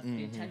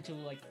 They tend to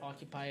like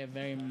occupy a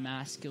very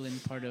masculine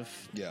part of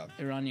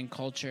Iranian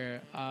culture.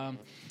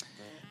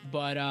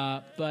 But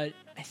I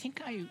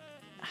think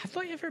have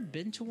I ever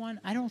been to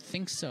one? I don't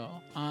think so.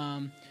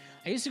 I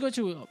used to go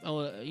to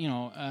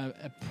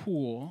a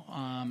pool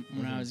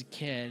when I was a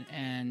kid,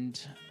 and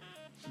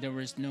there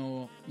was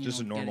no just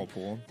a normal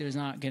pool. There's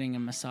not getting a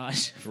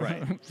massage.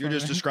 Right. You're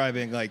just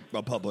describing like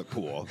a public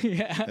pool.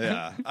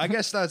 Yeah. I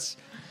guess that's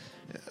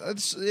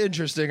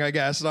interesting, I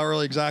guess. Not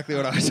really exactly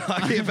what I was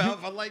talking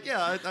about, but like,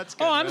 that's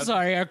good. Oh, I'm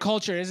sorry. Our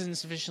culture isn't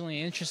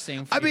sufficiently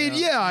interesting for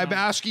I'm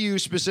asking you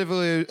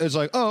specifically. It's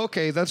like, oh,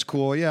 okay, that's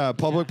cool. Yeah,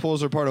 public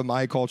pools are part of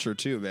my culture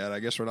too, man. I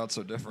guess we're not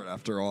so different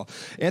after all.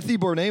 Anthony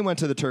Bourdain went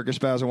to the Turkish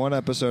baths in one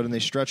episode, and they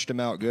stretched him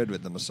out good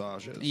with the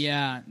massages.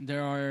 Yeah,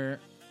 there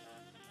are.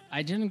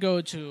 I didn't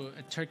go to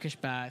a Turkish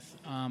bath,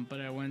 but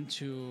I went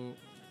to...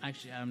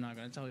 Actually, I'm not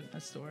going to tell you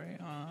that story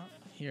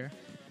here.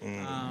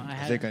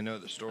 I think I know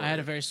the story. I had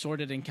a very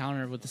sordid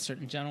encounter with a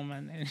certain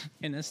gentleman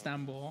in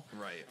Istanbul.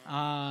 Right.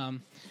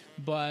 Have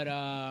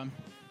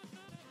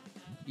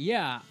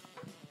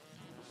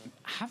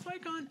I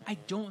gone? I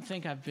don't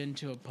think I've been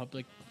to a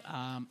public...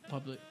 I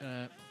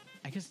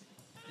guess...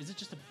 Is it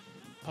just a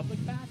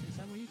public bath? Is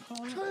that what you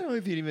call it? I don't know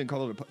if you'd even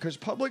call it a... Because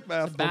public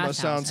bath almost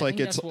sounds like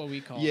it's... That's what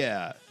we call it.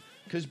 Yeah.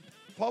 Because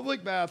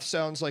public bath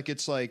sounds like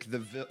it's like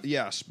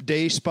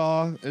day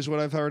spa is what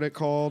I've heard it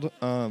called.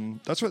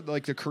 That's what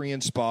like the Korean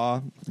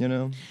spa,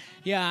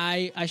 Yeah,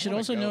 I should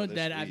also note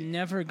that I've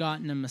never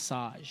gotten a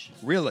massage.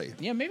 Really?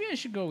 Yeah, maybe I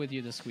should go with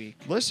you this week.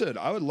 Listen,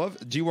 I would love.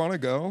 Do you want to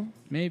go?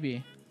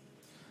 Maybe.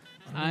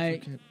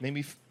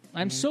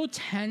 I'm so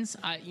tense.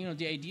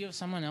 The idea of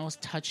someone else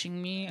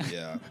touching me.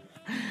 Yeah,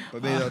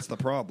 but maybe that's the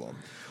problem.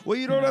 Well,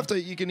 you don't have to.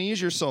 You can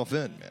ease yourself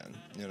in,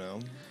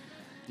 man.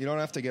 You don't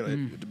have to get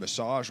a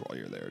massage while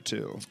you're there,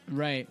 too.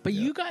 Right. But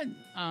you got,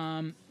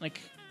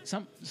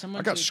 someone...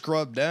 I got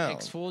scrubbed down.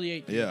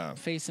 Exfoliate your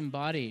face and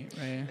body,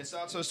 right? It's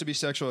not supposed to be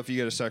sexual. If you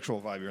get a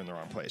sexual vibe, you're in the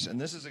wrong place. And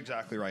this is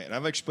exactly right. And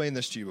I've explained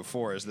this to you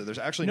before, is that there's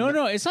actually...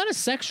 No, it's not a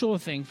sexual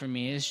thing for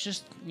me. It's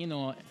just,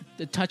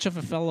 the touch of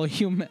a fellow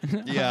human.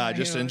 Yeah,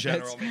 just in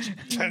general makes you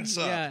tense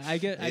up. Yeah, I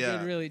get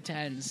really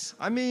tense.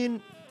 I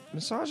mean...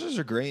 Massages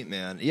are great,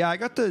 man. Yeah, I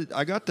got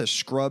the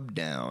scrub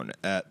down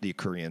at the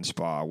Korean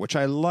spa, which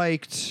I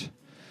liked.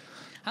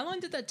 How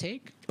long did that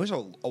take? It was a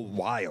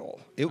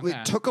while.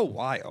 It took a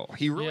while.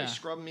 He really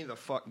scrubbed me the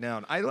fuck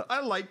down. I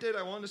liked it.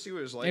 I wanted to see what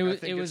it was like.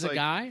 It was a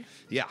guy?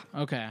 Yeah.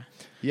 Okay.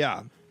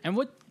 Yeah. And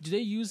do they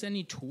use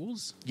any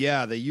tools?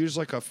 Yeah, they use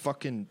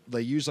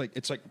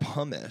it's like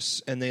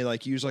pumice, and they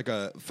like use like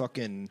a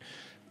fucking...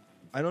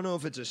 I don't know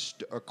if it's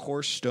a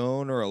coarse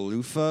stone or a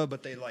loofah,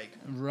 but they like...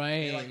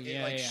 Right,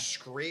 it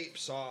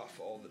scrapes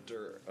off all the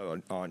dirt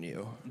on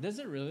you. Does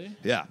it really?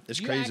 Yeah, it's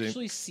crazy. Do you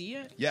actually see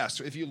it? Yeah,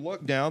 so if you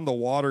look down, the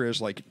water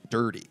is like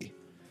dirty.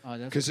 Oh,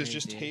 that's because it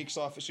just takes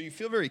off. So you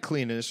feel very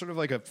clean, and it's sort of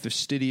like a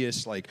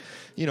fastidious, like,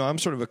 I'm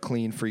sort of a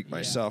clean freak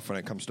myself when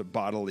it comes to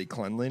bodily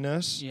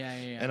cleanliness. Yeah.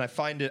 And I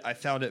found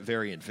it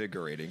very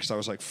invigorating because I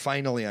was like,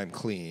 finally, I'm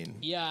clean.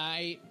 Yeah,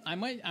 I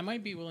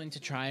might be willing to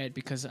try it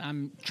because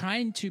I'm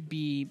trying to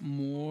be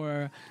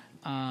more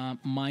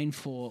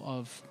mindful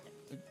of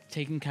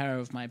taking care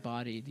of my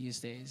body these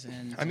days.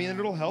 And I mean,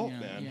 it'll help,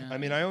 man. Yeah. I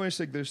mean, I always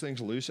think those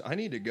things loose. I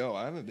need to go.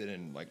 I haven't been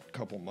in like a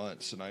couple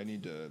months, and I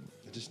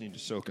just need to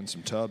soak in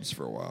some tubs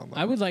for a while.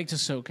 I would like to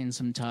soak in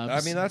some tubs.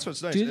 I mean, that's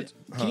what's nice.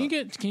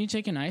 Can you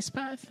take an ice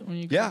bath when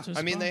you go to a spa?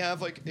 I mean, they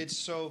have like, it's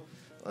so...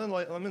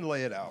 Let me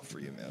lay it out for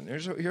you, man.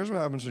 Here's what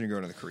happens when you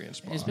go to the Korean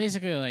spa. It's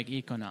basically like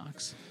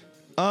Equinox.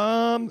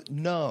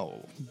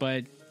 No.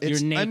 But you're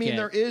naked. I mean,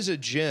 there is a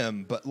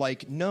gym, but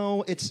like,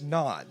 no, it's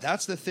not.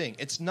 That's the thing.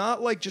 It's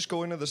not like just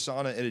going to the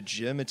sauna at a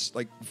gym. It's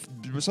like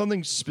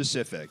something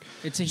specific.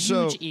 It's a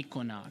huge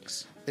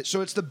Equinox.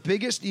 So it's the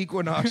biggest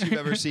Equinox you've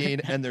ever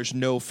seen, and there's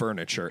no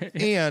furniture,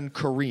 and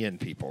Korean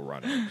people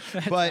run it.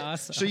 That's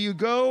awesome. So you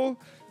go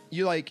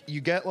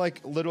you get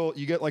like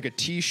a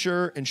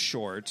t-shirt and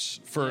shorts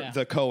for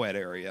the co-ed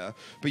area,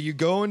 but you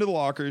go into the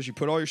lockers, you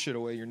put all your shit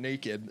away, you're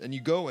naked, and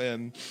you go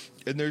in,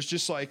 and there's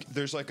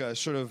a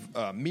sort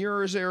of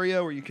mirrors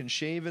area where you can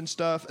shave and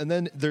stuff, and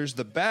then there's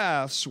the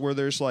baths where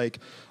there's like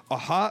a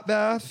hot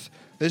bath.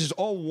 This is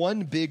all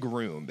one big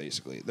room,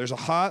 basically. There's a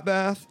hot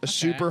bath, a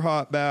super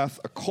hot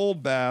bath, a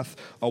cold bath,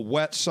 a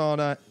wet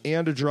sauna,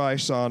 and a dry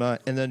sauna,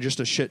 and then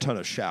just a shit ton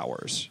of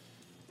showers.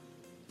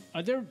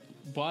 Are there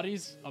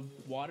bodies of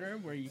water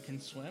where you can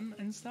swim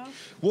and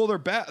stuff? Well,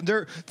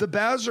 the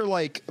baths are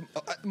like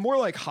more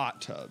like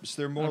hot tubs.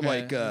 They're more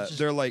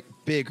they're like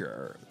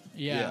bigger.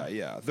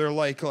 Yeah. They're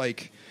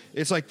like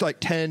it's like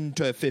 10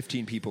 to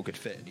 15 people could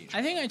fit in each.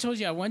 I think I told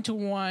you I went to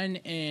one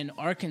in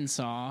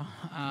Arkansas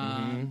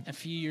a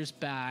few years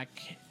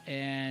back,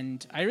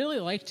 and I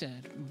really liked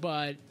it,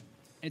 but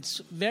it's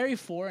very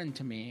foreign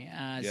to me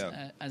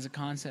as a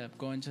concept,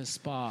 going to a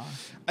spa.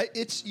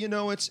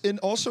 And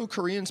also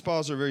Korean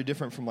spas are very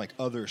different from like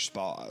other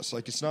spas.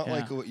 Like it's not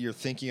like what you're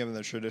thinking of in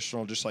the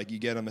traditional, just like you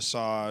get a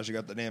massage, you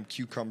got the damn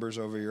cucumbers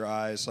over your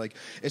eyes. Like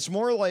it's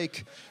more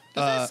like.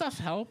 Does that stuff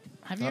help?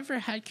 Have you ever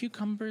had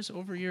cucumbers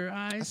over your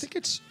eyes? I think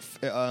it's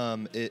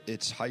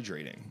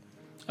hydrating.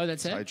 Oh,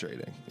 that's it's it?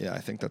 hydrating. Yeah, I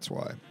think that's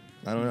why.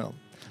 I don't know.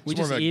 We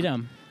just eat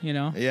them, you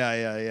know?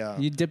 Yeah.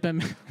 You dip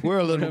them. We're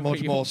a little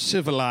much more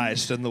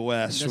civilized in the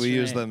West. That's we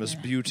use right. them as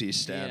beauty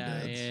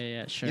standards.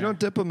 Yeah, sure. You don't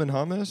dip them in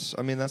hummus?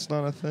 I mean, that's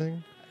not a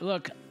thing?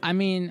 Look, I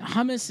mean,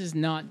 hummus is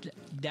not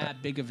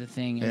that big of a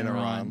thing in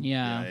Iran.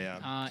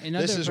 Yeah.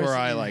 This is where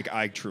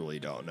I truly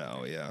don't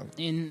know. Yeah.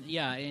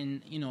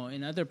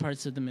 In other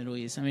parts of the Middle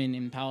East. I mean,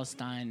 in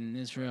Palestine and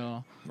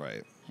Israel.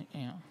 Right.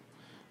 You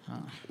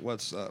know.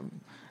 What's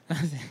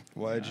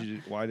why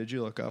did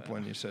you look up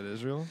when you said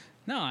Israel?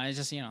 No, I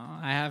just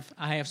I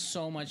have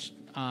so much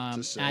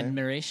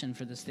admiration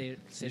for the state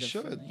you of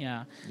should.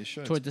 Yeah. You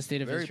should. Toward the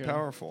state of Very Israel. Very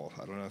powerful.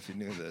 I don't know if you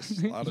knew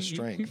this. A lot of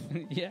strength.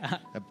 Yeah.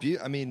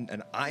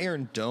 An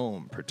iron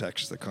dome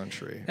protects the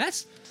country.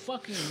 That's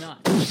fucking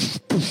nuts.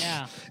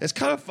 Yeah. It's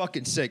kind of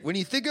fucking sick. When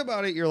you think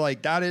about it, you're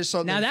like, that is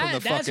something from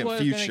the fucking future. That's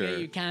what's going to get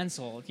you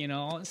canceled,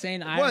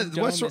 saying Iron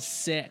Dome is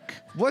sick.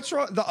 What's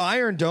wrong? The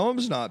Iron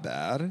Dome's not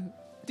bad.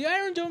 The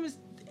Iron Dome is,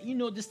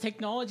 this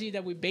technology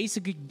that we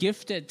basically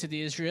gifted to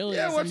the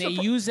Israelis, and they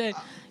use it,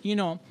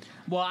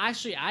 Well,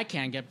 actually, I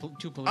can't get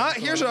too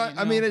political. Here's what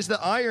I mean: is the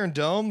Iron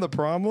Dome the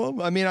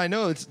problem? I mean, I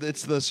know it's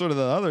the sort of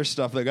the other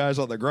stuff the guys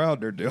on the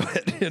ground are doing.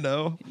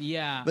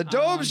 Yeah. The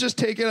dome's just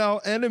taking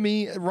out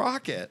enemy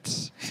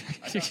rockets.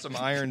 I got some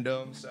Iron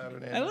Dome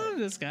Saturday night. I love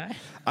this guy.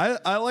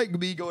 I like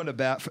me going to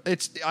bat.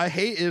 I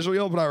hate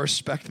Israel, but I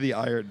respect the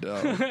Iron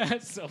Dome.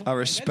 I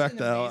respect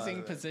that.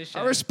 Amazing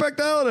position. I respect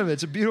that out of it.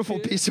 It's a beautiful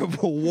piece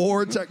of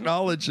war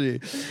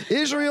technology.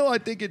 Israel, I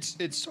think it's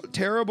so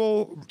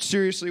terrible.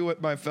 Seriously, what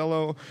my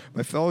fellow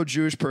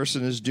Jewish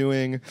person is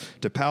doing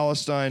to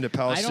Palestine, to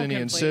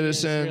Palestinian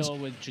citizens. Israel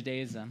with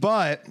Judaism.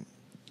 But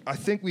I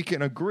think we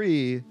can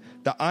agree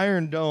the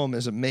Iron Dome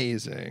is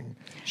amazing.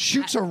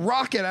 Shoots a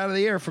rocket out of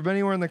the air from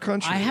anywhere in the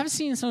country. I have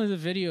seen some of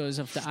the videos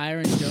of the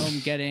Iron Dome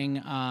getting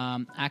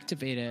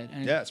activated.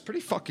 And yeah, it's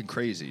pretty fucking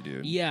crazy,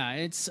 dude. Yeah,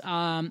 it's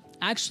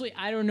actually,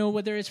 I don't know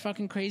whether it's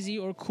fucking crazy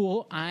or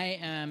cool. I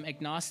am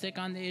agnostic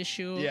on the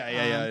issue.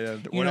 Yeah.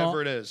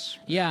 Whatever it is.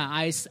 Yeah,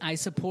 I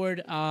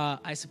support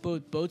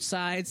both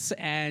sides,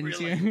 and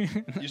really?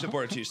 You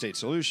support a 2-state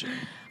solution.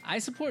 I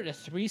support a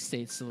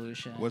 3-state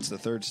solution. What's the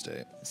third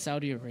state?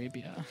 Saudi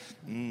Arabia.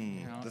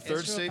 The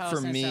third state for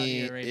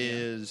me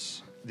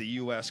is the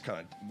U.S.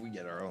 We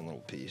get our own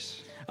little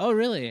piece. Oh,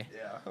 really?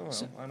 Yeah. I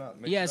don't know. Why not?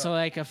 So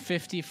like a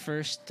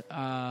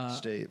 51st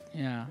state.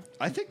 Yeah.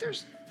 I feel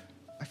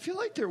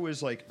like there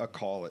was like a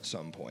call at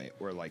some point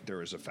where like there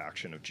was a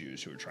faction of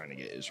Jews who were trying to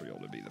get Israel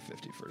to be the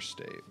 51st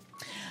state.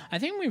 I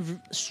think we've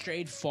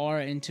strayed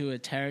far into a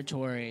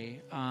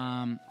territory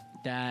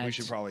that we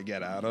should probably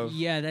get out of.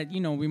 Yeah, that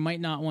we might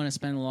not want to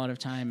spend a lot of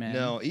time in.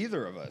 No,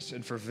 either of us,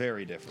 and for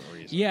very different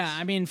reasons. Yeah,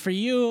 I mean, for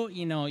you,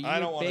 I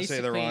don't want to say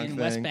the wrong in thing.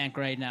 West Bank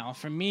right now.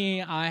 For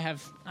me, I'm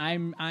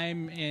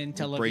in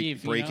Tel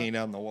Aviv, breaking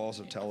down the walls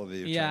of Tel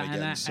Aviv. Yeah, trying to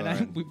get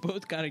inside. we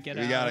both gotta get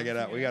out. We gotta get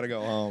out. We gotta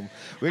go home.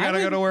 We gotta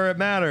go to where it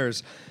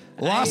matters.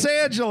 Los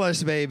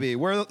Angeles, baby,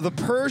 where the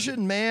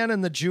Persian man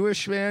and the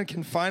Jewish man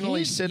can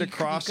finally sit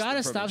across. You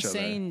gotta stop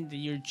saying that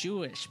you're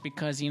Jewish,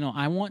 because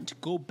I want to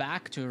go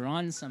back to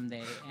Iran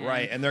someday.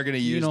 Right, and they're gonna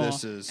use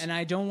this as. And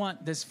I don't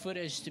want this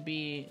footage to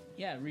be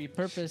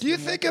repurposed. Do you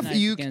think if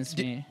you against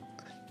me?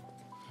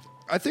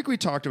 I think we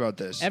talked about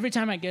this. Every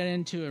time I get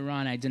into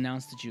Iran, I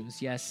denounce the Jews.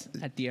 Yes,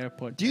 at the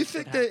airport. Do you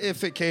think that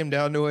if it came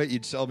down to it,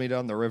 you'd sell me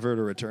down the river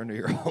to return to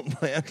your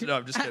homeland? No,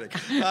 I'm just kidding.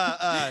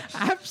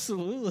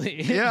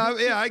 Absolutely. Yeah,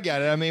 I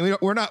get it. I mean, we've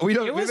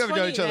never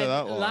known each other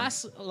that long.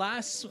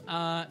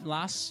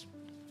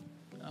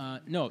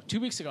 2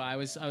 weeks ago, I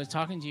was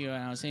talking to you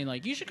and I was saying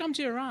like, you should come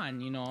to Iran,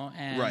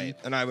 and right.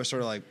 And I was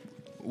sort of like,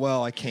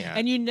 Well, I can't.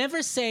 And you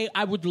never say,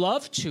 I would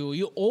love to.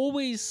 You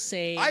always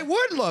say... I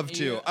would love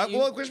to.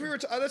 Well, because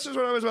this is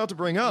what I was about to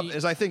bring up,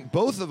 is I think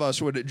both of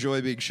us would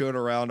enjoy being shown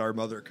around our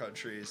mother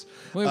countries.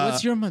 Wait,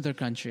 what's your mother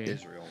country?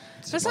 Israel.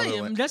 That's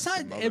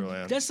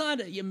not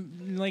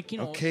like, you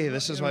know. Okay,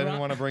 this is why I didn't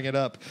want to bring it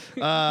up.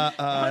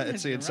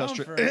 It's the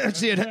ancestral. It's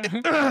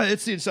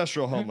the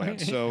ancestral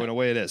homeland. So in a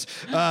way, it is.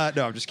 No,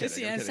 I'm just kidding. It's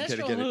the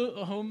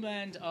ancestral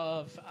homeland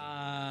of.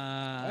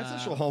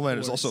 Ancestral homeland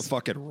is also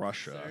fucking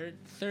Russia.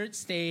 Third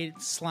state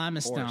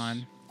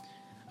Islamistan.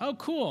 Oh,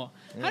 cool.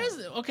 Yeah. How does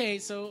it? Okay,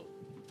 so.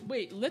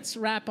 Wait, let's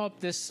wrap up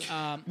this.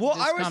 Well,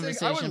 I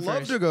would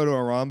love to go to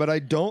Iran, but I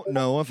don't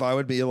know if I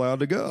would be allowed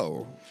to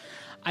go.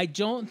 I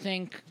don't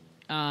think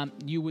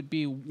you would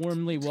be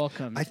warmly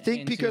welcomed. I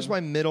think because my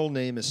middle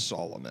name is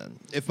Solomon.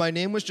 If my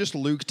name was just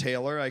Luke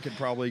Taylor, I could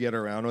probably get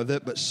around with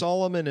it. But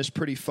Solomon is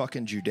pretty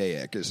fucking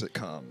Judaic as it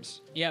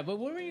comes. Yeah, but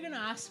what were you going to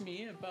ask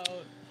me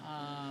about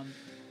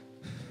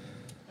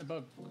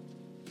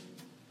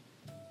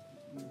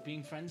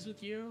being friends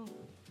with you?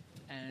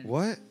 And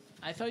what?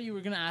 I thought you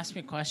were going to ask me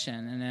a question,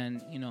 and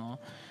then, you know...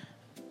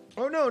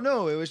 Oh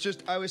no! It was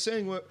just I was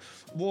saying what.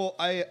 Well,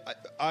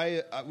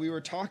 we were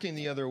talking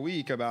the other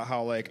week about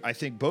how like I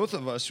think both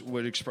of us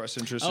would express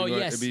interest in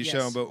going to be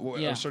shown, but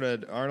sort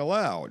of aren't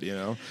allowed. You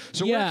know.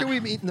 So where can we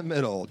meet in the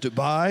middle?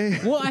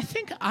 Dubai. Well, I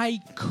think I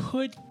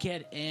could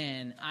get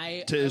in.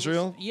 To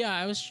Israel.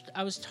 I was.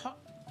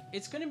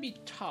 It's going to be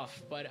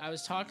tough, but I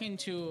was talking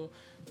to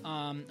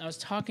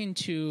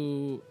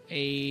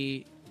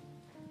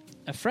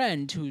a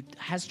friend who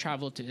has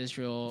traveled to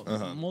Israel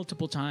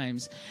multiple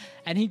times,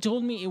 and he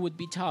told me it would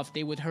be tough.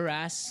 They would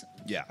harass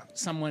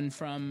someone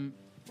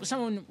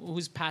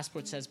whose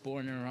passport says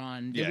born in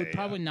Iran. They would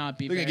probably not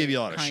be very give you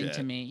a lot kind of shit.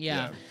 to me.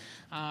 Yeah.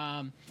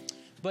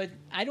 But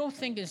I don't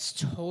think it's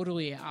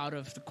totally out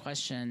of the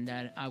question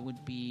that I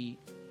would be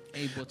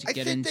able to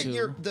get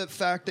into. The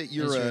fact that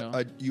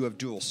you have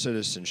dual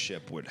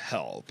citizenship would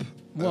help.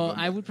 Well,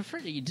 I would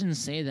prefer that you didn't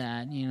say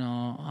that, you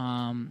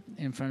know,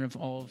 in front of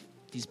all of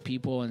these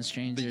people and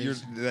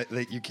strangers.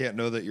 That you can't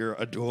know that you're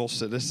a dual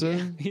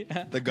citizen?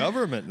 Yeah. The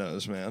government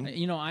knows, man.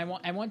 You know, I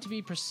want to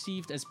be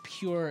perceived as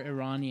pure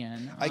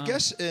Iranian. I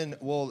guess the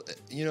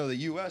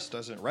U.S.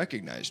 doesn't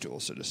recognize dual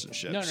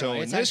citizenship. No, so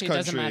in this country,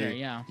 doesn't matter,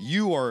 yeah.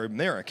 You are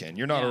American.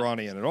 You're not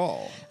Iranian at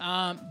all.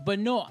 But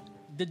no,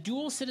 the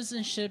dual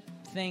citizenship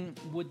thing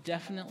would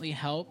definitely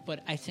help,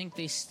 but I think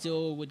they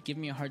still would give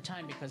me a hard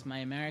time because my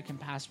American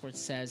passport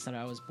says that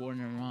I was born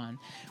in Iran.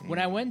 When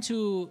I went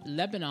to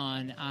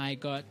Lebanon, I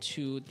got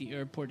to the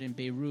airport in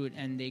Beirut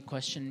and they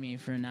questioned me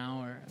for an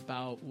hour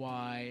about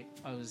why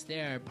I was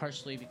there,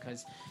 partially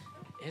because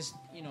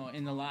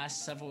in the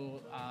last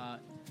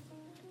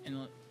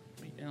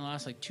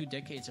like 2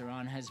 decades,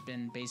 Iran has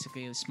been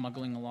basically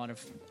smuggling a lot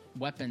of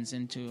weapons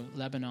into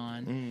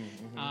Lebanon.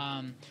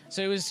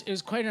 So it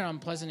was quite an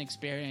unpleasant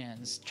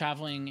experience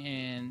traveling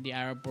in the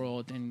Arab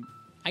world, and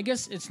I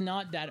guess it's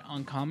not that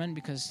uncommon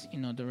because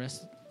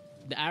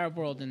the Arab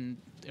world and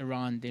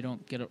Iran, they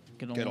don't get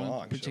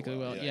along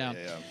particularly well. Yeah.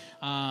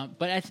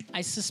 But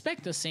I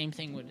suspect the same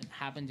thing would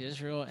happen to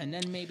Israel, and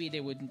then maybe they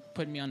would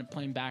put me on a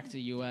plane back to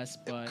the U.S.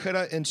 But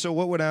and so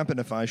what would happen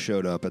if I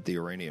showed up at the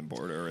Iranian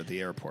border or at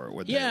the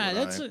airport?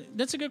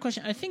 That's a good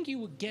question. I think you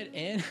would get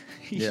in.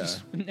 You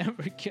just would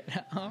never get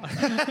out.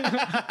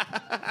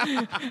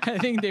 I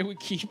think they would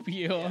keep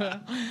you.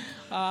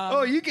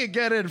 You could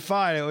get in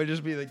fine. It would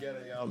just be the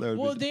getting out there.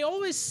 Well, they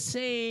always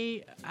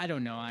say, I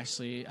don't know.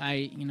 Actually,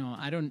 I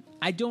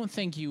don't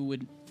think you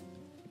would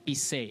be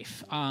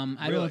safe.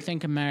 I don't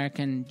think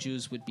American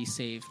Jews would be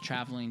safe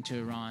traveling to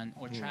Iran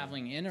or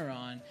traveling in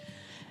Iran.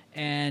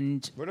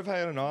 And what if I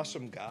had an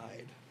awesome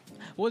guide?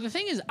 Well, the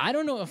thing is, I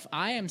don't know if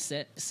I am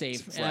safe.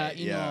 Right,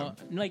 you know,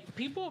 like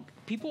people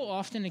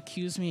often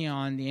accuse me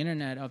on the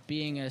internet of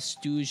being a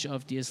stooge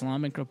of the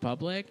Islamic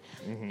Republic,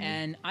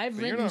 and I've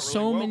written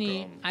so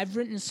many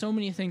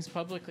things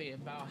publicly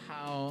about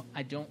how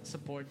I don't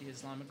support the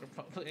Islamic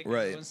Republic.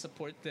 Right. I don't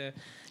support the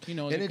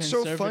and it's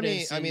so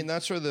funny. I mean,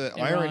 that's where the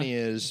irony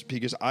is,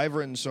 because I've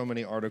written so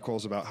many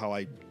articles about how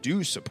I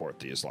do support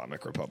the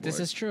Islamic Republic. This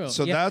is true.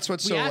 So that's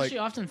what's so actually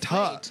often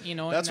tough.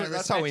 Fight,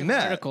 that's how we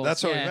met. Articles.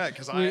 That's how we met,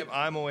 because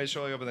I'm always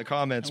showing up in the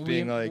comments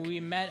being like, we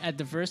met at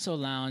the Verso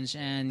Lounge,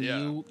 and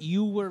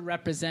you were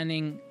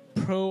representing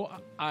pro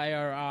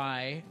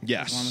IRI,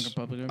 Islamic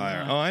Republic of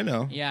Iran. Oh, I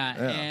know.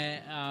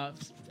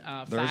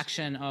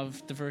 Faction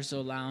of the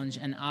Verso Lounge,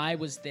 and I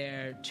was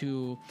there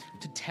to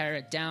tear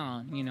it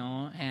down,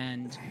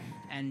 and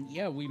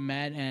we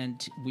met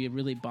and we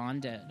really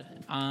bonded.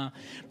 But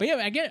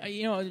I get,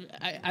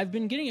 I've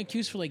been getting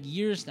accused for like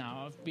years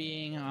now of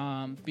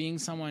being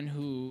someone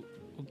who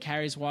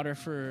carries water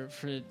for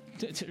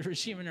the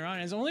regime in Iran.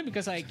 It's only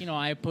because I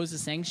oppose the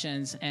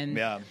sanctions, and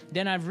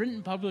then I've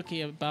written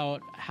publicly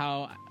about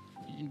how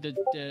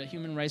the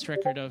human rights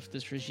record of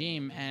this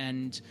regime,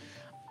 and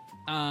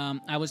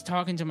I was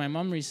talking to my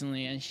mom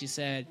recently, and she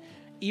said,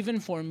 even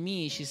for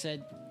me, she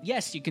said,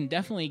 yes, you can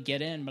definitely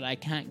get in, but I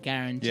can't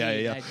guarantee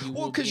that you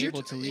will be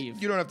able to leave.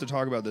 You don't have to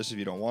talk about this if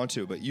you don't want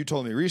to, but you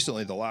told me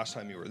recently the last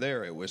time you were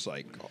there, it was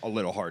like a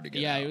little hard to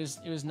get out.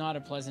 It was not a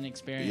pleasant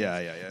experience.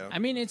 Yeah. I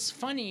mean, it's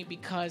funny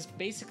because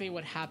basically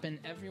what happened,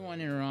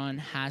 everyone in Iran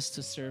has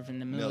to serve in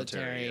the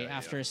military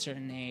after a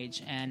certain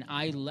age, and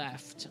I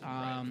left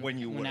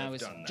when I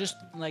was done that. just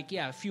like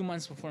a few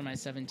months before my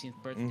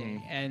 17th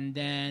birthday, and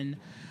then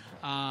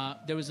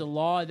there was a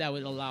law that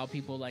would allow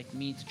people like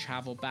me to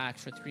travel back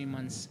for 3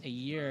 months a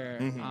year.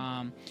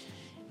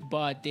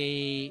 But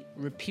they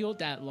repealed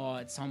that law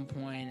at some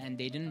point, and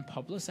they didn't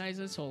publicize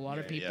it. So a lot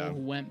of people who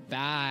went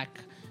back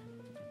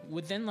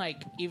within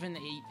like even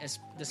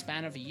the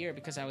span of a year,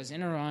 because I was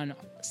in Iran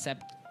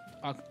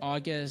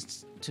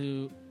August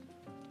to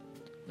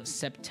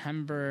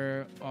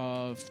September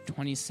of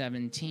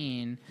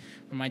 2017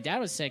 when my dad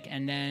was sick,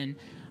 and then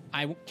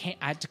I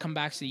had to come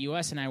back to the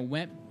U.S. and I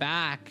went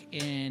back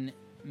in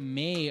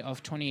May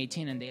of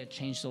 2018, and they had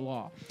changed the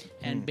law.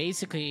 And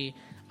basically,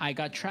 I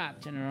got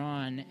trapped in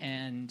Iran,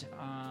 and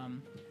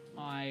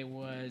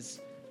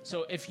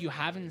so if you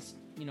haven't,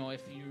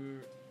 if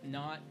you're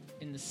not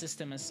in the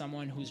system as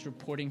someone who's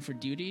reporting for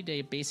duty,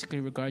 they basically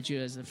regard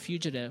you as a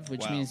fugitive,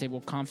 which means they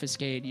will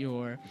confiscate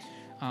your.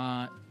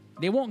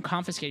 They won't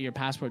confiscate your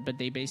passport, but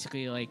they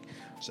basically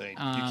say you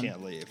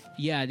can't leave.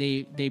 Yeah,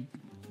 they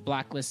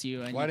blacklist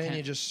you. And why didn't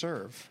you just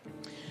serve?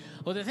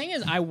 Well, the thing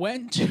is, I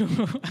went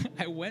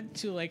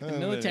to like the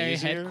military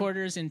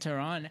headquarters in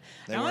Tehran.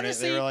 They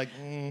were like,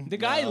 the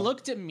guy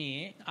looked at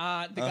me,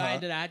 the guy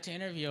that I had to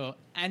interview,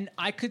 and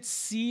I could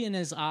see in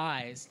his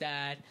eyes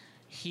that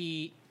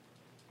he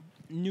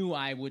knew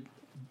I would.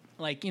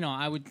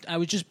 I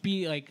would just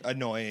be like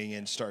annoying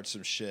and start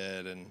some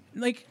shit and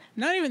like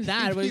not even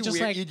that. But just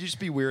weird. You'd just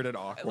be weird and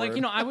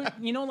awkward. I would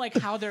like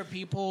how there are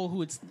people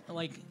who it's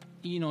like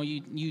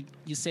you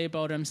say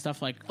about him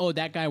stuff like, oh,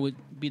 that guy would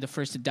be the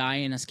first to die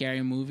in a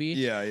scary movie.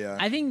 Yeah.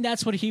 I think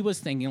that's what he was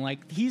thinking.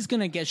 Like he's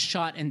gonna get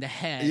shot in the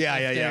head.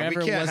 Yeah. We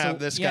can't have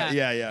this guy.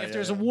 Yeah. If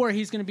there's a war,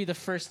 he's gonna be the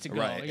first to go.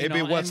 Right. It'd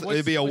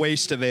be a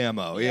waste of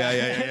ammo.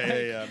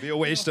 Yeah. Be a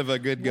waste of a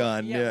good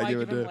gun. Why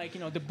give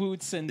him the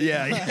boots and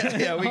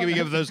yeah. We can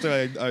give those to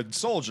a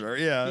soldier.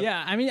 Yeah.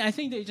 Yeah. I mean, I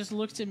think they just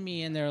looked at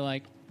me and they're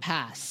like,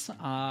 pass.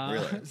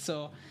 Really?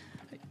 So,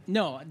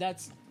 no,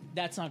 that's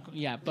not.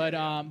 Yeah,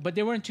 but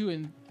they weren't too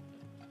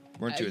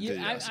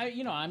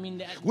enthusiastic. I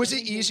mean, was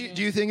it easy?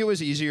 Do you think it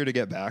was easier to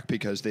get back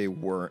because they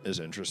weren't as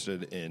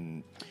interested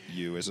in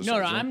you as a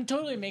soldier? No, I'm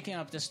totally making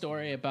up the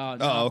story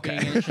about being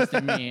interested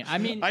in me. I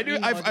mean,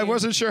 I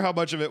wasn't sure how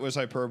much of it was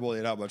hyperbole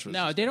and how much was.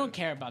 No, they don't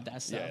care about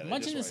that stuff. Yeah,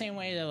 much in the same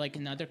way that like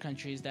in other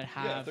countries that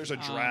have. If there's a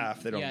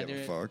draft, they don't give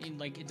a fuck.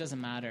 Like it doesn't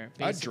matter.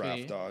 I'd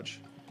draft dodge.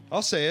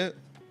 I'll say it.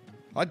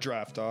 I'd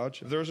draft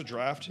dodge if there was a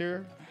draft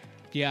here.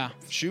 Yeah.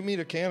 Shoot me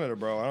to Canada,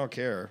 bro. I don't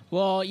care.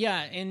 Well,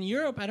 yeah. In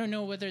Europe, I don't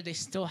know whether they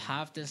still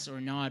have this or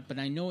not, but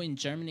I know in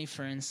Germany,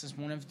 for instance,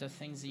 one of the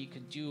things that you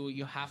could do,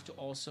 you have to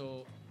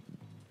also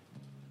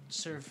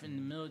serve in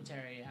the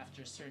military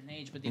after a certain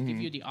age, but they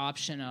give you the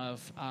option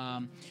of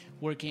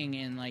working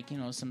in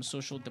some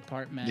social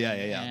department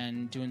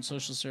and doing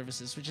social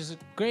services, which is a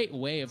great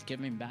way of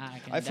giving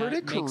back. And I've heard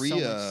in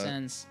Korea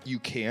sense. You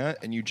can't,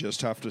 and you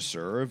just have to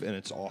serve, and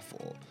it's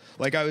awful.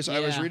 Like I was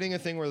reading a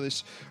thing where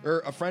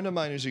a friend of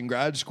mine who's in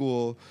grad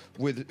school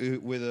with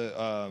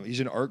he's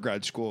in art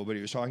grad school, but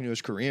he was talking to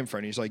his Korean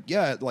friend. He's like,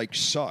 yeah, it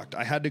sucked.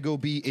 I had to go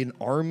be an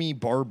army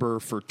barber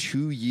for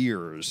 2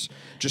 years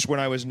just when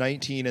I was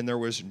 19, and there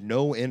was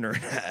no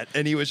internet,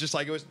 and he was just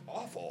like, it was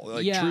awful,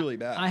 truly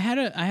bad. I had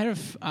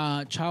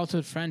a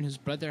childhood friend whose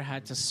brother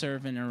had to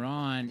serve in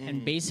Iran,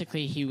 and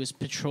basically he was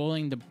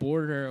patrolling the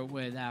border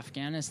with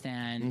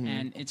Afghanistan,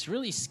 and it's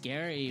really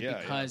scary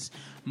because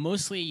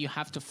mostly you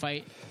have to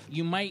fight.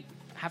 You might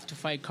have to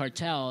fight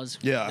cartels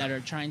that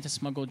are trying to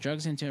smuggle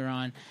drugs into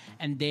Iran,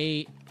 and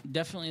they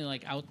definitely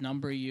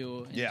outnumber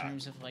you in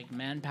terms of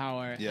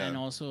manpower and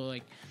also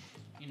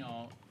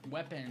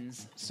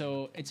weapons.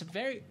 So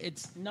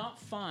it's not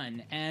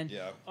fun, and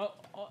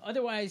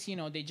otherwise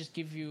they just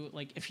give you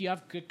if you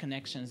have good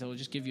connections, they will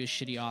just give you a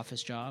shitty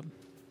office job.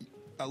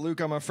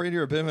 Luke, I'm afraid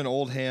you're a bit of an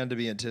old hand to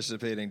be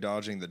anticipating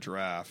dodging the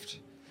draft.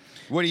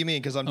 What do you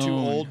mean? Because I'm too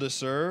old to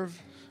serve?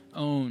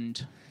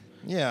 Owned.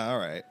 Yeah, all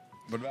right.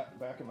 But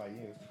back in my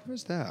youth, what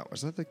was that?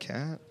 Was that the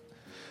cat?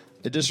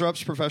 It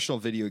disrupts professional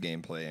video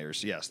game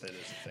players. Yes, that is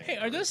a thing. Hey,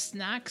 are those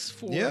snacks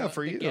for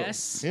you?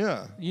 Guests?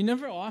 Yeah. You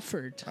never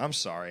offered. I'm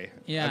sorry.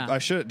 Yeah. I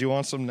should. Do you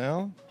want some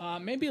now?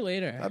 Maybe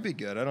later. That'd be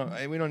good.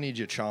 We don't need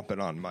you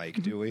chomping on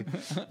mic, do we?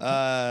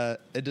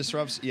 It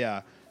disrupts.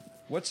 Yeah.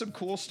 What's some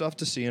cool stuff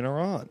to see in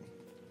Iran?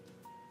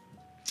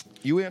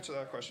 You answer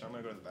that question. I'm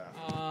going to go to the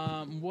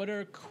bathroom. What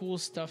are cool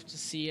stuff to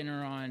see in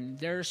Iran?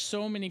 There are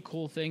so many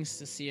cool things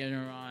to see in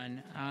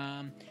Iran.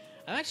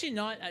 I'm actually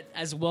not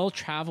as well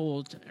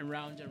traveled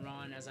around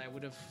Iran as I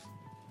would have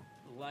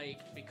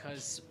liked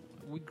because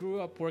we grew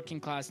up working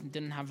class and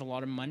didn't have a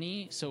lot of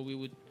money. So we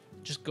would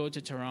just go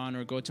to Tehran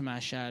or go to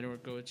Mashhad or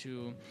go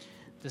to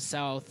the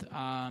south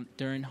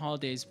during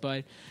holidays.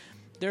 But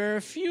There are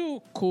a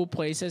few cool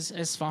places.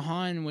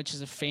 Isfahan, which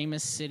is a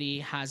famous city,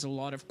 has a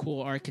lot of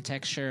cool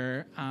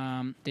architecture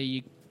that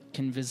you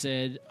can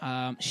visit.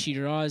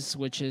 Shiraz,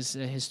 which is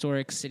a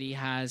historic city,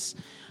 has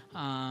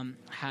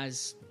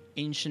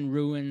ancient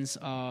ruins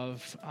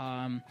of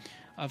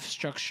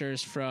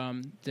structures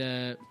from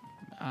the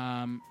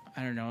I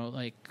don't know,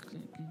 like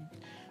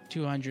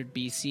 200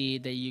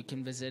 BC that you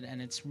can visit,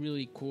 and it's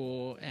really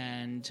cool.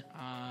 And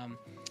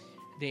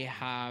they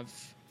have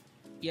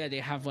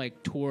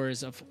like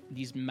tours of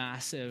these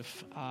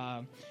massive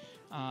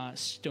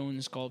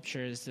stone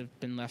sculptures that have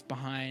been left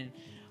behind.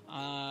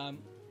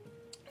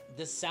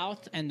 The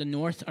south and the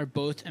north are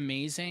both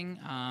amazing.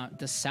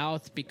 The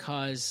south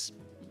because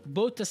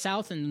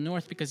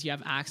you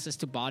have access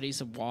to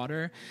bodies of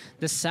water.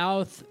 The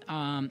south,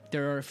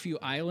 there are a few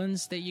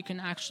islands that you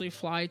can actually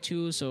fly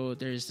to. So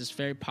there's this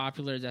very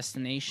popular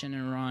destination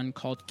in Iran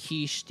called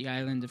Kish, the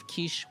island of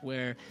Kish,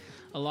 where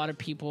a lot of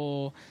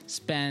people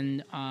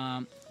spend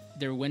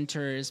their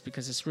winters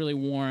because it's really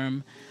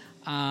warm.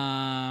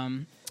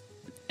 And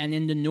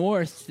in the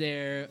north,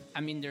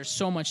 there's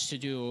so much to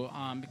do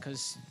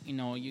because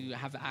you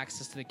have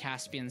access to the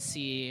Caspian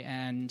Sea,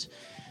 and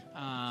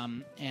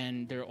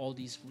there are all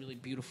these really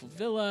beautiful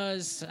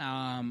villas,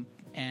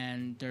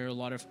 and there are a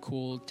lot of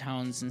cool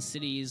towns and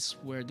cities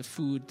where the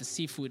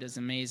seafood is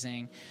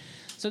amazing.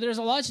 So there's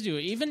a lot to do.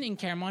 Even in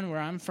Kerman, where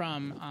I'm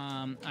from,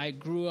 I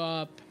grew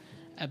up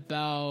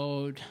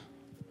about,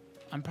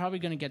 I'm probably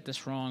going to get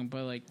this wrong,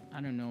 but like,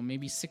 I don't know,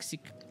 maybe 50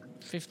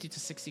 to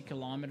 60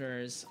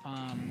 kilometers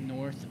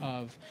north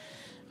of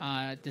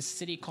this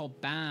city called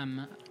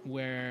Bam,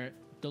 where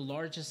the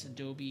largest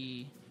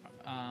adobe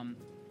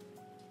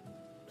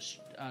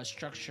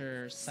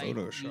structure site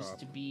used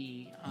to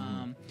be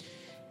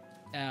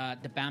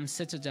the Bam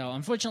Citadel.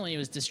 Unfortunately, it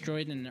was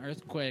destroyed in an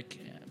earthquake.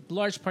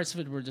 Large parts of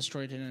it were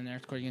destroyed in an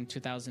earthquake in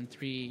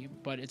 2003,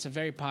 but it's a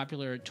very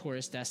popular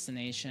tourist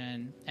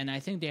destination, and I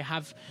think they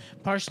have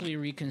partially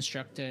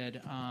reconstructed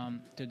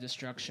the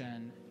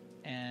destruction,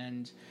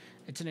 and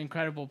it's an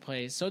incredible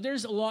place. So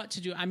there's a lot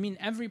to do. I mean,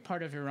 every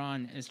part of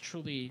Iran is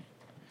truly...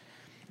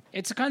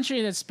 It's a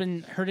country that's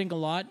been hurting a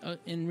lot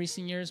in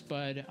recent years,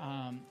 but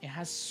it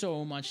has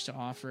so much to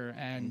offer,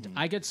 and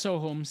I get so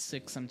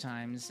homesick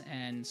sometimes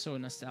and so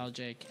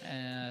nostalgic.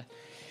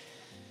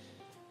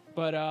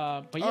 But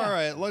yeah. All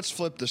right, let's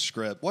flip the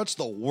script. What's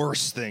the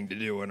worst thing to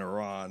do in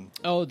Iran?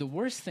 Oh, the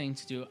worst thing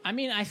to do. I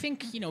mean, I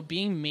think,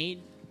 being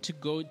made to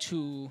go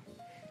to...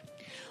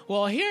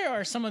 Well, here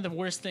are some of the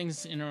worst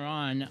things in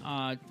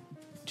Iran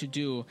to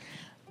do.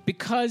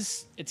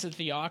 Because it's a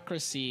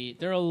theocracy,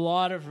 there are a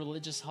lot of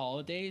religious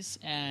holidays,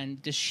 and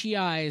the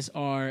Shiites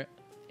are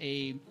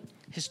a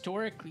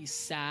historically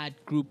sad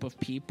group of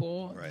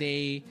people.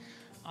 Right.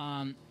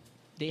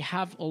 They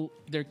have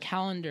their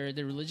calendar,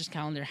 their religious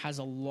calendar has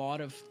a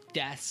lot of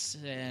deaths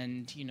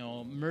and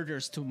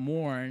murders to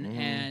mourn,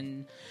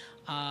 and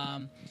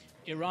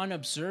Iran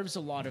observes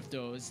a lot of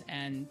those,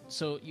 and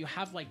so you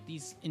have like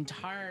these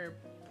entire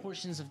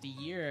portions of the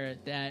year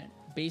that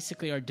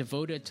basically are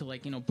devoted to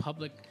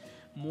public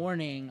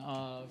mourning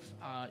of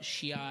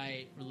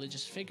Shiite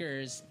religious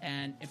figures,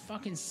 and it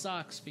fucking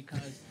sucks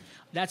because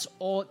that's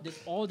all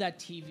that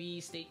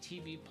state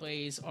TV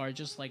plays are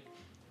just like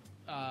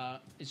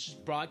it's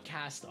just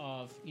broadcast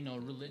of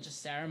religious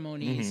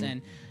ceremonies,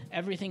 and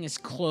everything is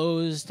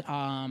closed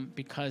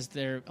because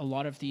a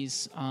lot of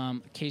these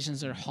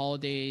occasions are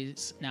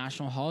holidays,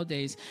 national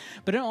holidays,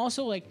 but then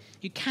also like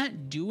you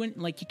can't do it,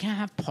 like you can't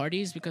have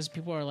parties because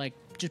people are like,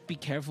 just be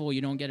careful you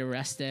don't get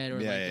arrested, or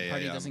the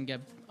party doesn't get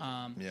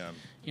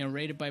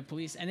raided by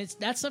police, and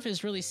that stuff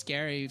is really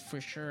scary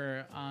for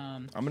sure.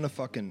 I'm gonna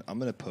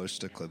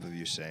post a clip of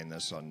you saying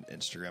this on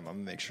Instagram. I'm gonna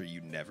make sure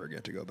you never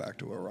get to go back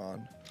to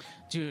Iran,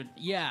 dude.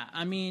 Yeah,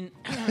 I mean,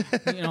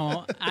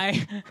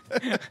 I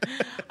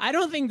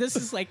don't think this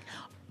is like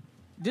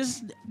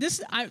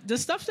the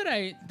stuff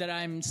that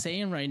I'm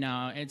saying right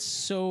now. It's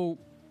so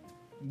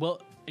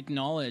well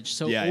acknowledged,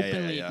 so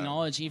openly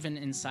acknowledged, even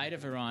inside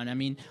of Iran. I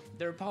mean,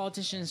 there are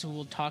politicians who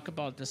will talk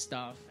about this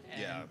stuff.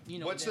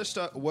 And, what's the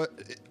stuff?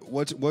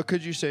 What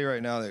could you say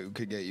right now that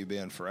could get you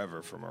banned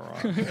forever from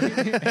Iran?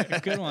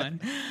 Good one.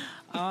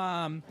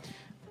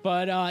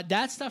 But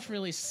that stuff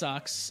really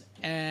sucks,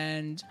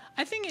 and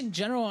I think in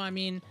general, I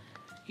mean,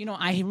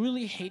 I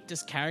really hate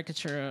this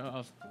caricature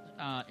of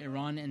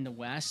Iran in the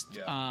West,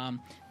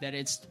 that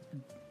it's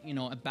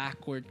a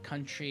backward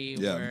country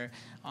where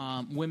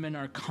women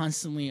are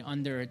constantly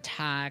under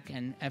attack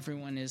and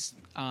everyone is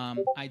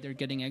either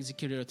getting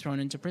executed or thrown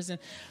into prison.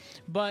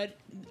 But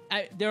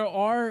there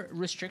are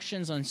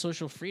restrictions on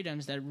social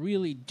freedoms that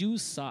really do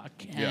suck,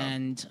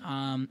 and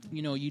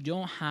you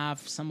don't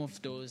have some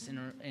of those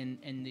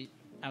in the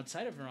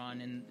outside of Iran,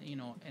 and in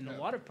a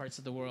lot of parts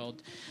of the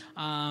world.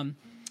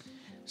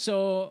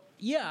 So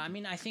yeah, I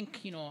mean, I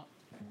think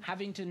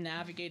having to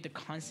navigate the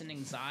constant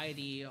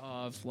anxiety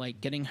of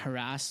like getting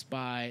harassed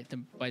by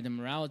the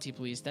morality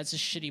police, that's a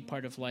shitty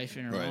part of life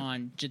in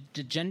Iran.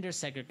 The gender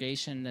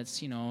segregation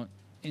that's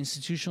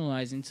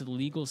institutionalized into the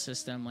legal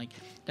system. Like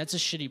that's a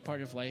shitty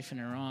part of life in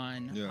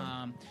Iran.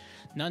 Yeah.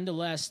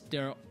 Nonetheless,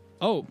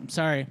 oh,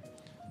 sorry.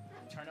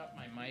 Turn up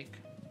my mic.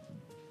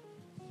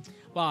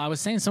 Well, I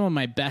was saying some of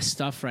my best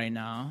stuff right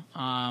now.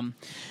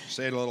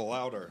 Say it a little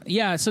louder.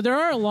 Yeah, so there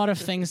are a lot of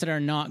things that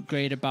are not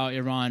great about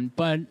Iran,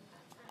 but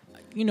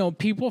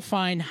people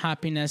find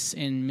happiness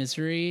in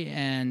misery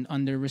and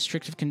under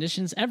restrictive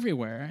conditions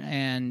everywhere.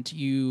 And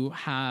you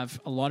have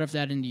a lot of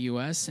that in the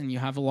U.S. and you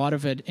have a lot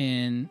of it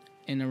in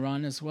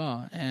Iran as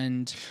well.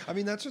 And I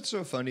mean, that's what's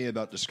so funny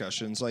about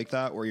discussions like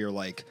that, where you're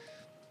like,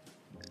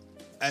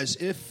 as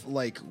if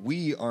like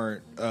we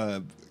aren't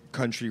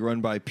country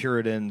run by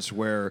Puritans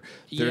where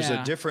there's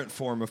a different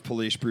form of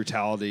police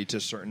brutality to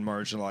certain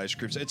marginalized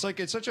groups. It's like,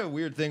 it's such a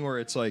weird thing where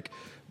it's like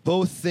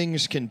both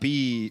things can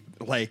be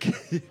like,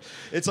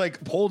 it's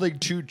like holding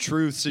two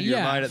truths in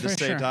your mind at the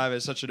same time.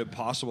 It's such an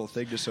impossible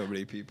thing to so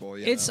many people.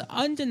 It's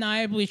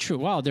undeniably true.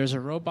 Wow, there's a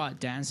robot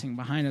dancing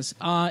behind us.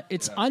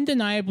 It's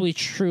undeniably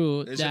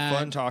true. Is it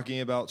fun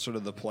talking about sort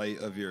of the plight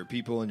of your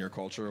people and your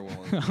culture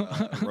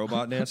while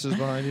robot dances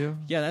behind you?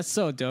 Yeah, that's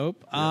so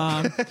dope.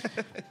 And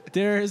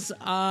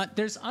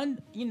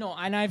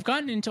I've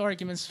gotten into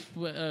arguments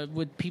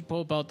with people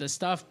about this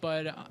stuff,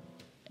 but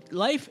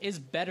life is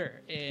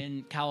better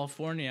in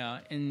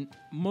California, in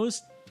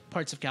most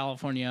parts of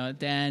California,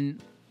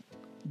 than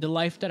the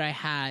life that I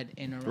had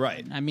in Iran.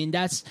 Right. I mean,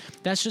 that's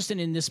just an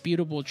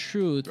indisputable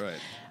truth. Right.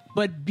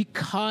 But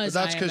because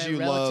I am a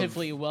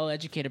relatively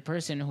well-educated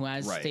person who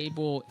has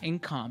stable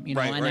income, and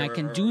I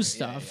can do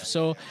stuff. Yeah.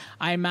 So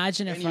I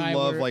imagine if I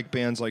love like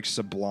bands like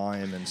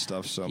Sublime and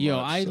stuff so much.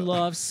 I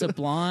love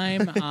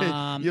Sublime.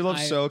 You love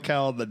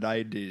SoCal in the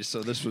 90s,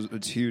 so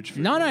it's huge for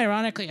you.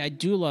 Non-ironically, I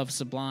do love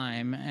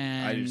Sublime.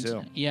 And I do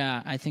too.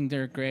 Yeah, I think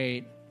they're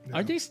great.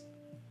 Yeah. Are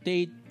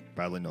they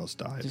Bradley Knowles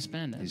died.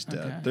 Disbanded. He's dead.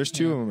 Okay. There's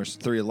two of them. There's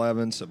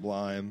 311,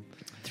 Sublime.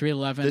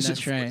 311,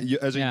 that's right.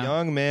 As a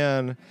young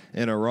man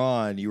in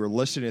Iran, you were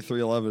listening to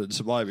 311 and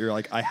Sublime. You're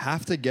like, I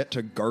have to get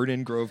to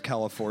Garden Grove,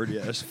 California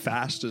as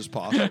fast as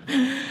possible.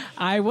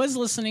 I was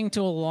listening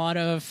to a lot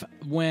of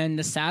when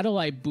the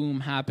satellite boom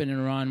happened in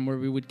Iran, where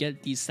we would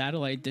get these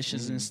satellite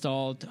dishes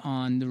installed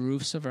on the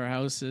roofs of our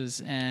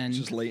houses. And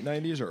this is late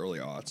 90s or early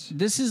aughts?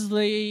 This is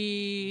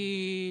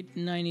late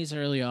 90s,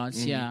 early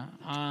aughts, yeah.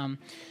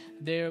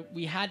 There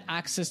we had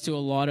access to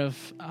a lot of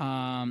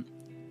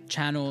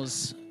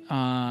channels,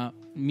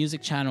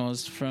 music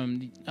channels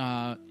from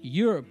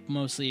Europe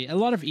mostly, a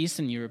lot of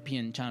Eastern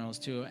European channels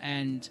too,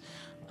 and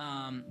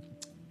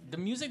the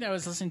music that I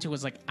was listening to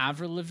was like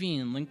Avril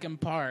Lavigne, Linkin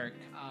Park.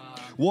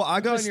 Well, I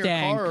got in your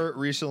car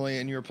recently,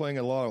 and you were playing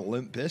a lot of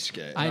Limp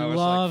Bizkit. I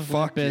love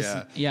Limp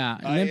Bizkit. Yeah,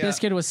 Limp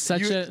Bizkit was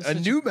such a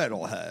new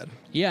metal head.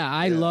 Yeah,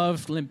 I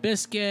loved Limp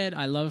Bizkit.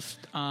 I loved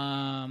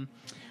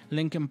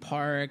Linkin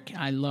Park.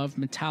 I love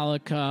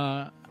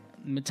Metallica.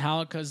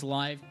 Metallica's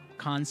live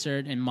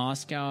concert in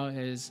Moscow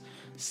is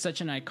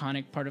such an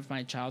iconic part of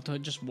my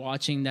childhood. Just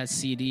watching that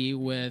CD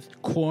with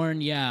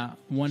Korn,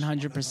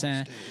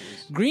 100%.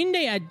 Green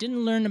Day, I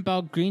didn't learn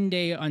about Green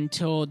Day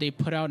until they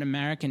put out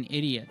American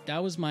Idiot.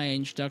 That was my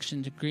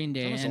introduction to Green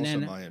Day. That was also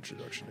my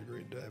introduction to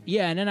Green Day.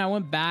 Yeah, and then I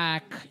went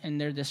back in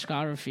their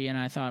discography and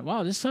I thought,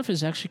 wow, this stuff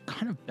is actually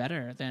kind of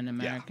better than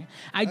American. Yeah.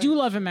 I do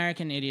love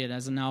American Idiot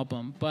as an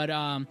album, but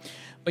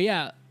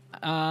yeah.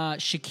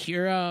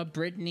 Shakira,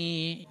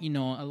 Britney,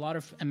 a lot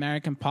of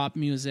American pop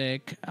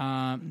music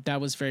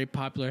that was very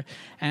popular.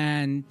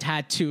 And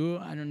Tattoo,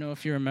 I don't know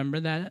if you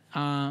remember that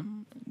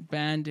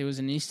band. It was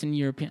an Eastern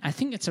European, I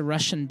think it's a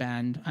Russian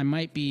band. I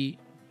might be,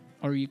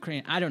 or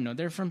Ukraine. I don't know.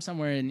 They're from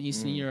somewhere in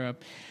Eastern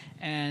Europe.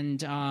 And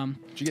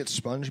did you get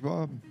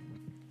SpongeBob?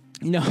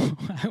 No,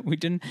 we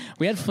didn't.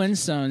 We had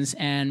Flintstones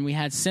and we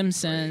had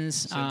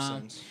Simpsons.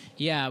 Simpsons.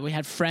 Yeah, we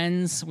had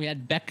Friends. We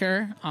had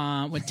Becker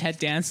with Ted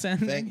Danson.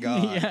 Thank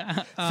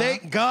God.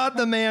 Thank God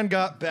the man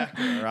got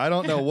Becker. I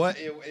don't know what.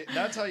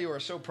 That's how you were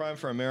so primed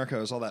for America,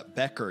 was all that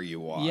Becker you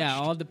watched. Yeah,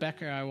 all the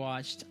Becker I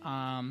watched.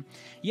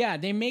 Yeah,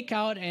 they make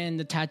out in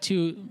the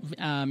Tattoo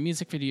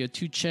music video,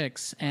 two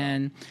chicks.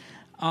 And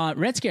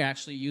Red Scare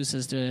actually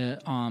uses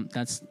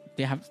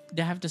they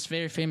have this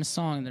very famous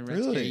song that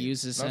Red Scare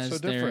uses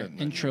as their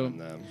intro.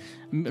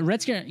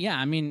 Red Scare, yeah,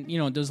 I mean,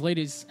 those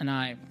ladies and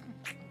I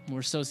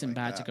were so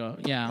simpatico.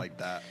 Yeah. Like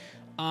that.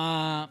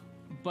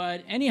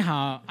 But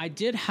anyhow, I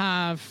did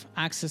have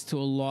access to a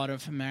lot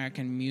of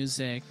American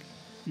music.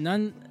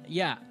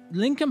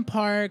 Linkin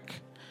Park,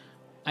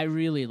 I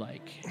really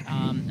like.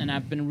 And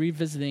I've been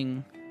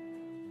revisiting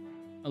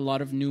a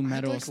lot of new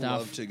metal stuff. I'd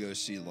love to go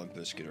see Limp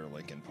Bizkit or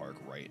Linkin Park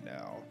right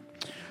now.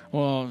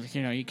 Well,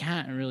 you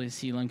can't really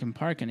see Linkin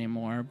Park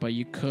anymore, but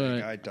you could.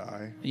 The guy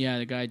died. Yeah,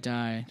 the guy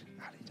died.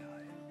 How'd he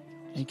die?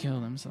 He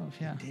killed himself,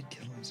 yeah. He did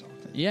kill himself.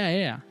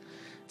 Yeah.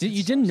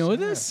 You didn't know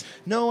this?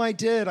 No, I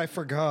did. I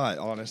forgot,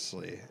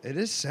 honestly. It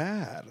is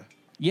sad.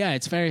 Yeah,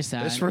 it's very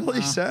sad. It's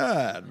really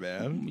sad,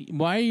 man.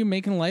 Why are you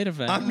making light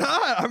of it? I'm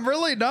not. I'm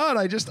really not.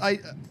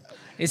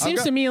 It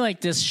seems to me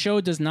like this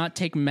show does not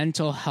take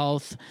mental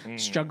health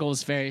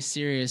struggles very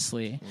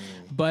seriously.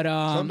 But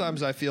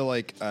sometimes I feel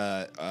like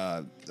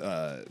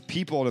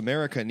people in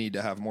America need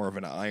to have more of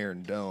an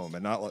iron dome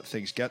and not let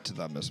things get to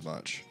them as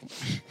much.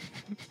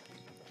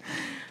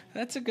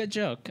 That's a good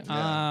joke.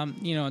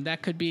 Yeah.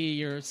 That could be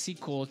your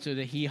sequel to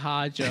the Hee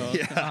Haw joke.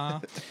 Yeah.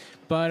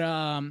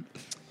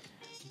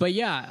 But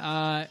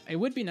yeah, it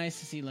would be nice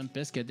to see Limp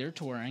Bizkit. They're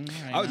touring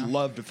right I would now.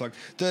 love to fuck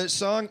the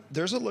song.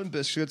 There's a Limp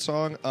Bizkit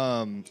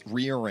song,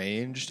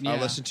 Rearranged. Yeah, I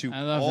listen to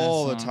I love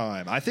all that the song.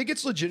 time. I think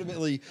it's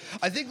legitimately.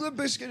 I think Limp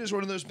Bizkit is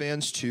one of those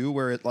bands too,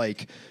 where it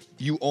like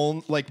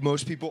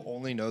most people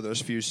only know those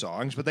few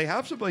songs, but they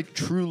have some like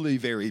truly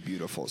very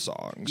beautiful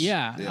songs.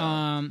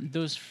 Yeah.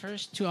 Those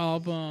first two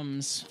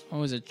albums, what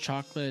was it?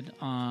 Chocolate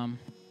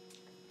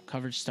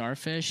Covered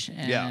Starfish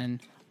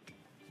and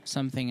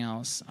something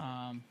else.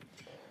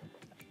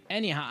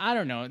 Anyhow, I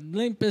don't know.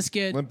 Limp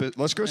Bizkit.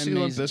 Let's go see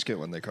Limp amazing. Bizkit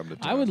when they come to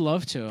town. I would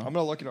love to. I'm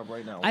gonna look it up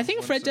right now. I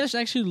think Fred Durst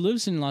actually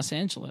lives in Los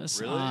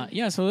Angeles. Really?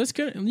 Yeah, so let's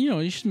go.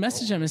 You should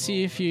message him and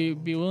see if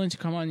you'd be willing to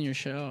come on your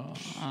show.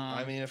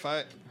 I mean,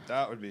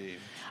 that would be.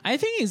 I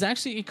think he's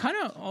actually. It kind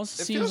of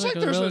also seems feels like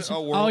like a there's real.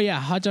 a world- Oh yeah,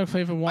 hot dog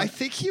flavor one. I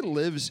think he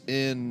lives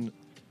in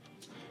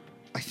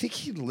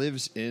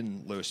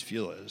Los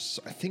Feliz.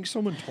 I think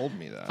someone told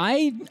me that.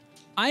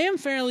 I am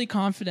fairly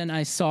confident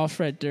I saw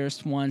Fred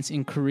Durst once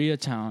in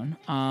Koreatown.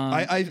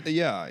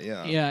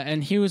 Yeah,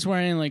 and he was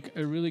wearing like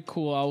a really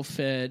cool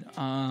outfit,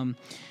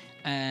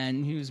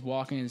 and he was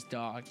walking his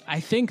dog. I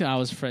think that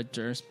was Fred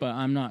Durst, but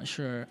I'm not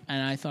sure.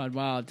 And I thought,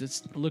 wow,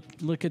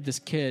 look at this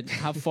kid,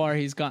 how far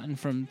he's gotten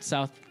from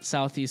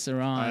Southeast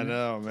Iran. I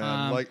know,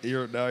 man.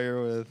 You're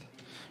with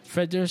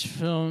Fred Durst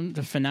film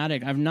The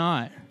Fanatic. I've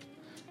not.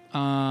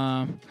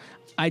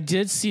 I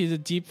did see the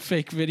deep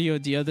fake video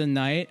the other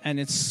night, and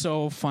it's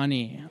so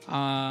funny.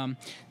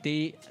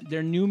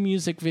 Their new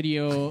music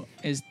video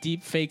is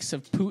deep fakes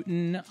of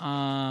Putin,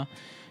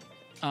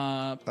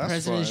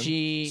 President fun.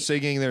 Xi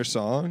Singing their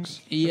songs.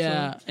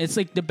 Yeah, it's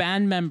like the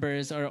band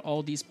members are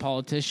all these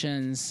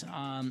politicians,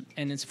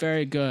 and it's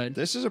very good.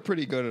 This is a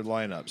pretty good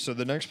lineup. So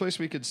the next place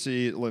we could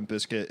see Limp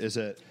Bizkit is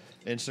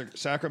in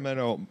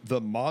Sacramento,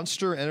 the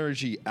Monster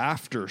Energy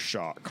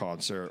Aftershock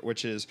concert,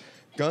 which is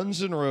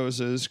Guns N'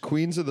 Roses,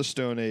 Queens of the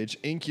Stone Age,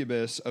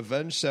 Incubus,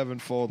 Avenged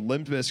Sevenfold,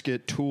 Limp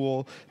Bizkit,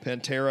 Tool,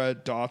 Pantera,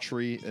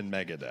 Daughtry, and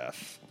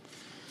Megadeth.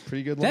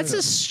 Pretty good lineup. That's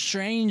a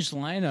strange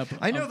lineup.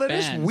 I know, that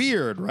is bands.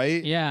 weird,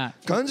 right? Yeah.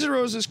 Guns N'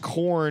 Roses,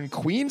 Korn,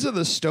 Queens of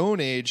the Stone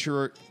Age,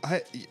 yeah.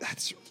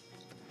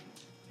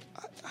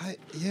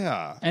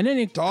 And then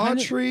it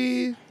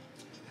Daughtry.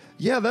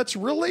 Yeah, that's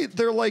really,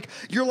 you're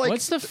like.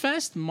 What's the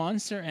fest?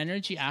 Monster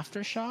Energy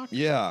Aftershock?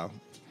 Yeah.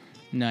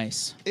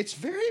 Nice. It's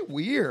very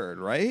weird,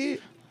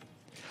 right?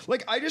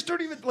 Like, I just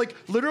don't even,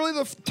 literally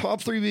the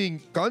top three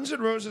being Guns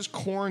N' Roses,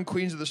 Korn,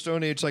 Queens of the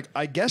Stone Age.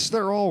 I guess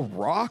they're all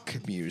rock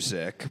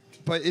music,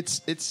 but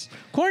it's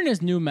Korn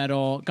is new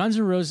metal. Guns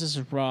N' Roses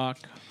is rock.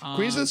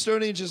 Queens of the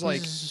Stone Age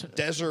is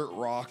desert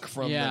rock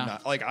from Yeah.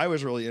 I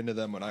was really into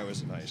them when I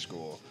was in high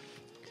school.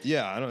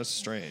 Yeah, I know, it's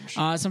strange.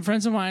 Some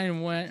friends of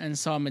mine went and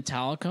saw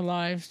Metallica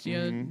live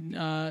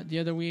the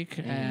other week,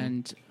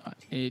 and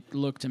it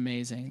looked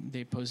amazing.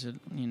 They posted,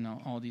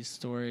 all these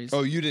stories.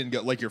 Oh, you didn't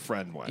go, your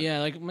friend went.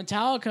 Yeah,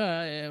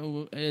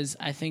 Metallica is,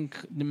 I think,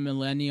 the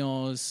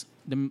millennial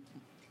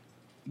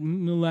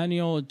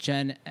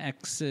Gen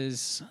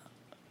X's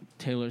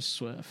Taylor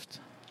Swift.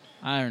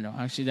 I don't know.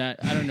 Actually, I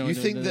don't know. You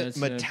think that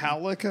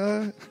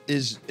Metallica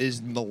is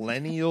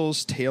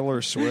millennials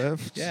Taylor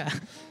Swift? Yeah.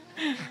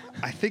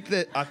 I think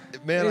that,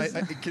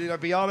 can I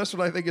be honest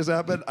what I think has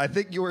happened? I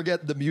think you were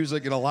getting the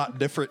music in a lot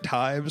different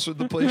times from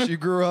the place you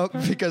grew up,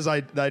 because I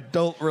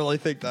don't really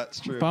think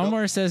that's true.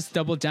 Balmore says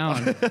double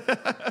down.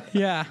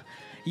 Yeah.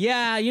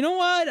 Yeah, you know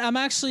what? I'm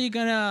actually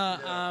going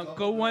to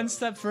go one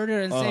step further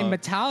and say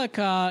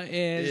Metallica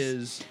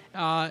is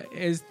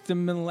the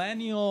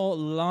millennial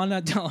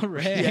Lana Del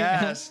Rey.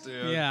 Yes,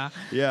 dude. Yeah.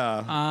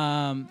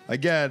 Yeah.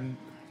 Again,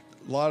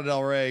 Lana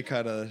Del Rey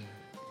kind of...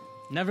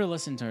 Never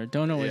listened to her.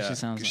 Don't know what she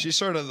sounds like. She's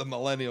sort of the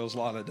millennials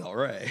Lana Del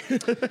Rey.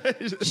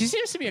 She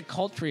seems to be a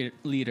cult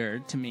leader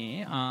to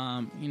me.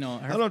 I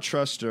don't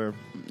trust her.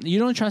 You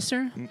don't trust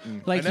her?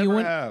 Mm-mm. Like I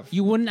never have.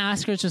 You wouldn't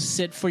ask her to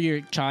sit for your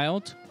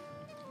child?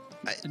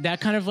 That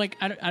kind of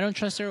I don't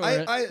trust her.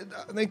 I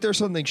think there's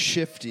something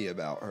shifty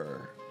about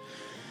her.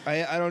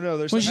 I don't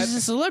know. She's a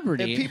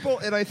celebrity.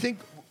 And I think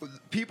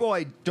people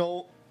I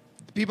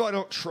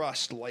don't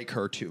trust like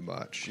her too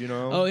much.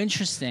 Oh,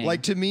 interesting.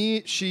 To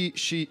me,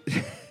 she.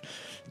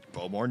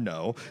 Bowmore,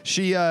 no.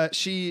 She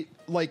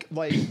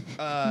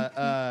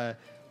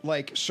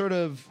sort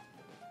of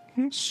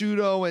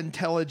pseudo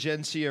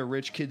intelligentsia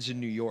rich kids in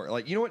New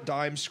York. You know what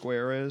Dime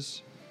Square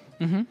is?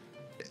 Mm-hmm.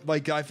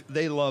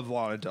 They love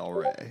Lana Del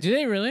Rey. Do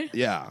they really?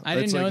 Yeah, I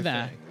didn't know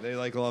that. Thing. They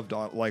love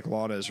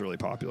Lana is really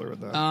popular with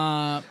them.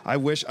 I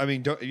wish. Have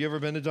you ever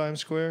been to Dime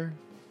Square?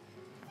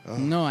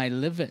 No, I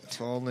live it.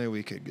 If only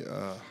we could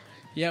go.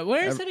 Yeah,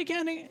 where is it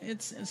again?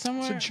 It's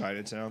somewhere. It's in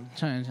Chinatown.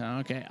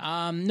 Chinatown. Okay.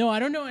 No, I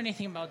don't know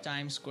anything about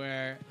Times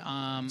Square.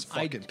 It's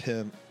fucking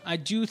pimp. I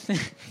do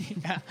think.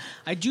 Yeah,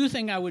 I do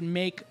think I would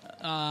make.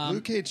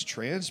 Luke hates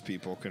trans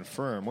people.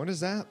 Confirm. What does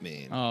that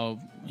mean? Oh,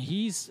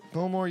 he's.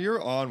 Fillmore,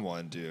 you're on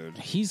one, dude.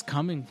 He's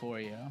coming for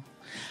you.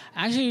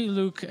 Actually,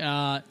 Luke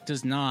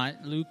does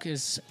not. Luke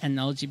is an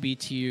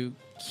LGBTQ.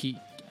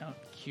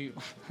 You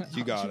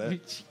got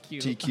it.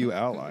 TQ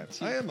ally.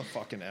 I am a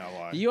fucking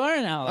ally. You are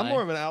an ally. I'm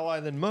more of an ally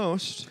than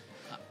most.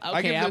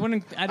 Okay,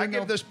 I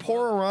give this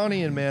poor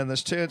Iranian man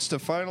this chance to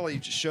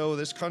finally show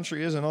this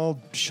country isn't all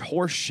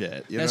horse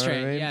shit. That's right.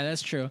 What I mean? Yeah,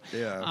 that's true.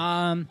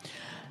 Yeah.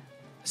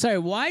 Sorry,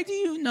 why do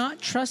you not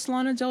trust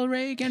Lana Del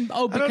Rey again?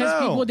 Oh, because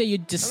people that you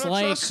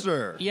dislike. I don't trust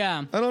her.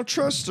 Yeah. I don't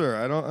trust her.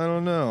 I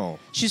don't know.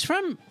 She's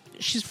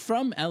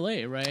from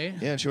LA, right?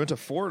 Yeah, and she went to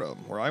Fordham,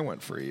 where I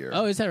went for a year.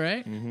 Oh, is that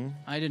right? Mm-hmm.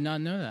 I did not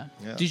know that.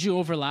 Yeah. Did you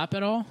overlap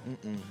at all?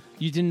 Mm-mm.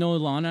 You didn't know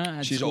Lana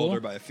at She's school? older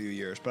by a few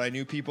years, but I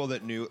knew people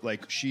that knew,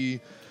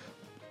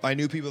 I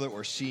knew people that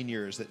were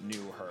seniors that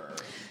knew her.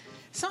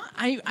 So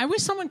I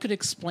wish someone could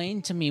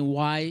explain to me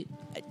why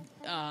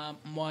I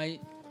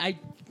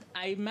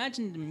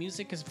imagine the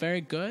music is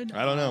very good.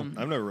 I don't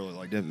know. I've never really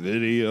liked it.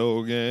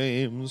 Video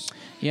games.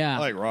 Yeah. I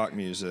like rock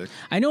music.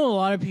 I know a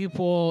lot of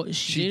people.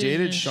 She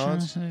dated Sean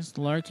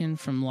Larkin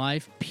from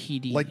Live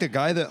PD. Like the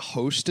guy that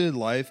hosted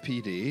Live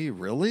PD?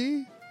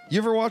 Really? You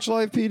ever watch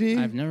Live PD?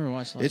 I've never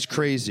watched Live It's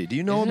crazy. Do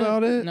you know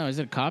about it? No, is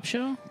it a cop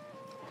show?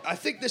 I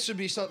think this would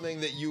be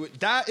something that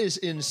that is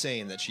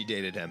insane that she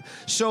dated him.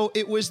 So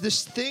it was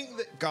this thing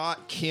that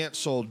got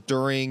canceled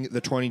during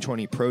the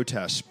 2020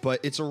 protests,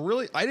 but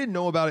I didn't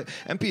know about it.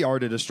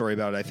 NPR did a story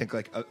about it. I think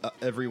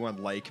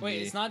everyone like me.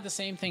 Wait, it's not the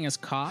same thing as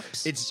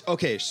Cops? It's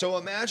okay. So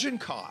imagine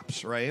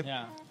Cops, right?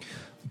 Yeah.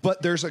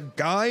 But there's a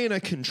guy in a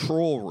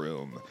control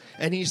room,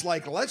 and he's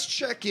like, let's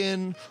check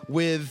in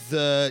with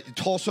the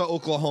Tulsa,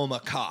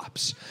 Oklahoma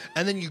cops.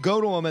 And then you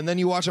go to him, and then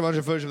you watch a bunch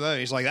of footage of them. And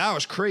he's like, that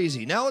was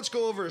crazy. Now let's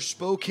go over to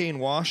Spokane,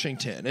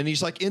 Washington. And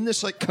he's like in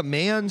this like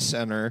command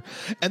center,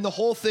 and the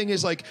whole thing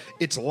is like,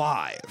 it's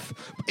live.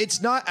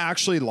 It's not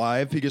actually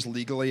live because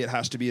legally it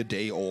has to be a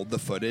day old, the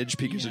footage,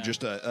 because of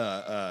just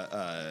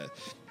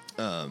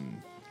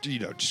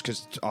just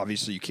because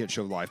obviously you can't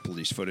show live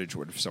police footage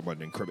if someone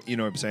you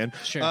know what I'm saying?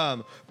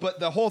 Sure. But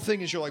the whole thing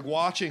is you're like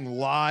watching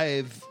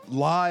live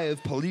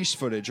police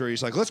footage where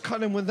he's like, let's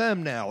cut in with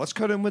them now.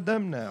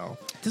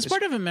 This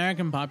part of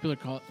American popular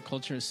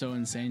culture is so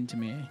insane to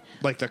me.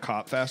 Like the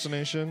cop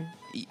fascination?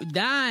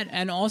 That,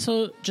 and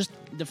also just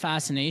the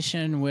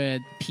fascination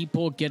with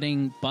people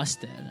getting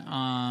busted.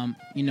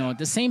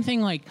 The same thing,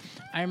 like,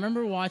 I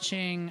remember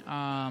watching,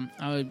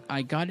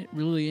 I got it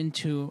really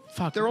into,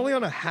 They're only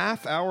on a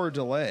half-hour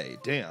delay.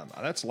 Damn,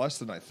 that's less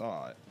than I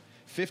thought.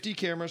 50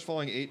 cameras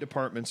following 8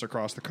 departments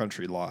across the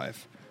country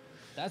live.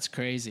 That's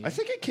crazy. I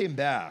think it came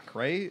back,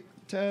 right,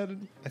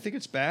 Ted? I think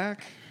it's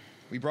back.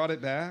 We brought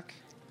it back.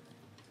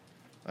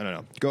 I don't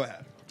know. Go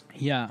ahead.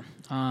 Yeah.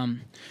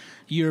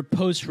 You're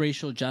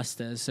post-racial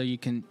justice, so you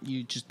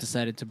just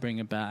decided to bring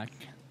it back.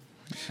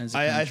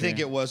 I think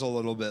it was a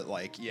little bit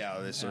like,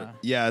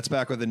 it's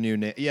back with a new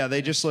name. Yeah,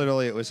 they just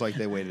literally, it was like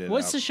they waited it out.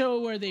 What's the show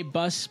where they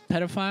bust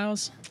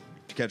pedophiles?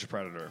 To Catch a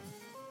Predator.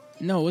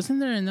 No, wasn't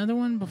there another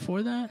one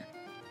before that?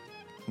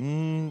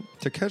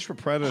 To Catch a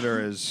Predator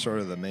is sort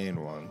of the main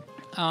one.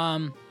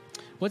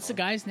 What's the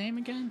guy's name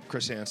again?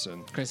 Chris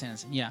Hansen.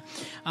 Yeah.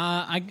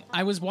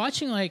 I was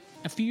watching like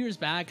a few years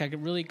back. I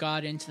really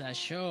got into that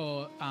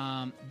show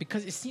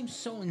because it seems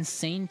so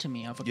insane to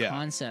me of a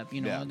concept,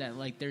 that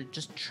like they're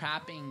just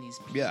trapping these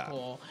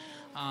people.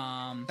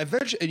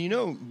 Eventually, and you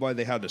know why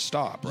they had to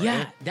stop, right?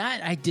 Yeah,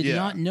 that I did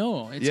not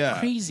know. It's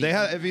crazy.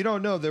 If you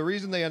don't know, the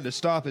reason they had to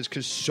stop is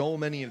because so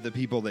many of the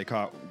people they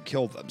caught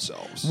killed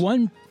themselves.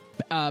 One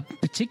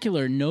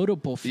particular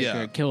notable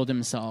figure killed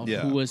himself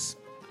who was,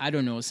 I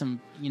don't know,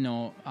 he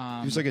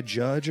was like a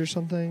judge or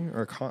something,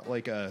 or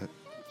like a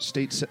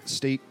state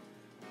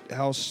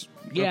house.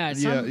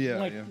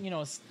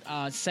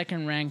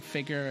 Second rank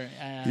figure.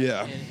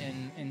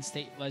 In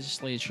state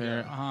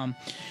legislature. And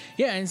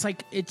it's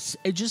like it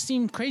just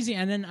seemed crazy.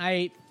 And then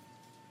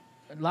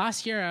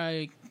last year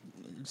I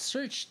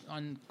searched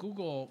on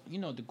Google,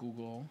 the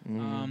Google,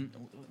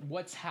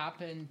 what's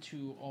happened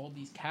to all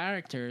these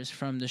characters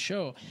from the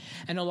show,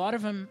 and a lot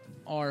of them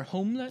are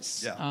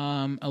homeless.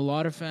 A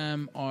lot of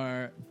them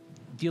are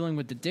dealing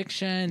with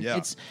addiction.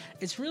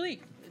 It's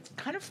really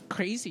kind of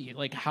crazy,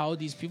 like how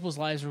these people's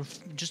lives were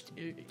just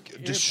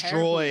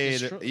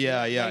destroyed.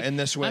 In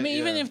this way. I mean,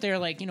 even if they're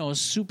like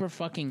super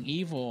fucking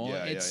evil,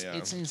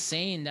 it's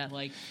insane that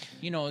like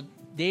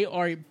they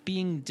are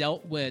being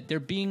dealt with. They're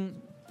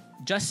being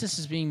justice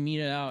is being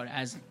meted out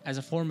as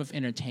a form of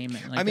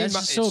entertainment. Like, I mean,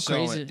 that's just so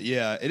crazy.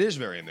 Yeah, it is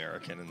very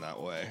American in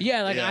that way.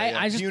 Yeah, like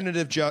I just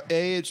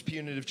it's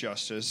punitive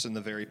justice and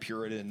the very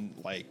Puritan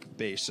like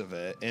base of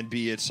it, and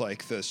B, it's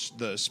like the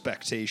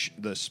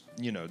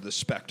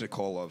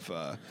spectacle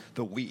of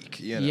the weak.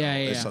 You know,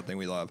 is something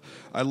we love.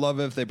 I love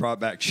if they brought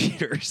back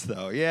Cheaters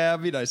though. Yeah,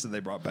 it'd be nice if they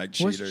brought back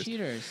Cheaters. What's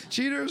Cheaters?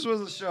 Cheaters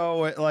was a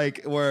show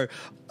where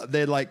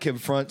they'd like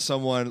confront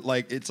someone,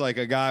 like it's like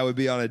a guy would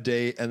be on a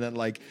date and then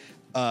like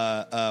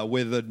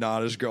with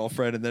not his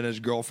girlfriend, and then his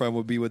girlfriend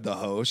would be with the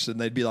host, and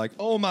they'd be like,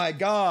 "Oh my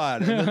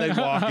god!" and then they'd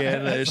walk in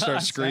and they'd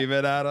start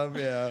screaming at him.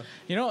 Yeah,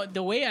 you know,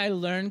 the way I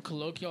learned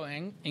colloquial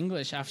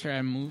English after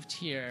I moved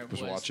here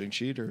was watching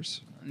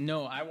Cheaters.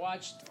 No, I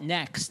watched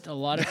Next. A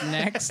lot of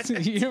Next.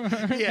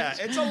 Yeah,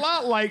 it's a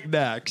lot like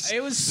Next.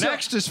 It was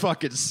Next is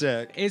fucking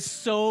sick. It's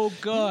so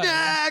good.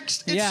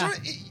 Next.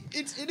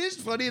 It is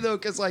funny though,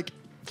 because like,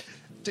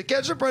 To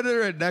Catch a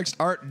Predator and Next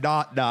aren't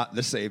not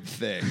the same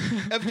thing.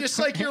 I'm just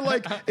like, you're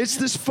like, it's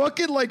this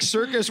fucking like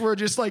circus where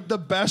just like the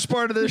best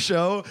part of the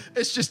show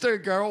is just a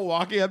girl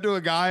walking up to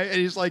a guy and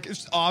he's like,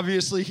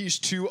 obviously he's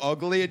too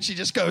ugly, and she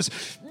just goes,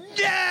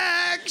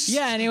 next.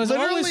 Yeah, and it was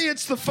literally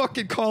it's the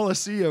fucking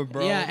Coliseum,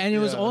 bro. Yeah, and it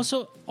was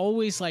also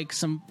always like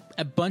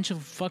a bunch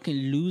of fucking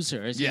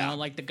losers. You know,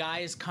 like the guy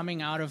is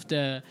coming out of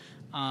the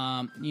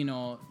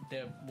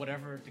the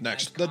whatever the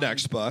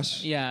next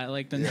bus. Yeah,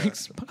 like the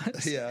next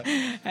bus. Yeah.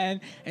 And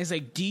it's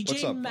like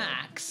DJ up,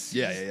 Max.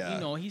 Yeah.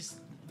 You know, he's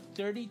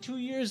 32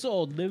 years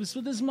old, lives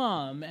with his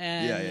mom,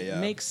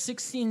 and makes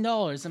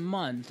 $16 a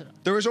month.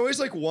 There was always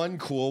like one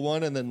cool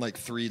one and then like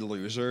three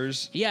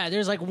losers. Yeah,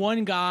 there's like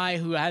one guy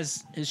who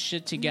has his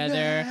shit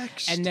together,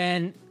 and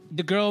then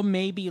the girl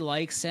maybe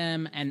likes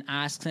him and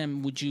asks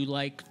him, "Would you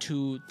like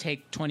to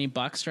take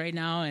 $20 right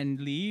now and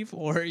leave?"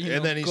 Or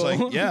and then he's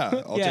like,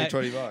 "Yeah, I'll take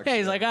 $20." Yeah,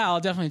 he's like,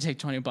 "I'll definitely take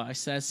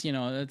 $20.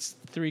 That's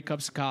 3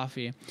 cups of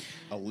coffee."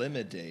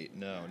 Eliminate.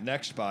 No,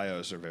 Next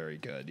bios are very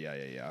good.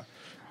 Yeah.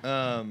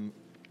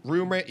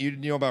 You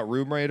know about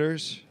Room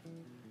Raiders?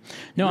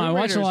 No, I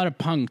watch a lot of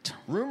Punk'd.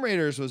 Room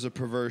Raiders was a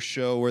perverse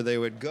show where they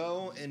would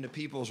go into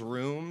people's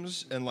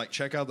rooms and like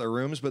check out their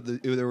rooms, but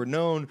they were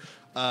known.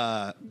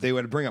 They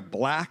would bring a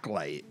black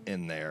light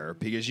in there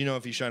because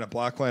if you shine a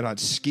black light on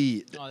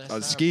Skeet,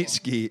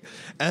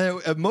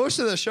 and most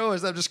of the show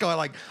is them just going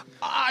like,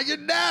 "You're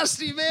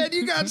nasty, man!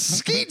 You got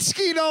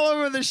Skeet all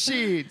over the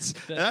sheets."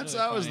 That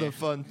was the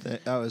fun thing.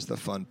 That was the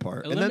fun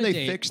part. And then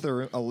they fixed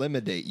the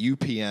Eliminate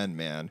UPN,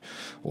 man.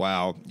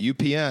 Wow,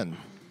 UPN.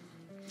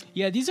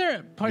 Yeah, these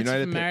are parts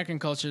of American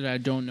culture that I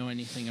don't know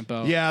anything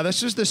about. Yeah,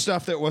 this is the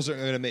stuff that wasn't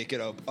going to make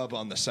it up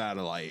on the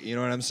satellite. You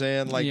know what I'm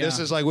saying? Like this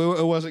is like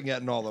it wasn't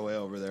getting all the way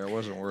over there. It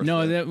wasn't worth it.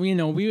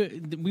 No,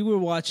 we were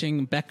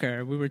watching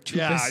Becker. We were too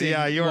busy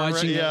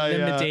watching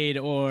Eliminate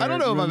or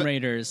Room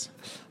Raiders.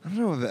 I don't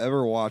know if I've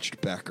ever watched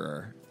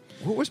Becker.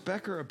 What was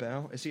Becker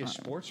about? Is he a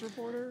sports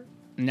reporter?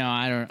 No,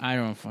 I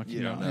don't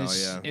fucking know.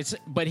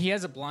 But he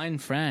has a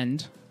blind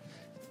friend.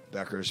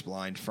 Becker's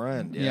blind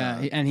friend.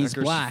 Yeah, and he's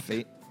Becker's black.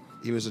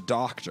 He was a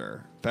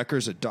doctor.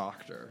 Becker's a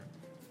doctor.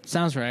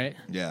 Sounds right.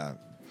 Yeah.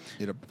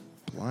 He had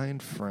a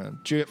blind friend.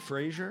 Did you get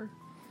Frasier?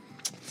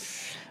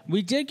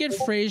 We did get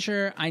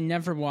Frasier. I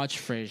never watched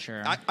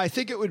Frasier. I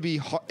think it would be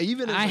hard,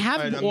 even as I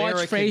have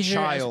watched Frasier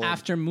child,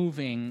 after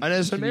moving. And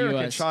as an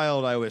American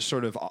child, I was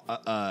sort of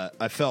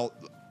I felt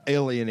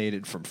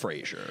alienated from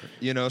Frasier.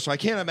 So I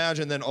can't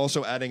imagine then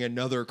also adding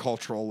another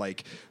cultural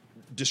like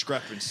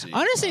discrepancy.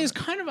 Honestly, it's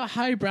kind of a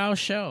highbrow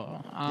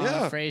show.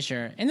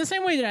 Frasier, in the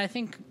same way that I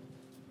think.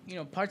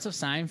 Parts of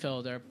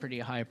Seinfeld are pretty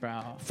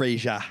highbrow.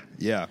 Frasier,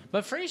 yeah.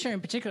 But Frasier in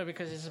particular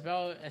because it's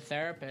about a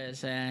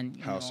therapist and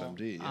House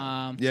MD.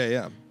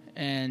 Yeah.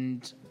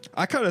 And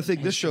I kind of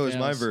think this show is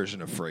my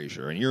version of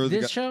Frasier, and you're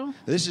this show.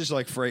 This is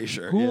like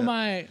Frasier. Who am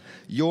I?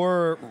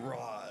 You're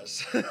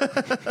Roz.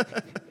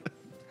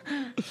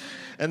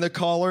 And the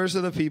callers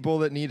are the people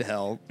that need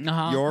help.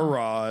 You're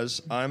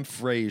Roz. I'm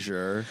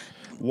Frasier.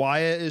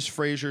 Wyatt is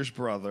Frasier's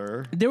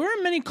brother. There were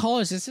many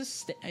callers. Is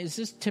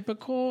this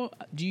typical?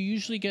 Do you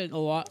usually get a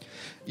lot?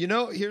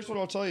 Here's what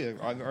I'll tell you.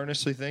 I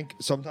earnestly think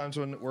sometimes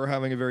when we're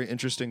having a very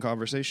interesting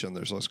conversation,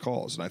 there's less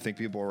calls, and I think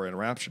people are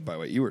enraptured by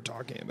what you were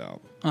talking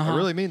about. I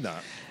really mean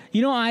that.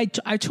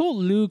 I told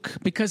Luke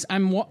because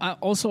I'm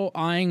also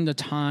eyeing the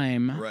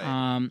time.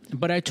 Right.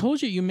 But I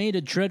told you made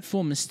a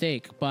dreadful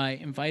mistake by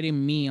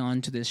inviting me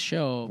onto this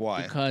show.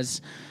 Why? Because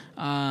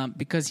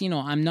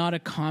I'm not a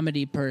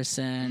comedy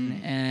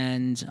person,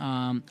 and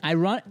I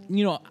run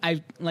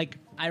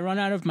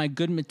out of my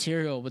good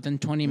material within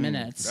 20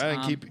 minutes.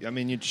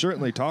 You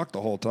certainly talk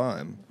the whole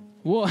time.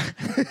 Well,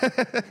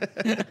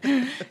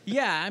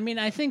 yeah.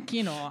 I think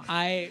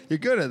You're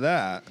good at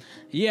that.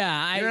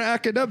 Yeah, you're an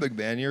academic,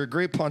 man. You're a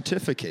great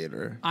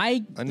pontificator.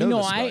 I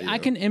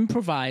can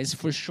improvise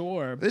for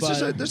sure.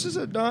 This is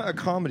not a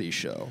comedy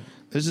show.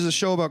 This is a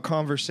show about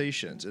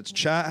conversations. It's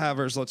chat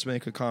havers. Let's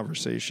make a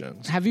conversation.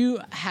 Have you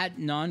had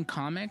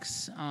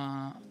non-comics?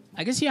 I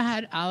guess you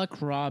had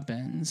Alec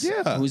Robbins,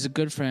 who's a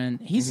good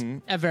friend. He's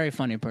a very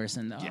funny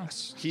person, though.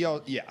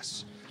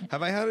 Yes.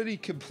 Have I had any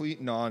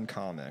complete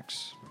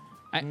non-comics?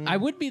 I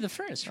would be the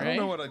first, right? I don't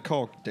know what I'd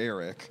call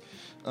Derek.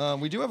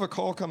 We do have a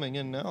call coming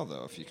in now,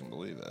 though, if you can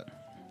believe it.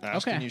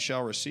 Ask and you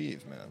shall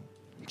receive, man.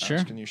 Sure.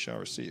 Ask and you shall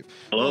receive.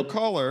 Hello? Well,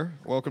 caller,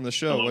 welcome to the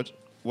show. Hello.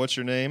 What's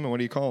your name and what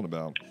are you calling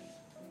about?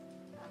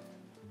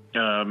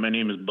 My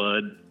name is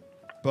Bud.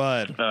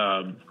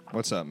 Bud.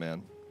 What's up,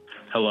 man?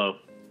 Hello.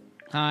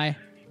 Hi.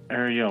 How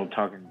are y'all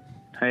talking?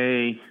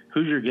 Hey,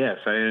 who's your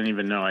guest? I didn't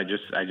even know. I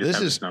just have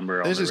this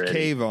number. This is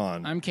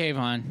Keyvan. I'm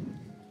Keyvan.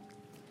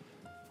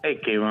 Hey,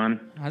 Keyvan.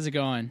 How's it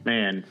going?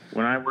 Man,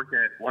 when I worked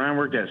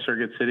at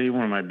Circuit City,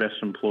 one of my best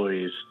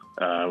employees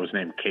was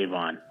named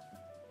Keyvan.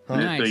 Huh.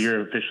 Nice. So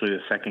you're officially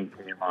the second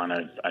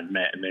Keyvan I've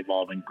met, and they've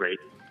all been great.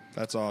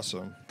 That's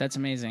awesome. That's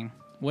amazing.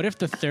 What if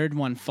the third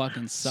one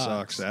fucking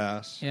sucks? Sucks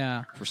ass.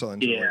 Yeah. For something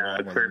really wrong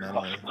with third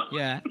mentally.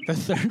 Yeah. The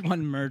third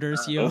one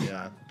murders you.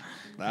 Yeah.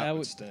 That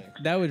would stink.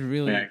 That would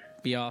really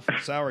be awful.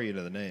 Sour you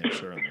to the name,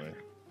 certainly.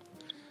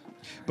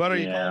 But are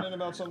you calling in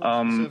about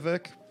something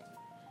specific?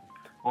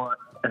 Well,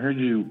 I heard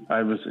you.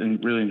 I was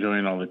really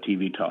enjoying all the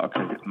TV talk.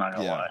 I'm not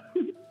gonna lie.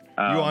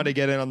 You wanted to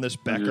get in on this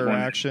Becker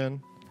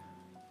action?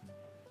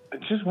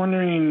 I'm just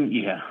wondering.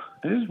 Yeah,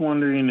 I'm just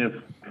wondering if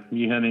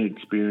you had any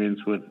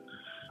experience with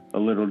a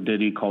little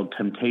ditty called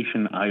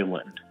 "Temptation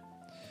Island."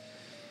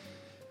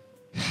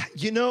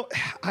 You know,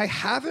 I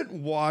haven't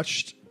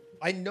watched.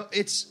 I know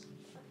it's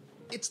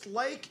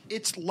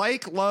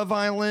like Love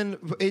Island.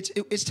 Is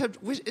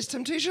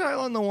Temptation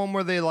Island the one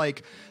where they're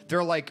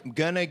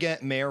gonna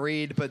get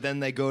married, but then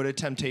they go to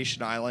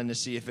Temptation Island to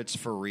see if it's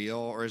for real,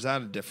 or is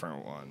that a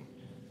different one?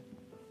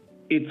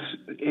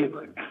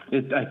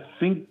 I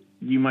think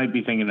you might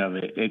be thinking of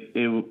it.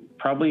 It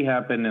probably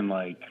happened in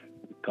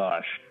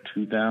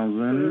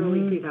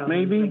 2000,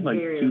 maybe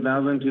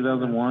 2000,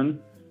 2001.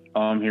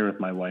 I'm here with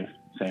my wife.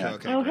 Say hi.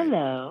 Okay, Oh, great.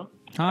 hello.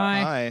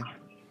 Hi.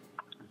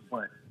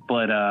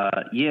 But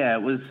yeah,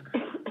 it was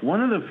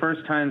one of the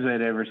first times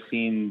I'd ever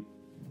seen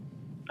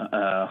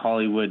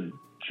Hollywood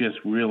just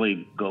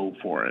really go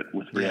for it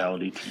with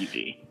reality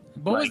TV.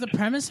 What was the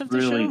premise of the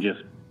really show?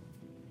 Just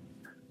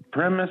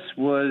premise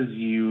was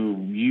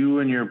you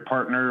and your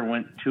partner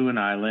went to an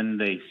island.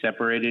 They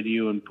separated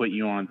you and put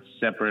you on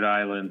separate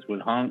islands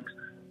with hunks,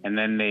 and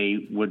then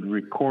they would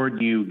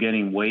record you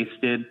getting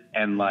wasted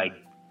and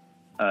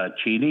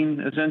cheating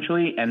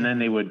essentially, and then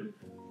they would.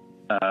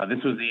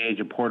 This was the age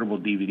of portable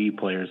DVD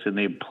players, and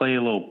they'd play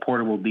a little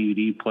portable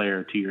DVD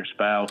player to your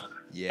spouse,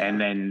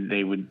 and then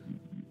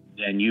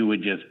you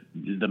would just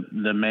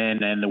the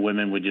men and the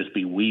women would just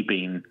be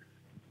weeping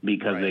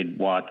because they'd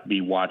be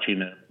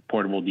watching a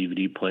portable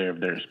DVD player of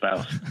their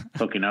spouse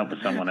hooking up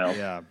with someone else.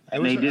 Yeah,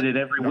 and they did it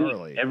every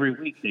week. Every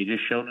week they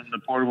just showed them the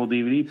portable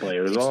DVD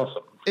player. It was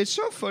awesome. It's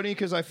so funny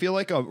because I feel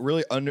like a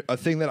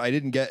thing that I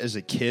didn't get as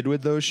a kid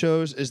with those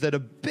shows is that a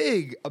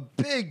big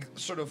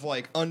sort of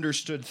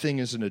understood thing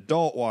as an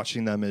adult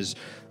watching them is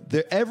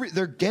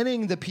they're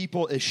getting the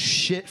people as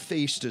shit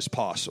faced as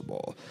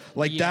possible.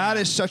 That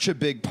is such a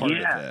big part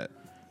of it.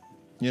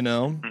 You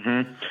know?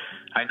 Mm-hmm.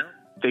 I know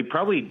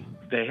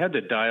they had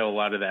to dial a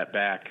lot of that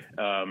back.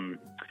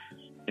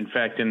 In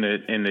fact, in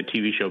the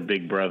TV show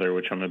Big Brother,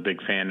 which I'm a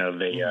big fan of,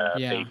 they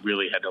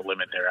really had to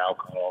limit their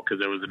alcohol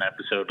because there was an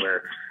episode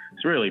where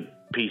this really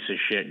piece of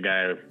shit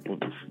guy,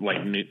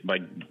 like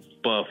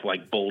buff,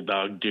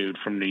 bulldog dude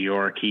from New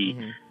York,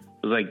 he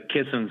was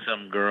kissing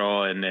some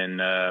girl and then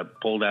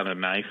pulled out a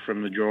knife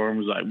from the drawer and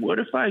was like, "What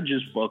if I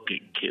just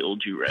fucking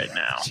killed you right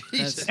now?"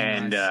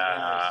 And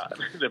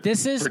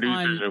this is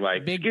producers on are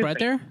Big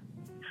Brother.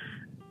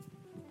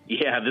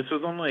 Yeah, this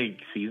was on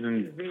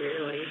season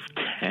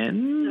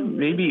 10,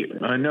 maybe.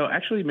 No,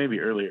 actually, maybe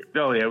earlier.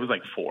 Oh, yeah, it was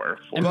 4.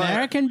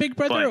 American Big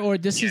Brother, or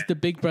this is the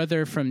Big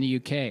Brother from the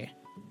UK?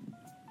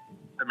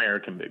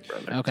 American Big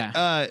Brother. Okay.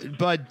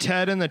 But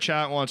Ted in the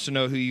chat wants to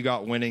know who you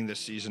got winning this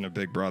season of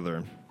Big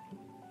Brother.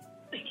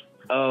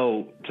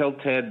 Oh, tell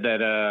Ted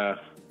that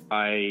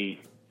I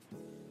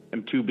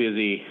am too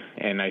busy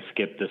and I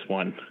skipped this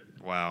one.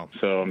 Wow.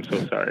 So I'm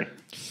so sorry.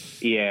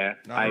 Yeah,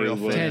 Not a real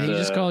fan. Ted, he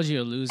just called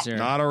you a loser.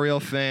 Not a real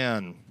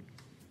fan.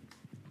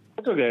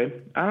 It's okay.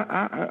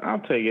 I'll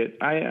take it.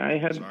 I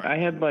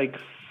had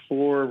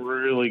 4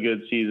 really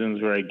good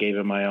seasons where I gave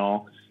it my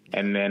all,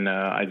 and then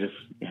I just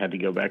had to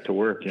go back to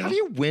work. How do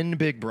you win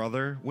Big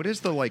Brother? What is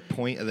the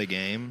point of the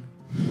game?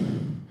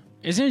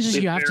 Isn't it just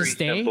you have to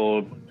stay?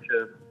 Simple.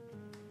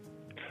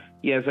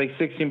 Yeah, it's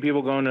 16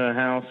 people going to a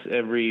house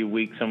every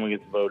week. Someone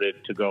gets voted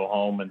to go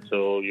home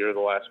until you're the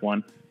last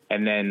one,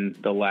 and then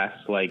the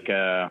last I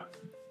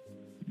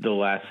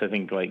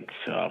think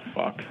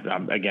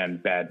again,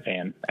 bad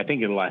fan. I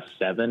think the last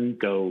 7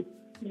 go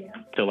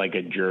to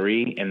a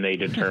jury, and they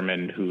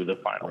determine who the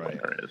final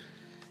winner is.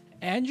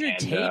 Andrew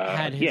Tate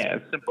had his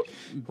simple.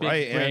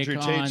 Right, Andrew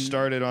Tate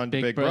started on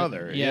Big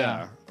Brother.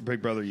 Yeah. Big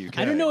Brother UK.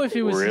 I don't know if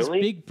it was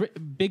Really? his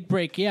big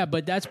break,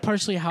 but that's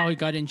partially how he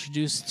got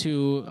introduced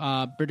to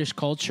British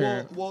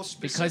culture. Well,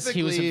 because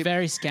he was a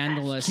very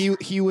scandalous.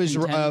 He was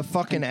a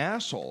fucking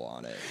asshole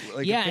on it.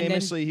 Like,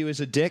 famously, he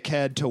was a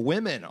dickhead to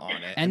women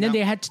on it. And then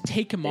they had to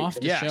take him off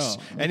the show.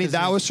 And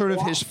that was sort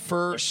of his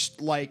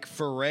first like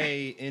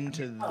foray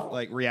into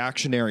like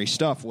reactionary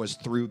stuff was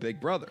through Big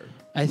Brother.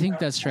 I think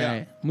that's right.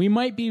 Yeah. We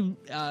might be,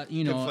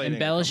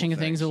 embellishing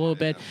things a little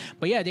bit,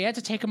 but they had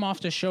to take him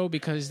off the show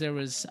because there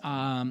was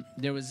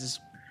this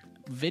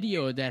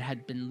video that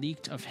had been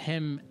leaked of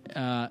him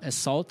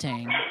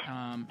assaulting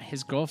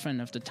his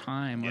girlfriend of the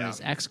time or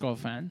his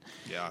ex-girlfriend.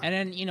 Yeah. And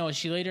then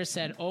she later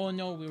said, "Oh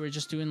no, we were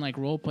just doing like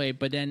role play,"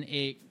 but then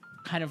it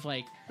kind of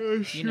like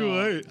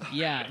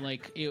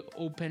like it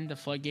opened the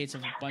floodgates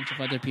of a bunch of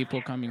other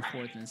people coming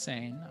forth and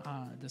saying,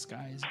 "This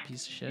guy is a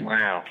piece of shit."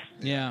 Wow.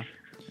 Yeah.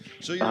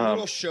 So your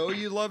little show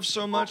you love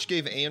so much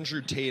gave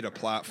Andrew Tate a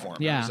platform.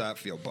 Yeah. How does that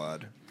feel,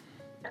 bud?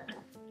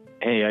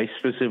 Hey, I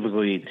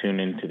specifically tune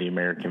into the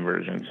American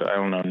version, so I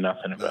don't know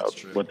nothing about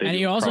what they do. And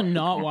you're also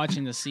not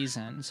watching the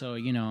season, so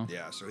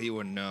Yeah, so he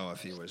wouldn't know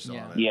if he was on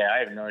it. Yeah, I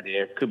have no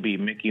idea. It could be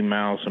Mickey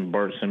Mouse and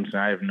Bart Simpson.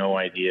 I have no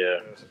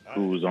idea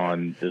who was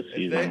on this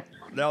season.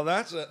 Now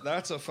that's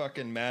a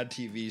fucking Mad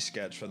TV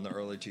sketch from the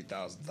early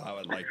 2000s I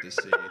would like to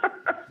see.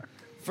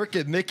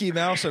 Freaking Mickey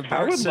Mouse and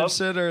Bart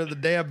Simpson or the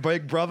damn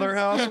Big Brother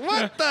house.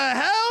 What the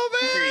hell,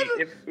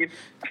 man?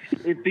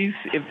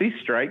 If these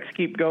strikes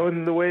keep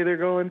going the way they're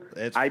going,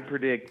 I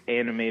predict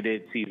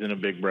animated season of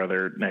Big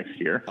Brother next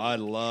year. I'd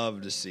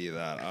love to see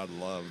that.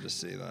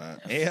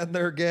 And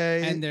they're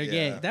gay. And they're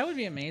gay. That would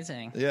be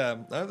amazing. Yeah,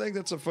 I think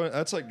that's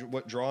that's like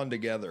what Drawn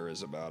Together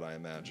is about, I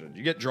imagine.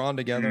 You get drawn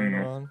together in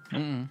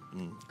Iran?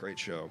 Great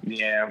show.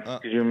 Yeah,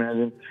 could you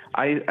imagine?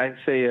 I'd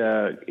say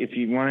if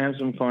you want to have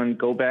some fun,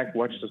 go back,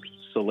 watch the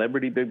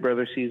Celebrity Big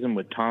Brother season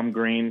with Tom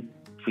Green.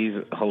 He's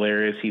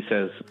hilarious. He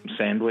says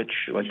sandwich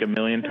like a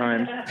million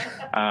times.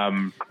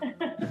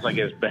 It's like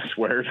his best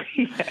word.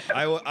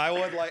 I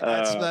would like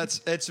that's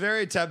it's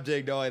very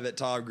tempting knowing that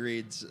Tom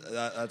Green's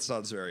that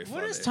sounds very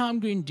funny. What is Tom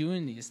Green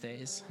doing these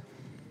days?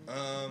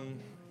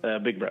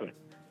 Big Brother.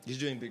 He's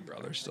doing Big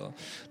Brother still.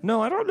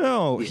 No, I don't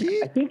know. I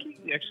think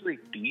he actually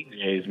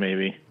DJs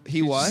maybe.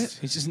 He what?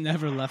 He's just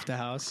never left the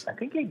house. I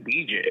think he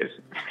DJs.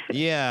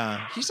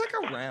 Yeah. He's like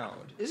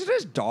around. Is it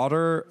his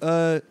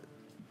daughter?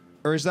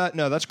 Or is that...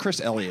 No, that's Chris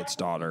Elliott's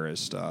daughter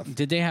is stuff.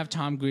 Did they have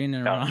Tom Green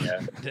in Iran?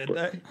 Yeah. Did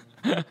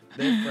they?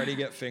 Did Freddie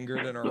get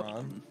fingered in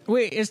Iran?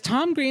 Wait, is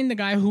Tom Green the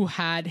guy who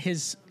had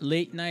his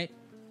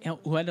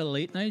who had a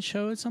late night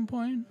show at some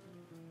point?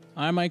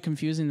 Or am I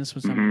confusing this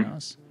with someone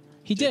else?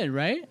 He did,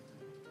 right?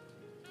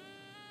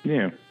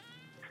 Yeah.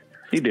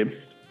 He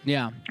did.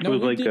 Yeah. It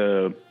was like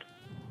a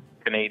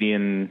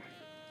Canadian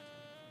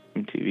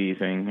MTV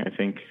thing, I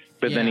think.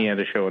 But then he had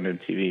a show on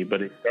MTV.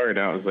 But it started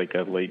out as like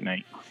a late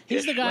night.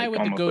 He's the guy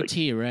with the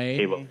goatee, like right?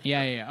 Cable.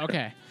 Yeah.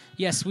 Okay.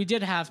 Yes, we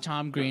did have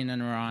Tom Green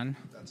in Iran.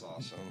 That's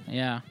awesome.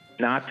 Yeah.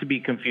 Not to be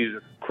confused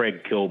with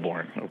Craig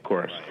Kilborn, of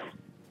course.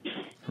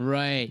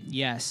 Right.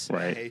 Yes. I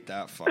Right. hate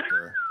that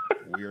fucker.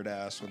 Weird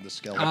ass with the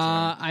skeleton.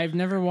 I've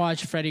never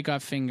watched Freddie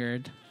Got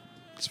Fingered.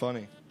 It's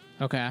funny.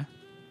 Okay.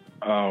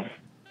 Oh.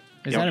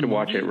 You have to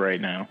watch it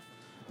right now.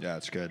 Yeah,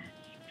 it's good.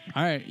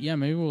 All right. Yeah,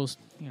 maybe we'll,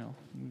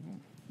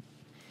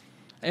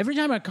 Every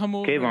time I come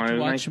over Keyvan, to it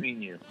was watch... nice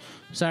meeting you.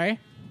 Sorry?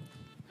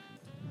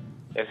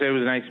 I said it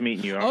was nice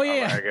meeting you. Oh,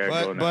 yeah. I gotta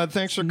go now. But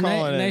thanks for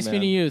calling in, Nice man.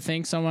 meeting you.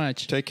 Thanks so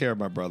much. Take care,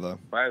 my brother.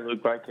 Bye,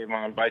 Luke. Bye,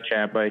 Keyvan. Bye,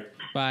 chat. Bye.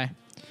 Bye.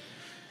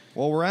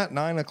 Well, we're at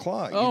 9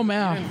 o'clock. Oh,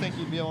 man. You didn't think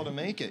you'd be able to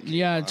make it.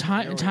 Yeah,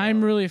 Keyvan.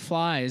 time really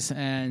flies,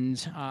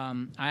 and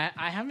I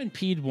haven't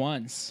peed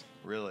once.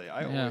 Really?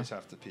 I always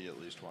have to pee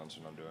at least once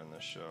when I'm doing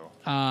this show.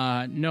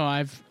 No,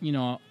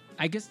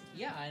 I guess,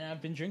 and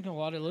I've been drinking a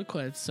lot of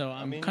liquids, so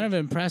I'm kind of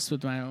impressed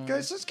with my own.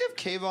 Guys, let's give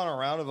Keyvan a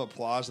round of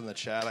applause in the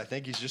chat. I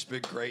think he's just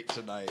been great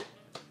tonight.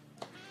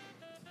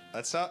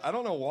 I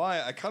don't know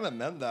why. I kind of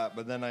meant that,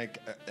 but then it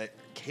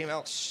came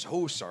out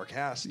so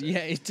sarcastic. Yeah,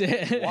 it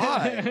did.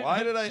 Why?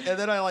 Why did I? And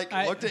then I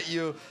looked at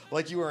you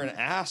like you were an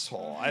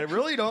asshole. I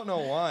really don't know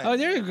why. Oh,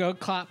 there you go.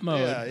 Clap mode.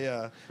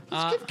 Yeah.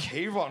 Let's give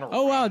Keyvan a round.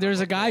 Oh, wow. There's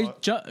a guy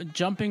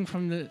jumping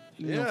from the,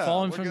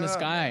 falling from the that,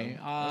 sky.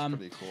 That's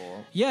pretty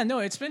cool. Yeah, no,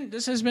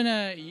 this has been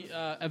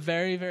a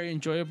very, very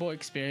enjoyable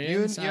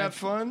experience. You had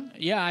fun?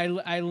 Yeah,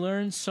 I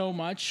learned so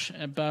much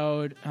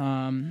about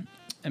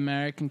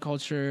American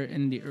culture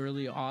in the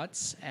early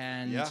aughts,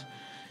 and you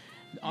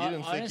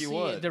didn't think you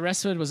would. The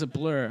rest of it was a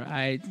blur.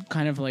 I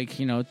kind of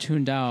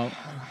tuned out.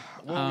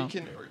 Well,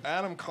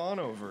 Adam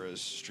Conover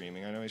is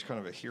streaming. I know he's kind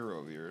of a hero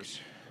of yours.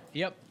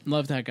 Yep,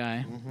 love that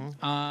guy.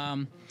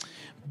 Mm-hmm.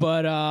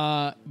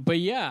 But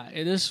yeah,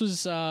 this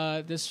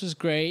was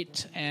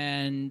great,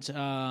 and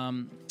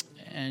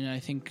I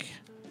think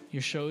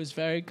your show is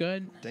very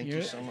good. Thank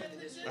you so much.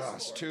 Oh,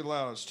 it's too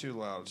loud.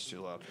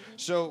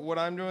 So what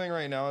I'm doing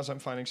right now is I'm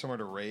finding somewhere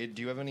to raid.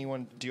 Do you have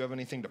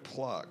anything to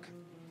plug?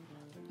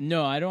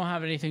 No, I don't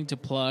have anything to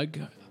plug.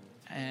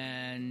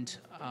 and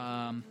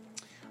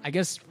I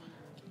guess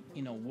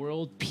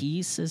world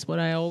peace is what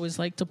I always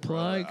like to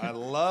plug. I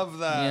love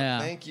that. Yeah.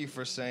 Thank you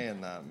for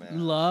saying that,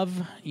 man.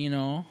 Love,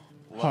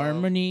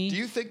 harmony. Do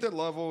you think that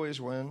love always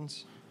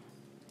wins?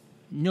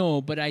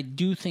 No, but I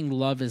do think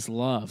love is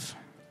love.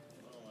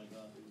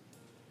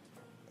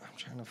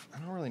 I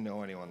don't really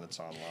know anyone that's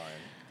online.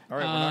 All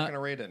right, we're not going to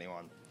rate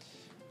anyone.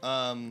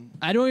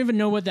 I don't even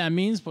know what that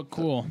means, but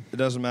cool. It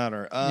doesn't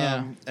matter.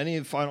 Any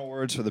final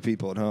words for the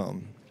people at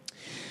home?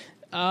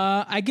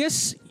 I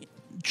guess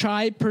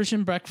try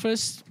Persian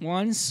breakfast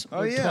once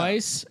or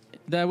twice.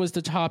 That was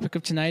the topic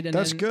of tonight. And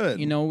that's good.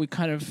 We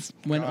kind of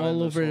went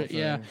all over it.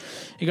 Yeah.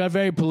 It got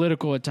very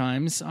political at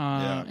times.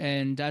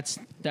 And that's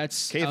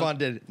Keyvan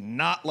did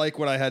not like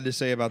what I had to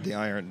say about the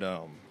Iron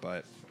Dome,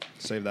 but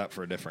save that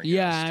for a different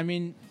guest. I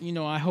mean,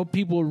 I hope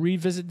people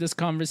revisit this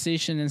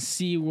conversation and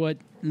see what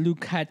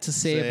Luke had to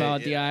say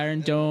about the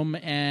Iron Dome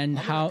and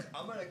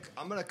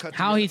I'm gonna cut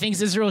how he thinks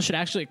Israel should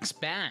actually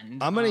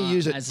expand. I'm gonna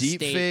use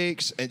deep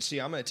fakes and see.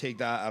 I'm gonna take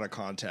that out of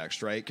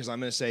context, right? Because I'm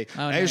gonna say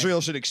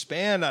Israel should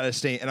expand out of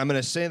state, and I'm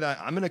gonna say that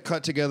I'm gonna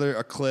cut together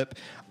a clip.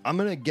 I'm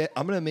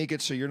gonna make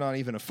it so you're not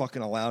even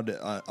fucking allowed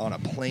to, on a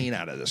plane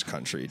out of this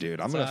country,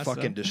 dude. I'm gonna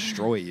fucking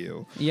destroy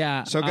you.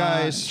 Yeah. So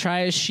guys,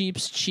 try a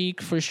sheep's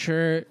cheek for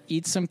sure.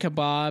 Eat some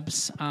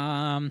kebabs.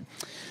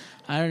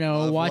 I don't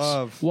know.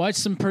 Watch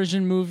some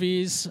Persian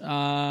movies,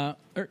 or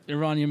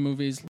Iranian movies.